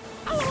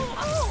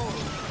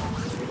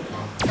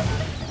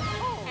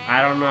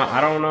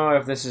 I don't know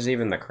if this is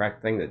even the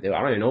correct thing to do.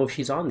 I don't even know if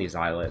she's on these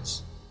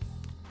islets.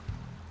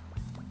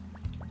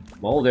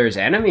 Well, there's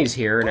enemies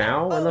here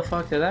now. When the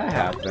fuck did that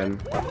happen?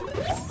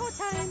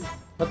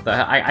 What the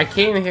hell? I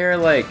came here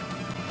like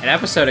an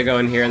episode ago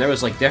in here and there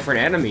was like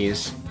different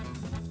enemies.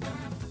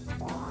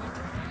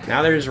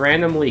 Now there's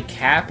randomly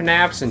cap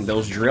naps and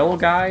those drill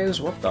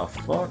guys? What the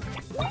fuck?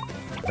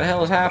 What the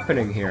hell is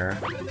happening here?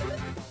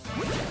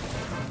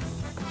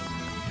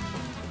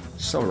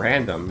 So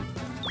random.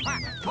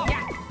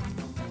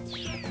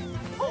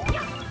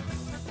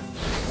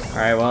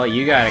 Alright, well,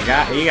 you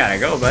gotta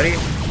go, buddy.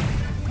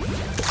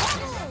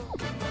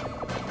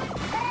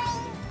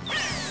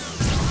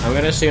 I'm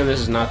gonna assume this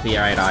is not the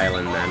right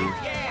island, then.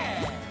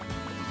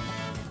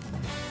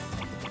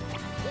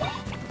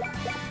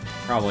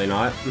 Probably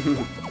not.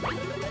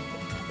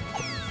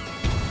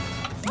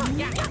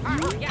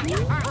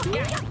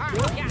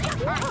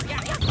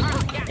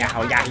 Yeah,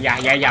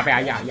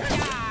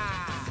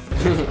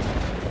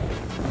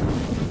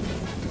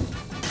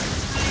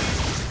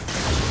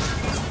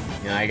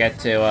 I get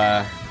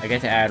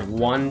to add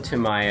one to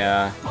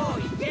my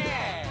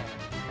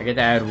I get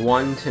to add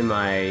one to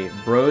my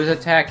Bros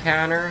attack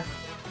counter,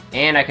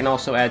 and I can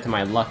also add to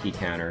my Lucky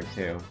counter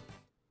too.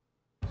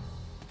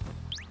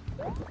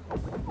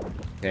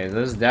 Okay,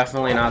 this is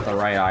definitely not the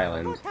right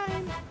island.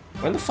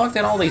 When the fuck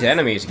did all these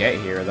enemies get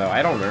here, though?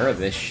 I don't remember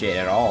this shit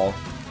at all.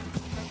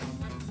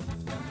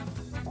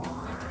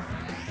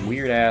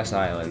 Weird-ass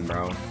island,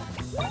 bro.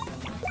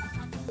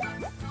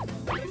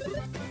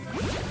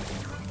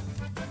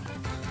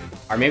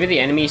 Or maybe the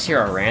enemies here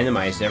are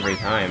randomized every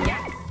time.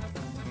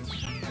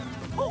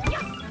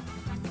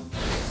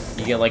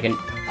 You get, like, an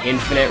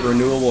infinite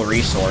renewable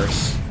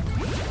resource.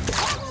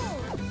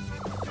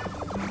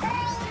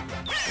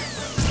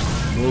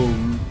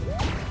 Boom.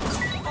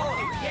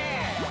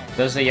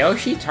 Does the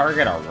Yoshi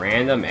target a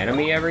random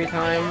enemy every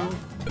time?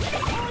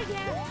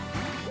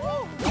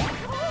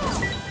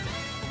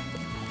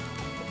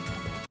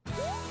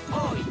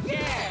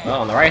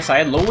 Well, on the right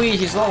side,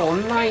 Luigi's level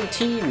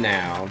 19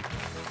 now.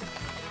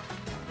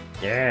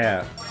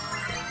 Yeah.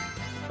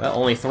 Well,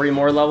 only 3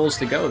 more levels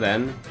to go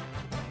then.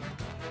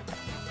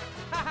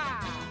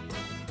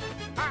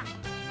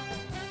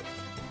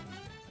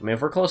 I mean,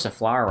 if we're close to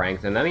flower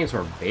rank, then that means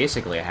we're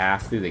basically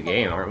half through the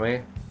game, aren't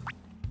we?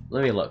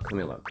 Let me look, let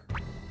me look.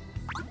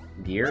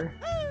 Gear?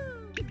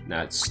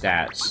 No, it's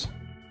stats.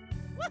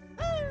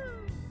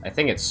 I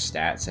think it's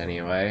stats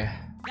anyway.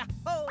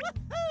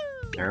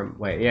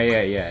 Wait, yeah,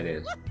 it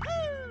is.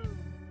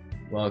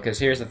 Well, because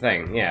here's the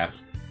thing, yeah.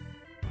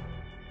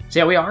 So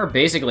yeah, we are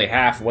basically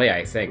halfway,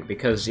 I think,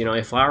 because, you know,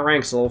 if flower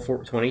rank's level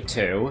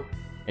 22,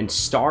 and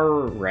star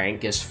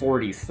rank is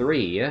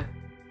 43...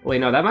 Wait,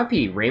 no, that might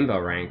be rainbow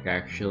rank,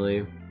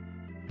 actually.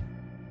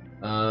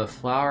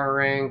 Flower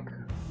rank,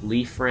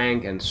 leaf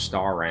rank, and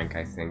star rank,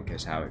 I think,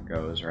 is how it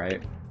goes,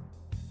 right?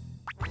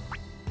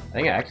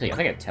 I think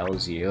it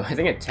tells you. I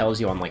think it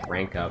tells you on, like,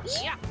 rank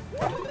ups.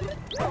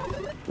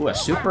 Ooh, a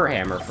super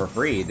hammer for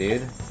free,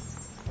 dude.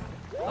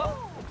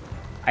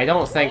 I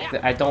don't think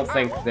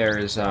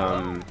there's,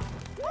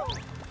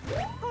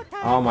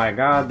 Oh my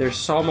god, there's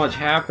so much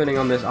happening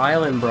on this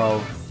island, bro.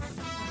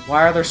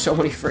 Why are there so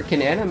many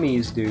freaking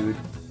enemies, dude?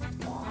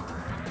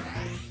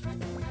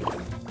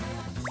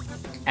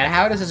 And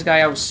how does this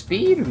guy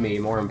outspeed me,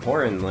 more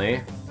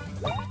importantly?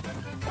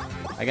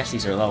 I guess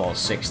these are level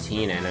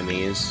 16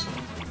 enemies.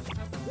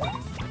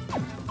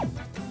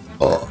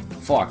 Oh,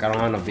 fuck, I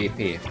don't have no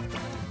VP.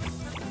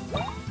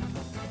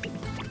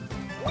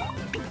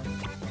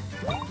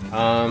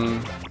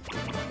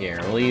 Here,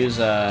 we'll use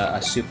a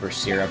super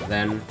syrup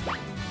then.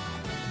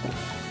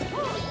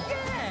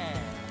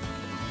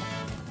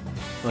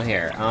 Well,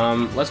 here,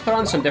 let's put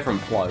on some different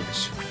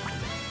plugs.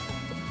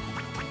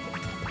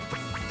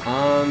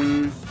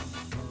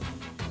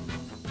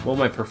 Well,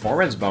 my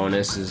performance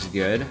bonus is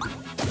good.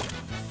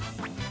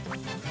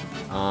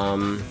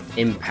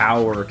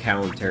 Empower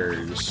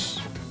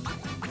counters.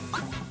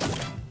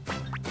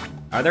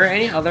 Are there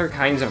any other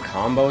kinds of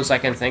combos I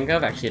can think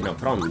of? Actually, no,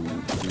 put on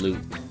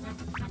loot.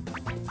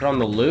 Put on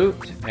the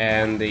loot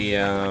and the,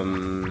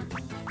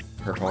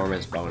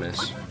 performance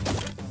bonus.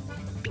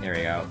 There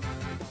we go.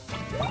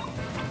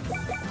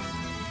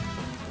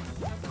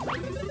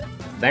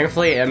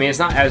 Thankfully, I mean, it's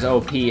not as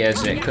OP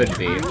as it could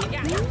be.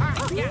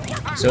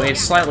 So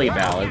it's slightly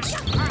balanced.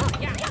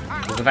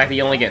 With the fact that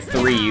you only get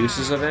 3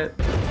 uses of it.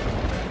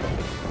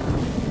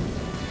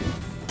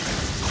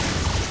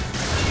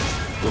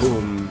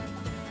 Boom.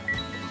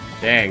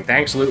 Dang,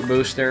 thanks, Loot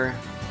Booster.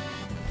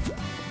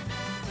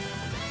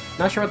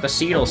 Not sure what the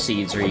Seedle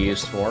Seeds are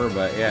used for,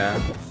 but yeah.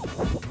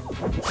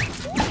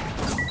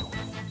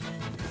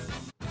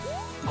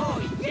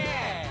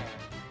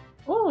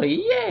 Oh,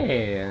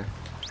 yeah!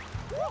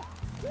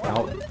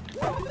 Nope.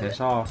 Piss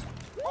off.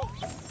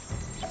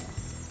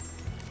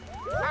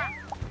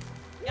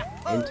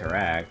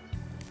 Interact.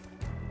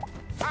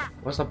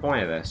 What's the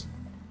point of this?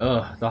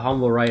 Ugh, the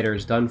humble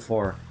writer's done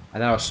for. I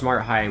thought I was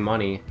smart hiding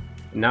money.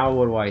 Now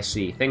what do I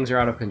see? Things are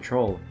out of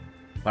control.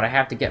 But I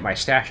have to get my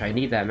stash. I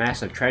need that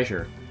massive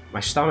treasure. My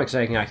stomach's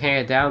aching. I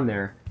can't get down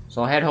there.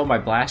 So I'll head home by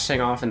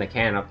blasting off in the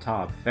can up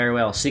top. Very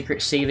well.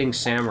 Secret saving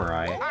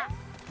samurai.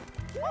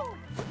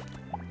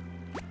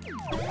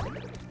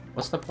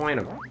 What's the point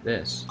of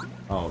this?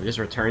 Oh, it just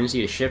returns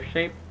you to ship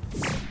shape?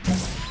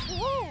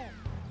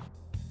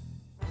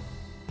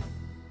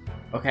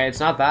 Okay, it's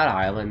not that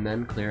island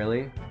then,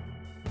 clearly.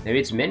 Maybe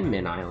it's Min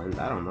Min Island,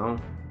 I don't know.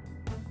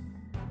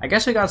 I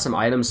guess we got some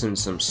items and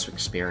some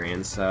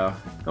experience, so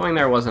going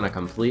there wasn't a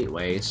complete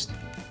waste.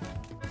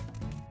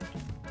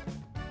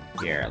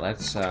 Here,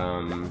 let's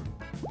go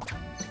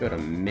to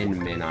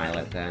Min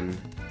Islet then.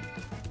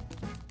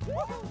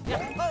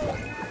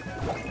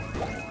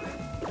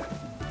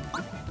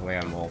 Wait,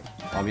 I'm will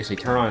obviously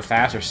turn on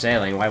faster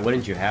sailing. Why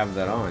wouldn't you have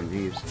that on?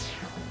 Jeez.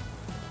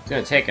 It's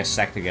gonna take a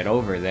sec to get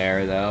over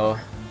there, though.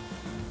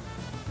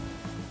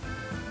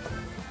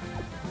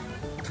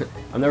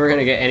 I'm never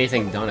gonna get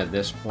anything done at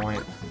this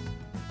point.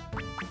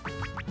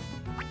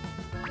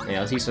 Yeah,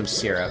 let's eat some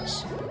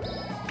syrups.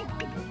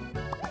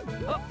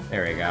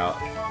 There we go.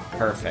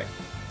 Perfect.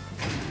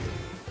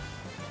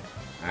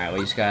 Alright, we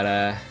just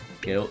gotta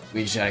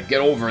get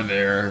over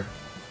there.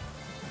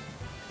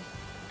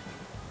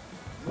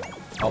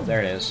 Oh,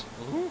 there it is.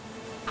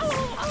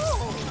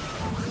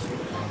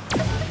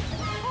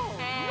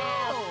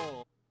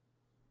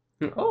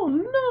 Oh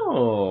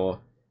no!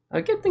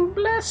 I'm getting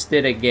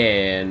blasted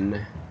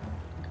again.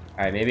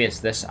 Alright, maybe it's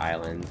this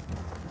island.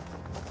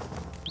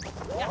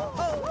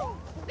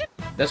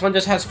 This one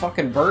just has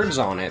fucking birds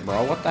on it,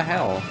 bro. What the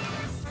hell?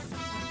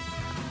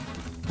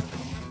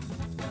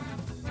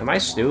 Am I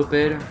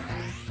stupid?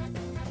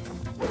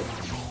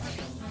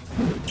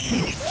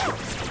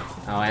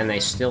 Oh, and they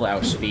still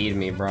outspeed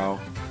me, bro.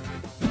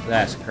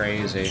 That's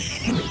crazy.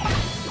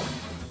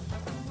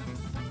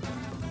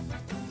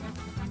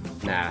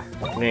 Nah,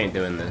 we ain't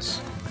doing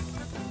this.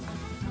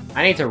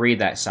 I need to read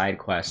that side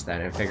quest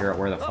then and figure out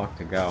where the fuck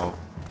to go.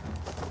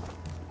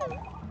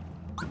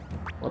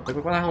 What the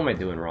hell am I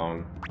doing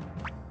wrong?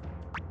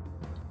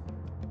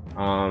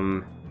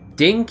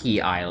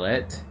 Dinky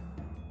Islet?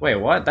 Wait,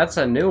 what? That's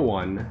a new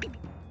one.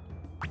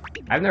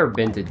 I've never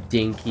been to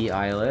Dinky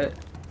Islet.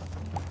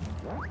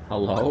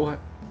 Hello?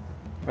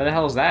 Where the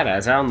hell is that at?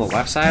 Is that on the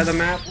left side of the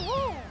map?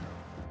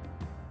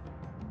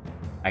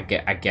 I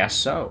guess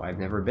so. I've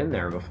never been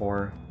there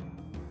before.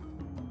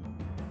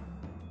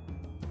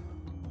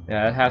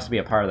 Yeah, that has to be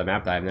a part of the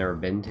map that I've never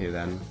been to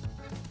then.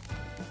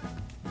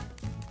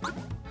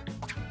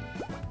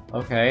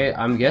 Okay,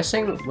 I'm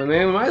guessing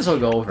we might as well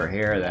go over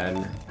here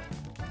then.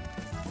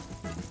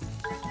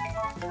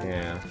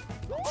 Yeah.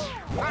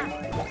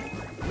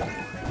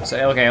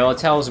 So, okay, well it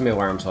tells me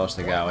where I'm supposed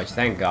to go, which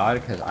thank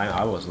God, because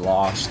I was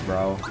lost,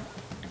 bro.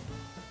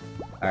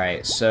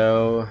 Alright,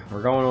 so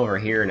we're going over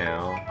here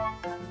now.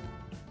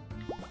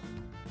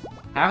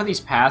 Half of these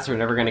paths are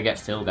never gonna get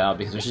filled out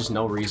because there's just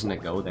no reason to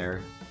go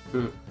there.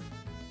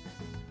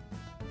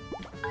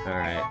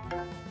 Alright.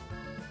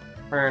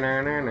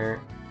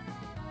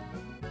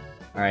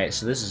 Alright,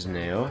 so this is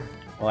new.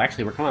 Well,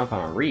 actually, we're coming up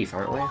on a reef,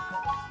 aren't we?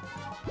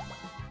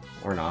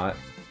 Or not.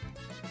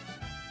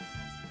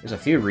 There's a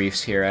few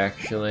reefs here,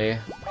 actually.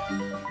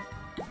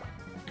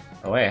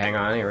 Oh, wait, hang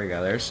on. Here we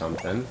go. There's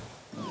something.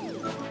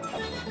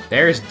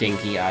 There's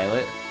Dinky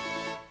Islet.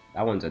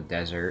 That one's a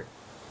desert.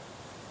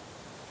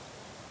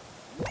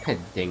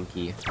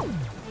 Dinky.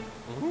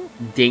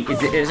 Dink.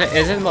 Is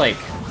it like...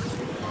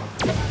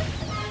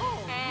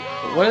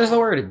 What does the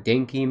word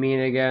dinky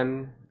mean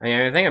again?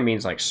 I think it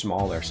means like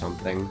small or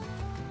something.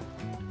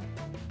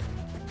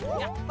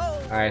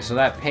 Alright, so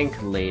that pink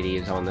lady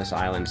is on this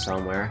island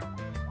somewhere.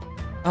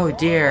 Oh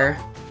dear.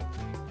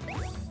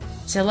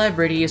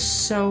 Celebrity is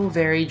so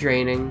very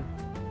draining.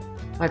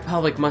 My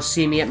public must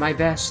see me at my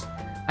best.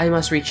 I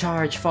must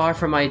recharge far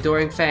from my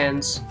adoring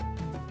fans.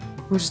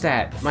 Who's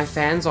that? My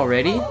fans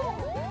already?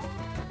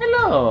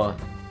 Hello!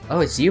 Oh,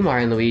 it's you,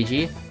 Mario and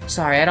Luigi.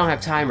 Sorry, I don't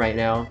have time right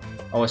now.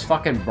 Oh, it's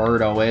fucking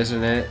Birdo,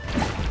 isn't it?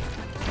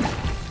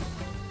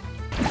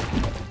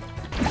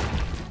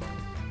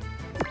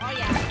 Oh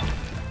yeah.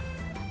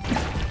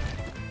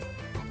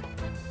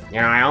 You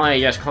know, I only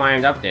just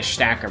climbed up this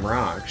stack of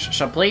rocks,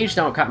 so please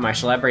don't cut my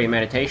celebrity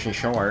meditation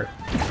short.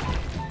 Oh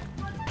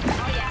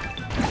yeah.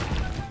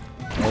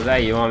 What was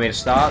that? You want me to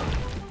stop?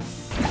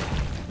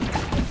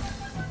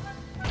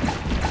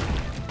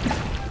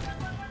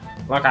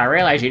 Look, I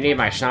realize you need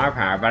my star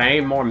power, but I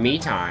need more me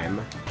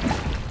time.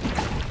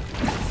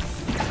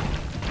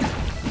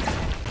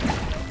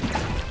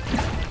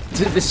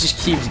 Dude, this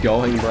just keeps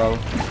going, bro.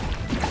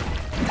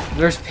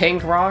 There's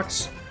pink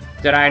rocks?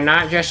 Did I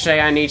not just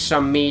say I need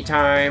some me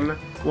time?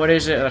 What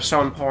is it that's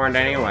so important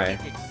anyway?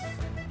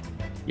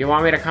 You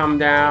want me to come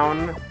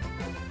down?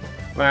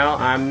 Well,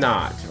 I'm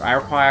not. I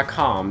require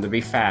calm to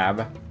be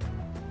fab.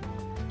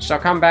 So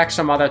come back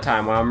some other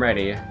time when I'm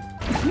ready.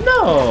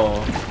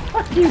 No!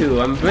 Fuck you,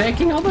 I'm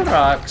breaking all the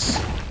rocks.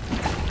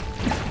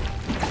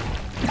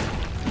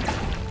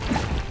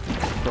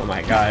 Oh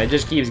my god, it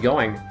just keeps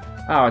going.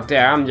 Oh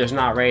dear, I'm just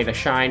not ready to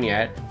shine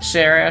yet.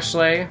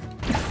 Seriously?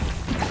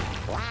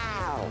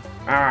 Wow.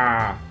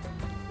 Ah.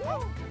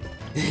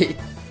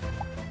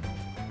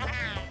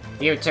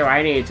 You two,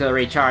 I need to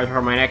recharge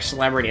for my next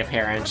celebrity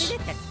appearance.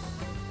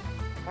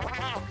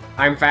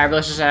 I'm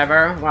fabulous as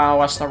ever. Well,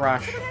 what's the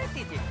rush?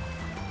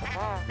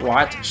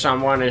 What?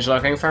 Someone is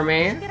looking for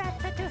me?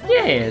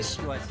 Yes.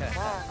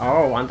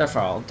 Oh,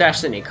 wonderful.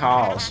 Destiny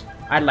calls.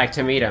 I'd like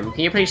to meet him.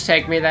 Can you please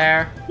take me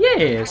there?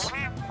 Yes.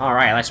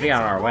 Alright, let's be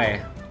on our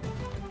way.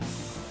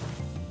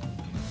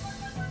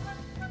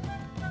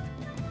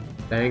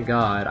 Thank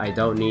God, I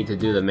don't need to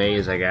do the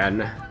maze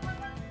again.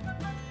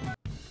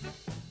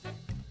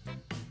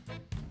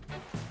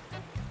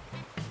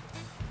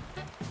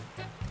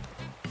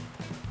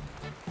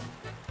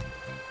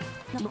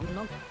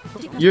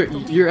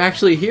 You're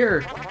actually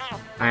here!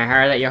 I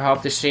heard that you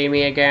hope to see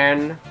me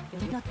again.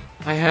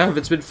 I have,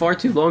 it's been far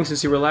too long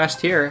since you were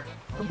last here.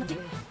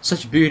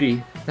 Such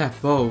beauty, that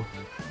bow.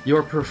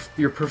 Your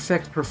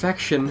perfect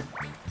perfection.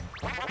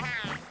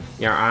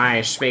 Your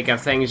eyes speak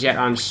of things yet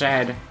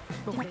unsaid.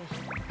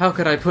 How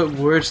could I put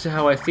words to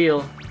how I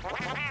feel?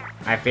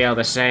 I feel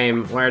the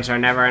same. Words are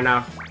never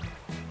enough.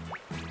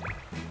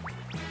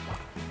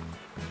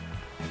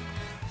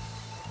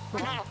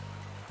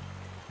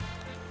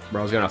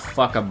 Bro's gonna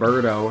fuck a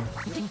birdo.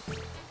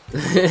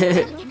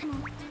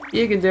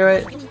 You can do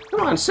it.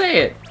 Come on, say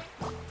it.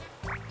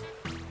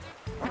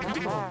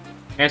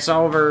 It's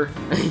over.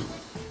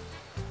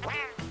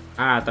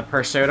 The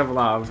pursuit of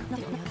love.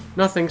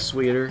 Nothing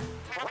sweeter.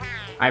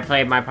 I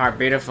played my part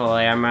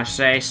beautifully, I must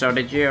say, so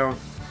did you.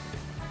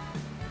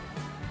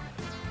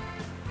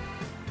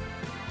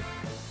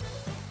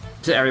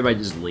 Everybody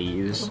just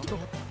leaves.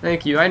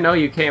 Thank you, I know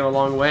you came a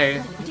long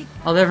way.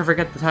 I'll never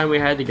forget the time we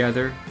had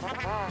together.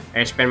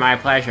 It's been my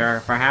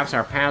pleasure. Perhaps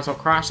our paths will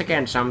cross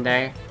again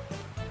someday.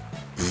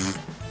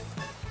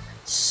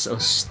 So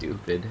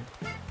stupid.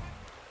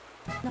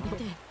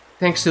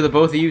 Thanks to the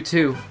both of you,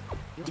 too.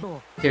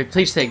 Here,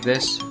 please take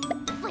this.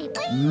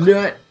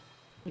 Nut!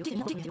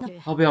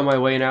 I'll be on my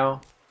way now.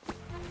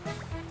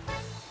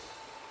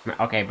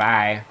 Okay,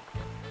 bye.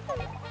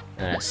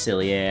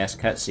 Silly ass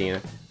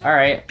cutscene.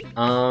 Alright,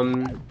 I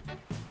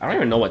don't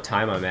even know what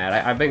time I'm at.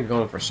 I've been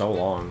going for so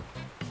long.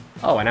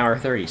 Oh, an hour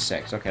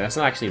 36. Okay, that's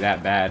not actually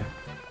that bad.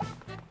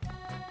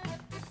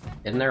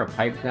 Isn't there a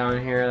pipe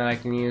down here that I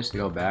can use to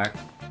go back?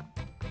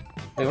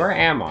 Wait, where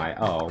am I?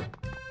 Oh.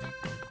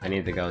 I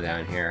need to go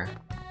down here.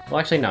 Well,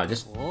 actually, no,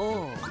 just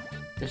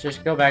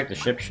go back to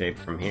ship shape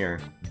from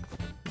here.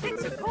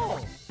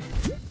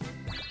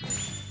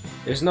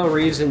 There's no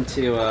reason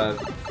to,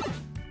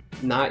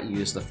 not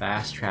use the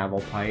fast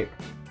travel pipe.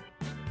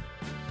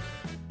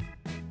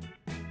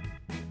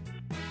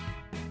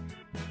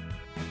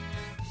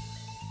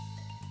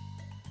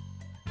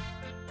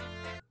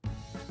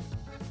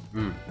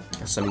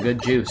 That's some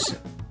good juice.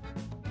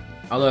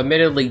 Although,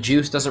 admittedly,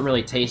 juice doesn't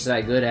really taste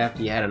that good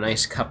after you had a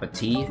nice cup of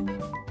tea.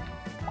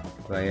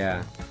 But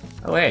yeah.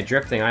 Oh wait,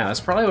 Drifting Island. That's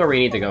probably where we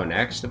need to go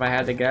next, if I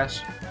had to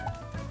guess.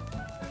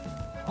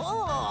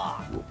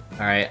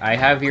 Alright, I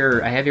have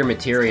your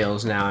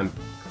materials now, I'm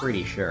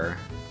pretty sure.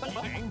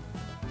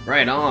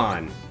 Right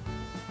on!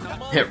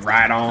 Hit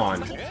right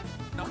on!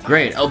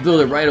 Great, I'll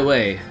build it right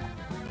away.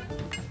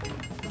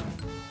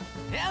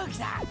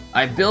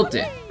 I built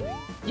it!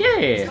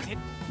 Yeah!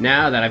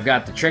 Now that I've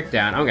got the trick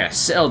down, I'm gonna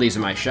sell these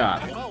in my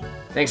shop.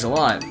 Thanks a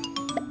lot.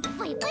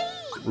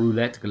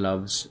 Roulette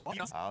gloves.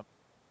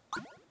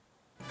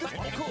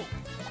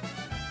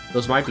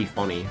 Those might be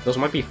funny. Those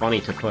might be funny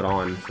to put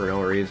on for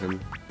no reason.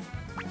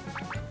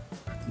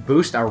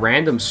 Boost a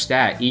random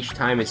stat each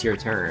time it's your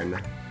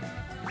turn.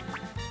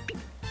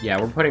 Yeah,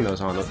 we're putting those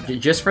on.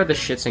 Just for the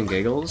shits and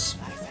giggles.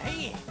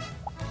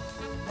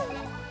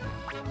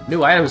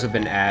 New items have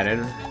been added.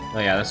 Oh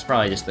yeah, that's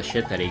probably just the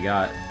shit that he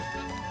got.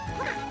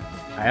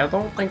 I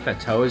don't think the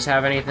toes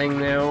have anything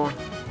new.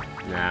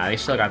 Nah, they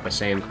still got the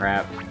same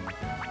crap.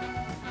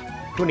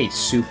 Who needs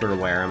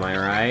superwear, am I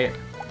right?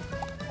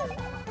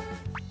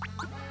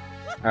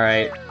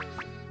 Alright.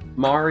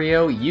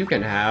 Mario, you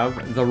can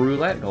have the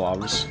roulette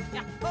gloves.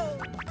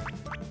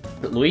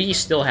 But Luigi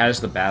still has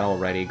the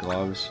battle-ready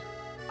gloves.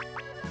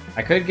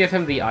 I could give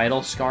him the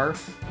idle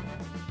scarf.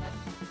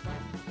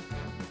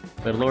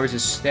 But it lowers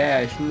his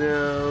stash.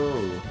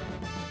 No.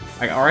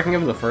 Or I can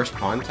give him the first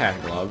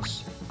contact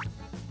gloves.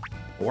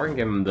 Or I can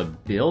give him the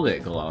build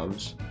it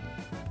gloves.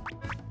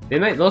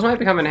 Those might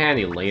become in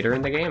handy later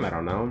in the game, I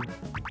don't know.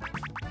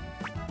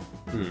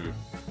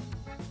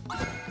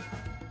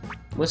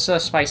 Let's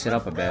spice it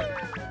up a bit.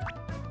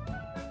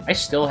 I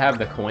still have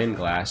the coin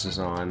glasses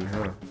on,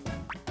 huh?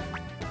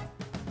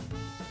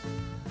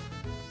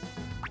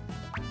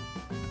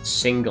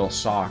 Single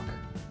sock.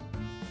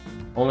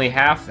 Only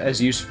half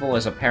as useful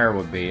as a pair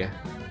would be.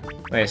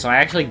 Wait, so I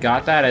actually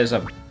got that as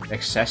a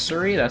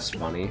accessory? That's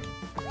funny.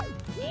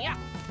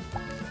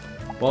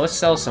 Well, let's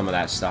sell some of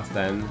that stuff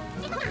then.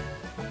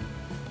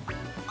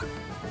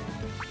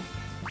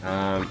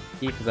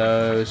 Keep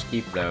those,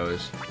 keep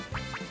those.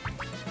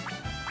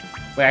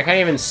 Wait, I can't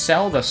even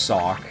sell the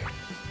sock.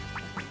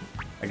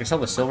 I can sell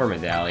the silver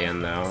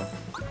medallion, though.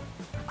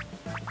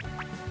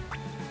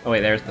 Oh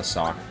wait, there's the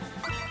sock.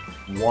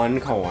 1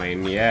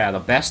 coin, yeah, the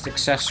best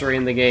accessory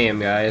in the game,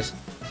 guys.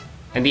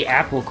 And the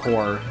apple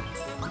core.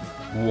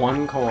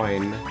 1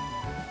 coin.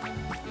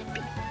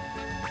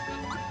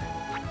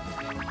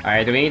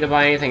 Alright, do we need to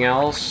buy anything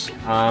else?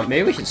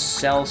 Maybe we should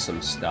sell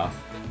some stuff.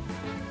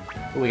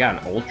 Ooh, we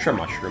got an ultra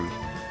mushroom.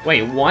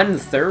 Wait,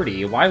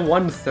 130? Why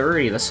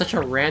 130? That's such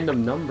a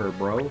random number,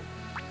 bro.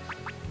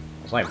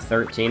 So I have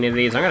 13 of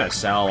these. I'm gonna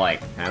sell,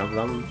 like, 10 of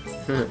them.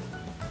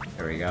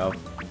 There we go.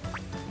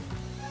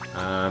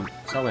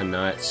 Selling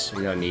nuts.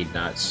 We don't need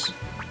nuts.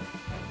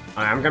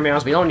 I'm gonna be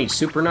honest, we don't need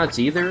super nuts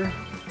either.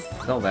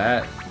 Sell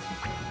that.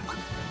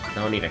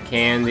 Don't need a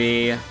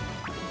candy.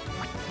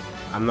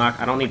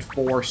 I don't need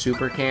 4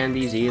 super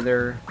candies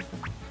either.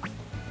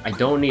 I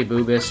don't need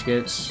boo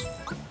biscuits.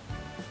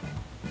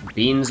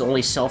 Beans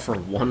only sell for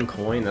 1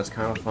 coin, that's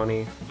kind of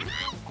funny.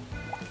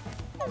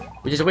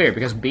 Which is weird,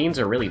 because beans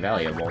are really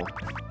valuable.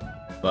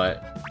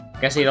 But, I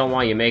guess they don't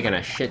want you making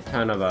a shit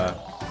ton of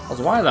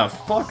why the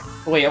fuck?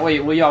 Wait,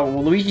 y'all,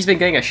 Luigi's been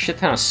getting a shit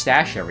ton of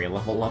stash every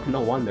level up,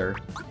 no wonder.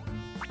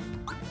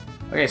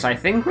 Okay, so I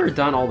think we're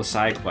done all the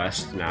side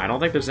quests now. I don't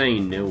think there's any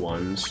new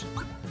ones.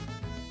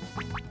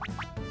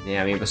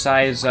 Yeah, I mean,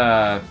 besides,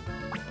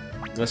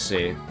 let's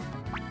see.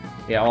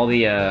 Yeah, all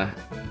the,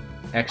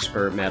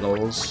 expert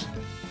medals.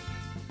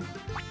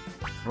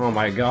 Oh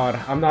my god,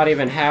 I'm not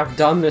even half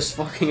done this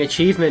fucking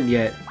achievement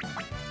yet.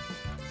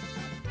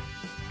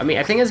 I mean,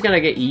 I think it's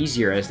gonna get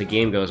easier as the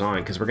game goes on,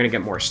 because we're gonna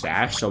get more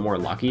stash, so more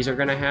luckies are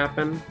gonna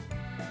happen.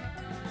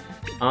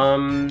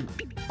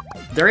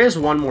 There is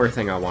one more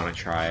thing I want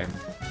to try.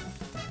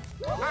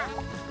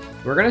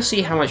 We're gonna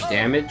see how much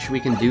damage we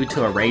can do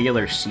to a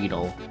regular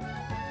Seedle.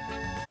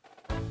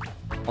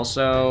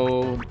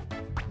 Also,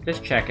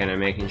 just checking and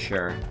making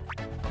sure.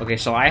 Okay,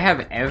 so I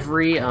have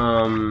every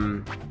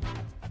Luminate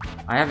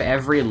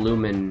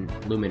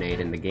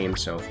in the game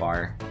so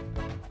far.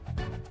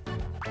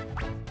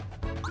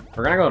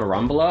 We're gonna go to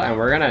Rumbla, and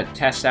we're gonna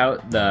test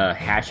out the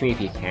Hatch Me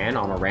If You Can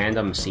on a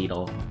random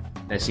Seedle,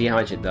 and see how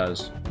much it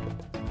does.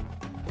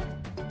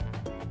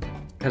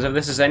 Because if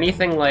this is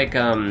anything like,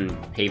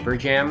 Paper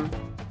Jam,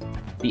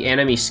 the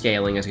enemy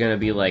scaling is gonna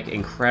be, like,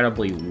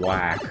 incredibly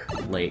whack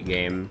late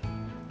game.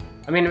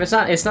 I mean,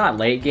 it's not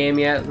late game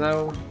yet,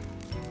 though.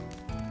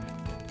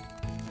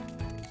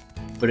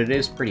 But it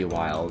is pretty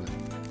wild.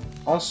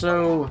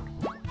 Also,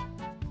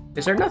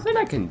 is there nothing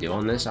I can do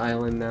on this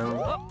island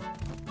now?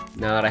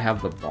 Now that I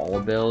have the ball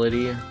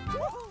ability? I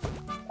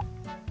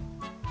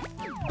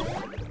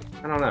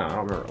don't know, I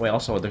don't remember. Wait,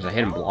 also, there's a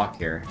hidden block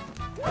here.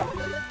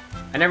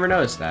 I never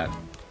noticed that.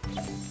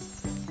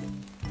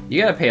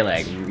 You gotta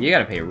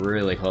pay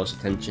really close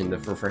attention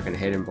for frickin'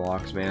 hidden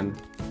blocks, man.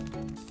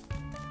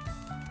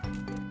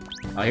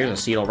 Oh, here's a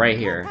Seedle right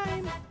here.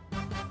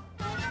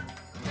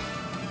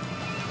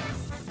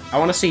 I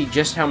want to see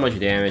just how much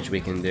damage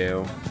we can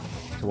do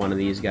to one of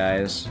these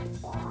guys.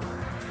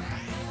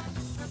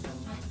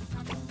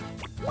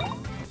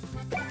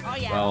 Oh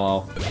yeah.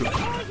 Well,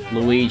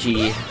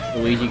 Luigi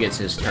gets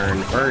his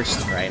turn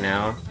first right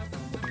now.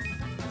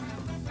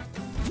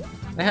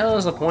 The hell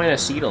is the point of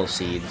Seedle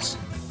Seeds?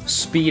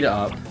 Speed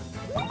up.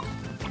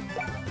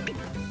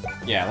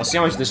 Yeah, let's see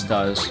how much this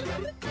does.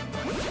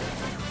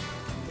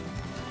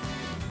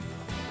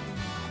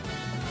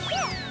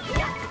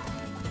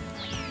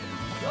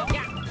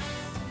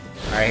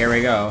 Alright, here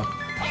we go.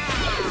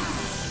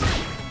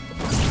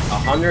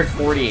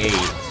 148.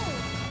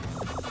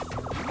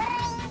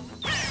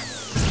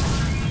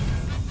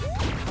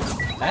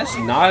 That's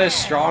not as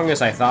strong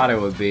as I thought it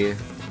would be.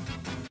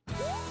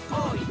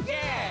 Oh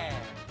yeah.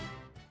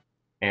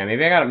 Yeah,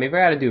 maybe I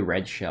gotta do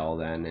red shell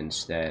then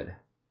instead.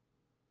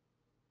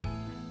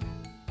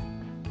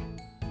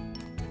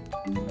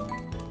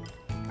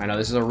 I know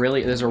this is a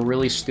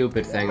really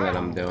stupid thing that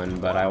I'm doing,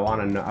 but I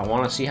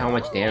wanna see how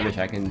much damage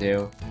I can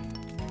do.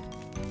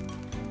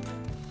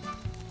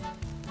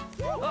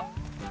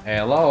 Hey,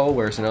 hello,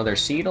 where's another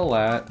Seedle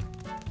at?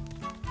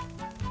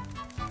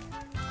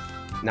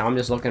 Now I'm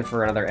just looking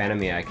for another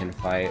enemy I can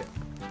fight.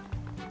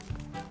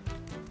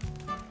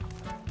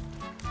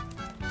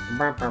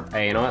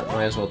 Hey, you know what?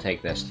 Might as well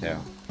take this too.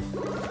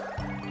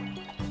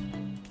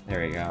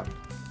 There we go.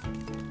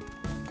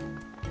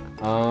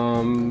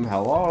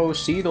 Hello,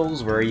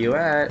 Seedles, where are you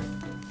at?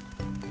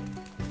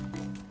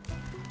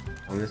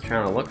 I'm just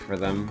trying to look for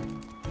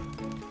them.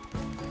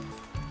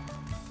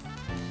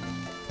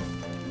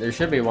 There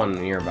should be one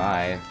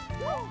nearby.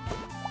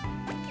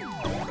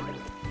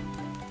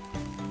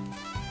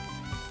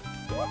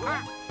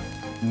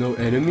 No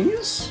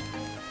enemies?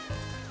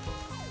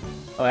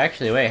 Oh,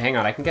 actually, wait, hang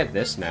on, I can get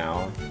this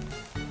now.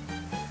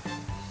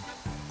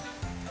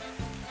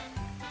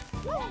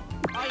 Oh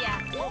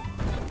yeah.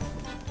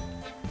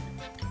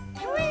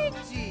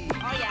 Luigi.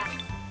 Oh yeah.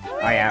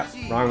 Oh yeah,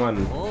 wrong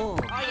one. Oh.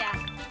 Oh yeah.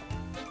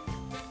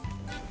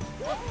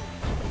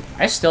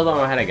 I still don't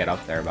know how to get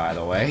up there, by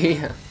the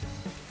way.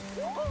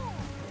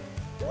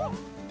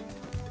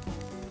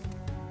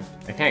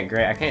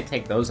 I can't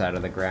take those out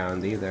of the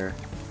ground either.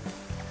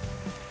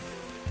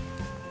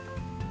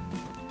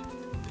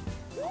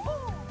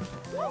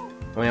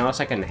 I mean,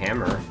 unless I can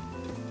hammer.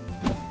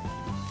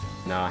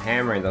 No,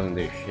 hammering doesn't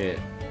do shit.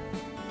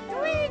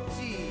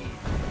 Luigi.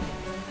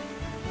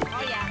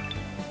 Oh yeah.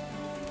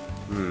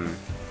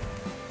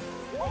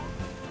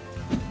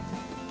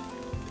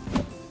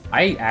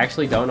 I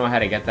actually don't know how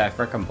to get that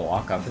frickin'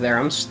 block up there.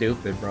 I'm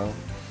stupid, bro.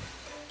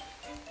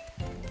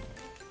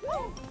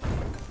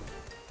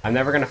 I'm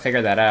never gonna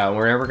figure that out.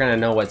 We're never gonna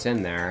know what's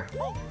in there.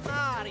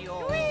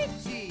 Mario.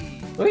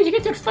 Luigi. Luigi,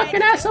 get your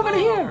fucking ass over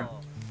here!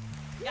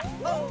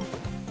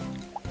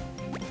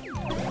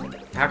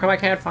 How come I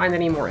can't find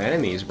any more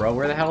enemies, bro?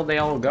 Where the hell did they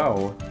all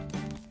go?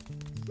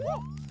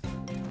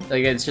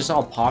 Like, it's just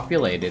all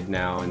populated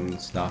now and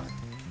stuff.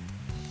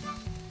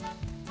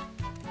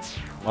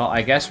 Well,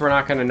 I guess we're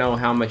not gonna know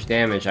how much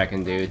damage I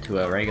can do to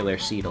a regular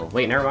Seedle.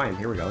 Wait, never mind.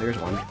 Here we go. Here's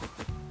one.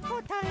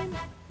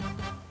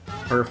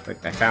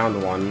 Perfect. I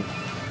found one.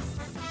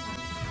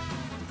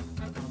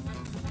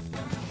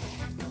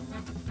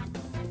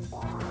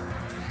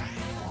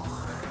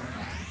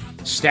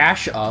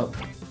 Stash up.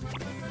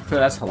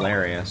 That's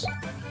hilarious.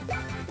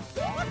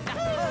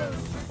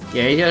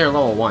 Yeah, these guys are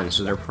level 1,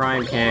 so they're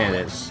prime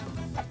candidates.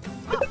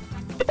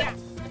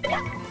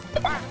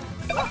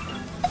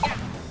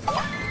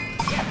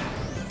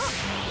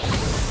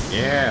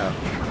 Yeah.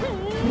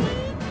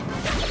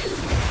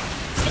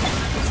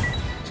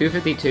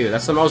 252.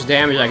 That's the most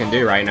damage I can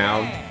do right now.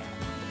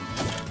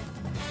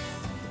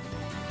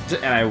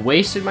 And I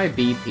wasted my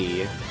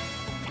BP.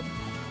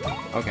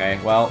 Okay,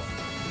 well,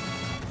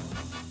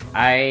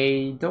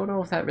 I don't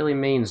know if that really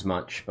means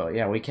much, but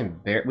yeah, we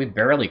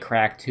barely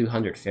cracked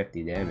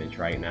 250 damage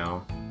right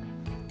now.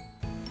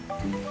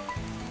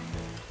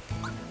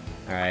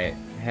 Alright,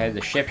 head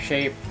to ship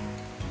shape.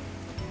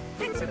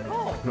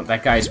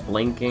 That guy's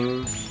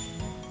blinking.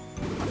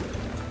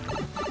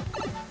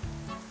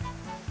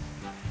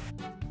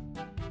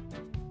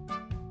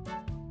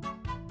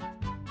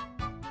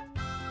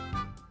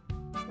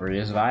 We're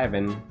just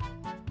vibing.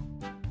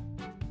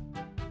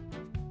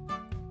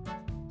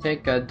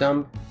 Take a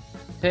dump.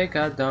 Take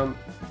a dump.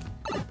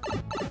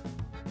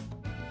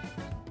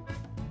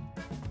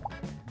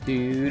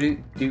 Do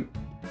do do.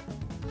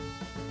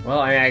 Well,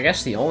 I mean, I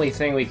guess the only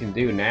thing we can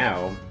do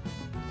now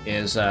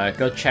is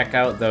go check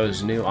out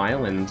those new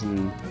islands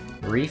and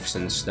reefs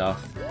and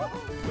stuff.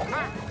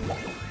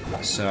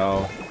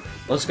 So,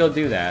 let's go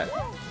do that.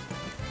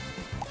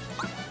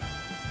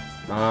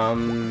 I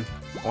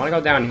want to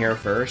go down here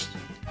first,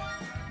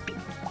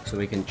 so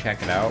we can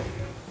check it out.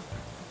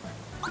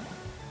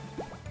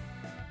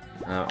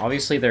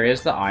 Obviously, there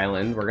is the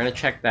island. We're gonna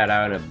check that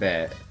out in a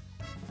bit,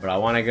 but I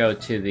want to go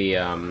to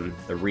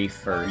the reef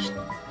first.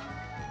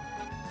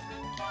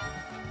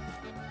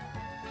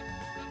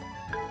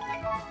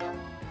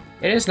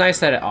 It is nice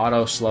that it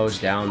auto slows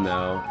down,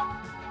 though.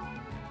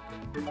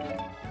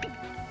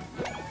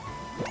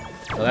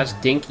 So that's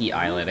Dinky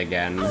Islet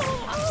again.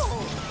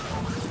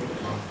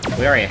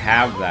 We already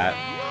have that.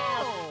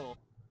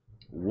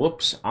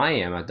 Whoops, I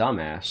am a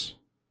dumbass.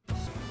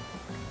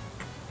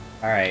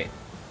 Alright.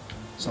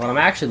 So what I'm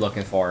actually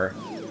looking for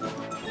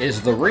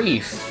is the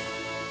reef.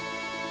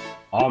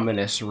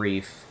 Ominous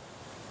reef.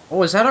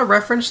 Oh, is that a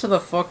reference to the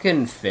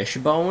fucking fish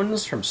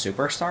bones from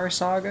Superstar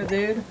Saga,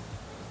 dude?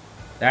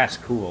 That's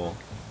cool.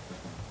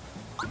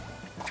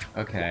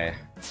 Okay.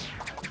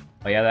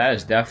 Oh yeah, that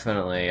is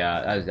definitely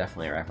a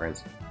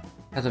reference.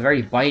 Has a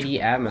very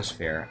bitey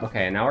atmosphere.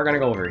 Okay, now we're gonna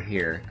go over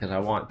here because I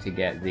want to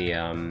get the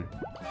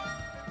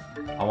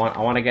I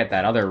want to get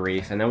that other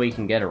reef, and then we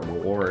can get a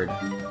reward.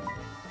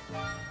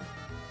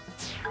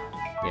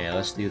 Yeah,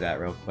 let's do that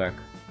real quick.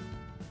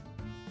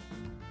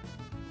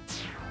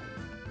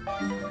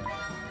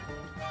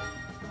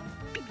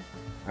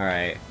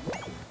 Alright.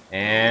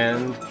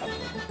 And...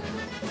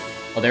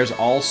 oh, there's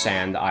All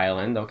Sand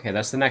Island. Okay,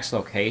 that's the next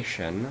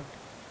location.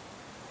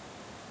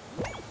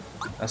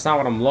 That's not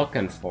what I'm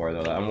looking for,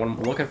 though.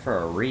 I'm looking for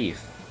a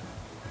reef.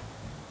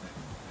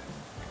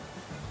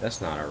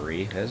 That's not a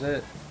reef, is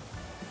it?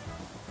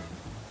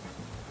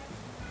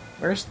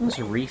 Where's this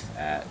reef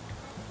at?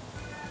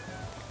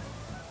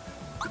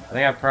 I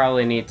think I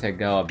probably need to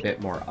go a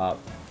bit more up.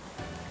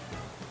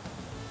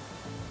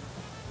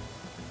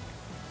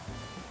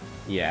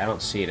 Yeah, I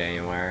don't see it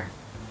anywhere.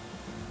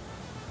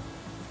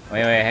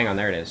 Wait, hang on,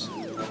 there it is.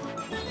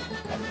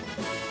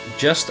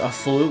 Just a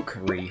fluke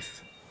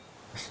reef.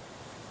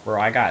 Bro,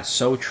 I got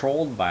so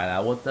trolled by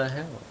that, what the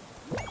hell?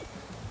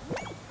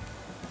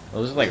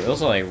 Those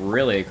are like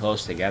really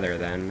close together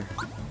then.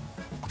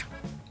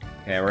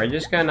 Okay, we're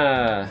just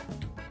gonna...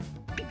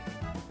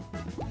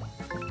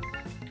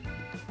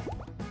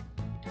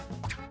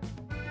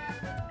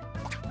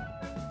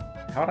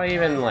 how do I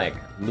even, like,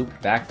 loop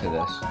back to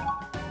this?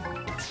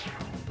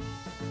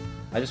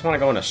 I just want to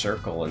go in a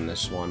circle in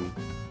this one.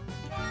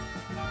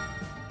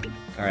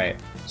 Alright,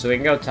 so we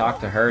can go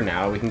talk to her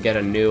now. We can get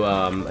a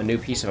new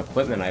piece of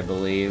equipment, I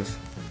believe.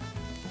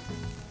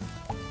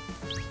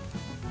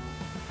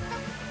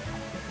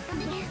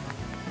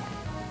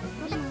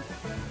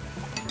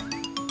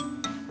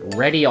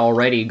 Ready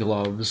already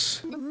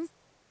gloves.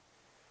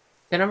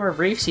 The number of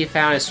reefs you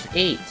found is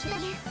 8.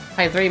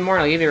 Find 3 more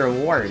and I'll give you a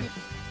reward.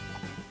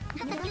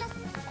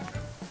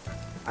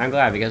 I'm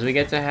glad, because we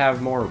get to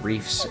have more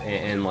reefs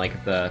in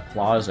like, the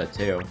plaza,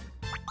 too.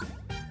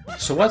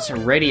 So what's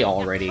ready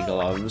already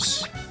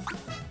gloves?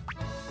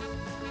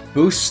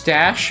 Boost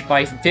stash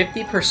by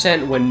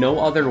 50% when no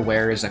other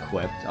wear is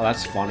equipped. Oh,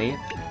 that's funny.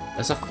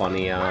 That's a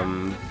funny,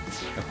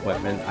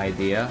 equipment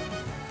idea.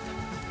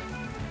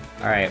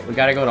 Alright, we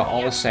gotta go to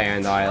All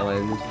Sand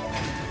Island.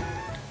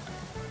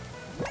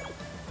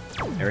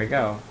 There we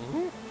go.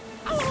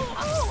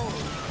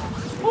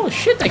 Oh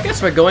shit, I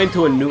guess we're going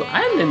to a new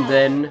island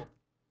then.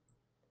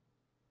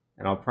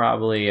 And I'll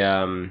probably,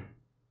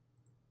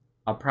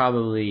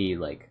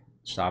 like,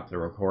 stop the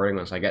recording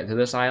once I get to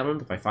this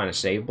island, if I find a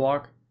save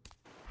block.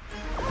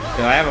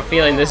 Because I have a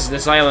feeling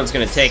this island's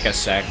gonna take a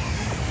sec.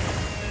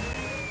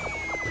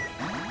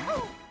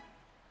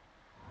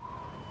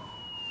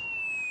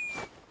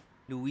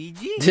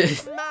 Luigi?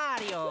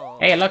 Mario!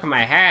 Hey, look,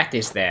 my hat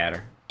is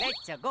there.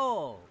 Let's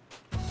go!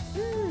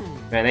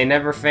 Man, they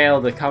never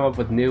fail to come up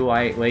with new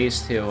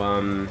ways to, you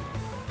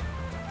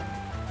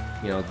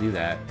know, do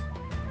that.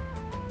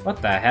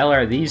 What the hell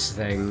are these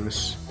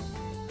things?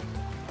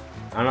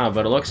 I don't know,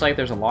 but it looks like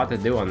there's a lot to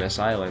do on this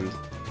island.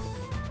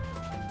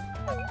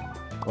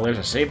 Well, there's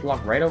a save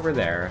block right over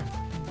there.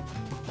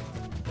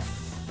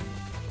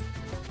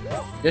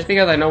 Just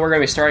because I know we're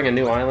gonna be starting a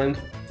new island,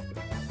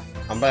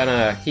 I'm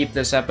gonna keep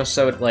this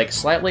episode, like,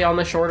 slightly on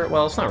the shorter...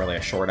 Well, it's not really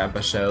a short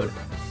episode.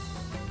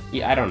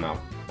 Yeah, I don't know.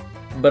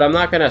 But I'm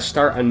not gonna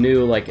start a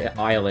new, like,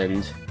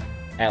 island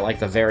at, like,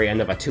 the very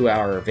end of a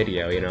 2-hour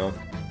video, you know?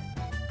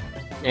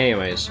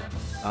 Anyways,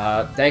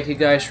 thank you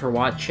guys for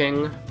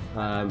watching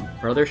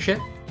Brothership.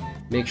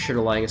 Make sure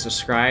to like and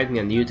subscribe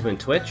on YouTube and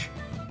Twitch.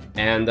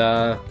 And,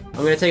 I'm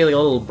gonna take, like, a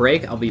little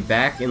break. I'll be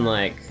back in,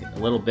 like, a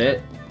little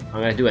bit.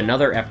 I'm gonna do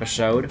another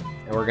episode,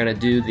 and we're gonna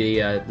do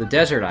the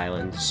desert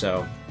island,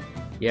 so...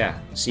 Yeah,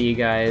 see you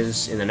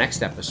guys in the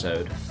next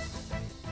episode.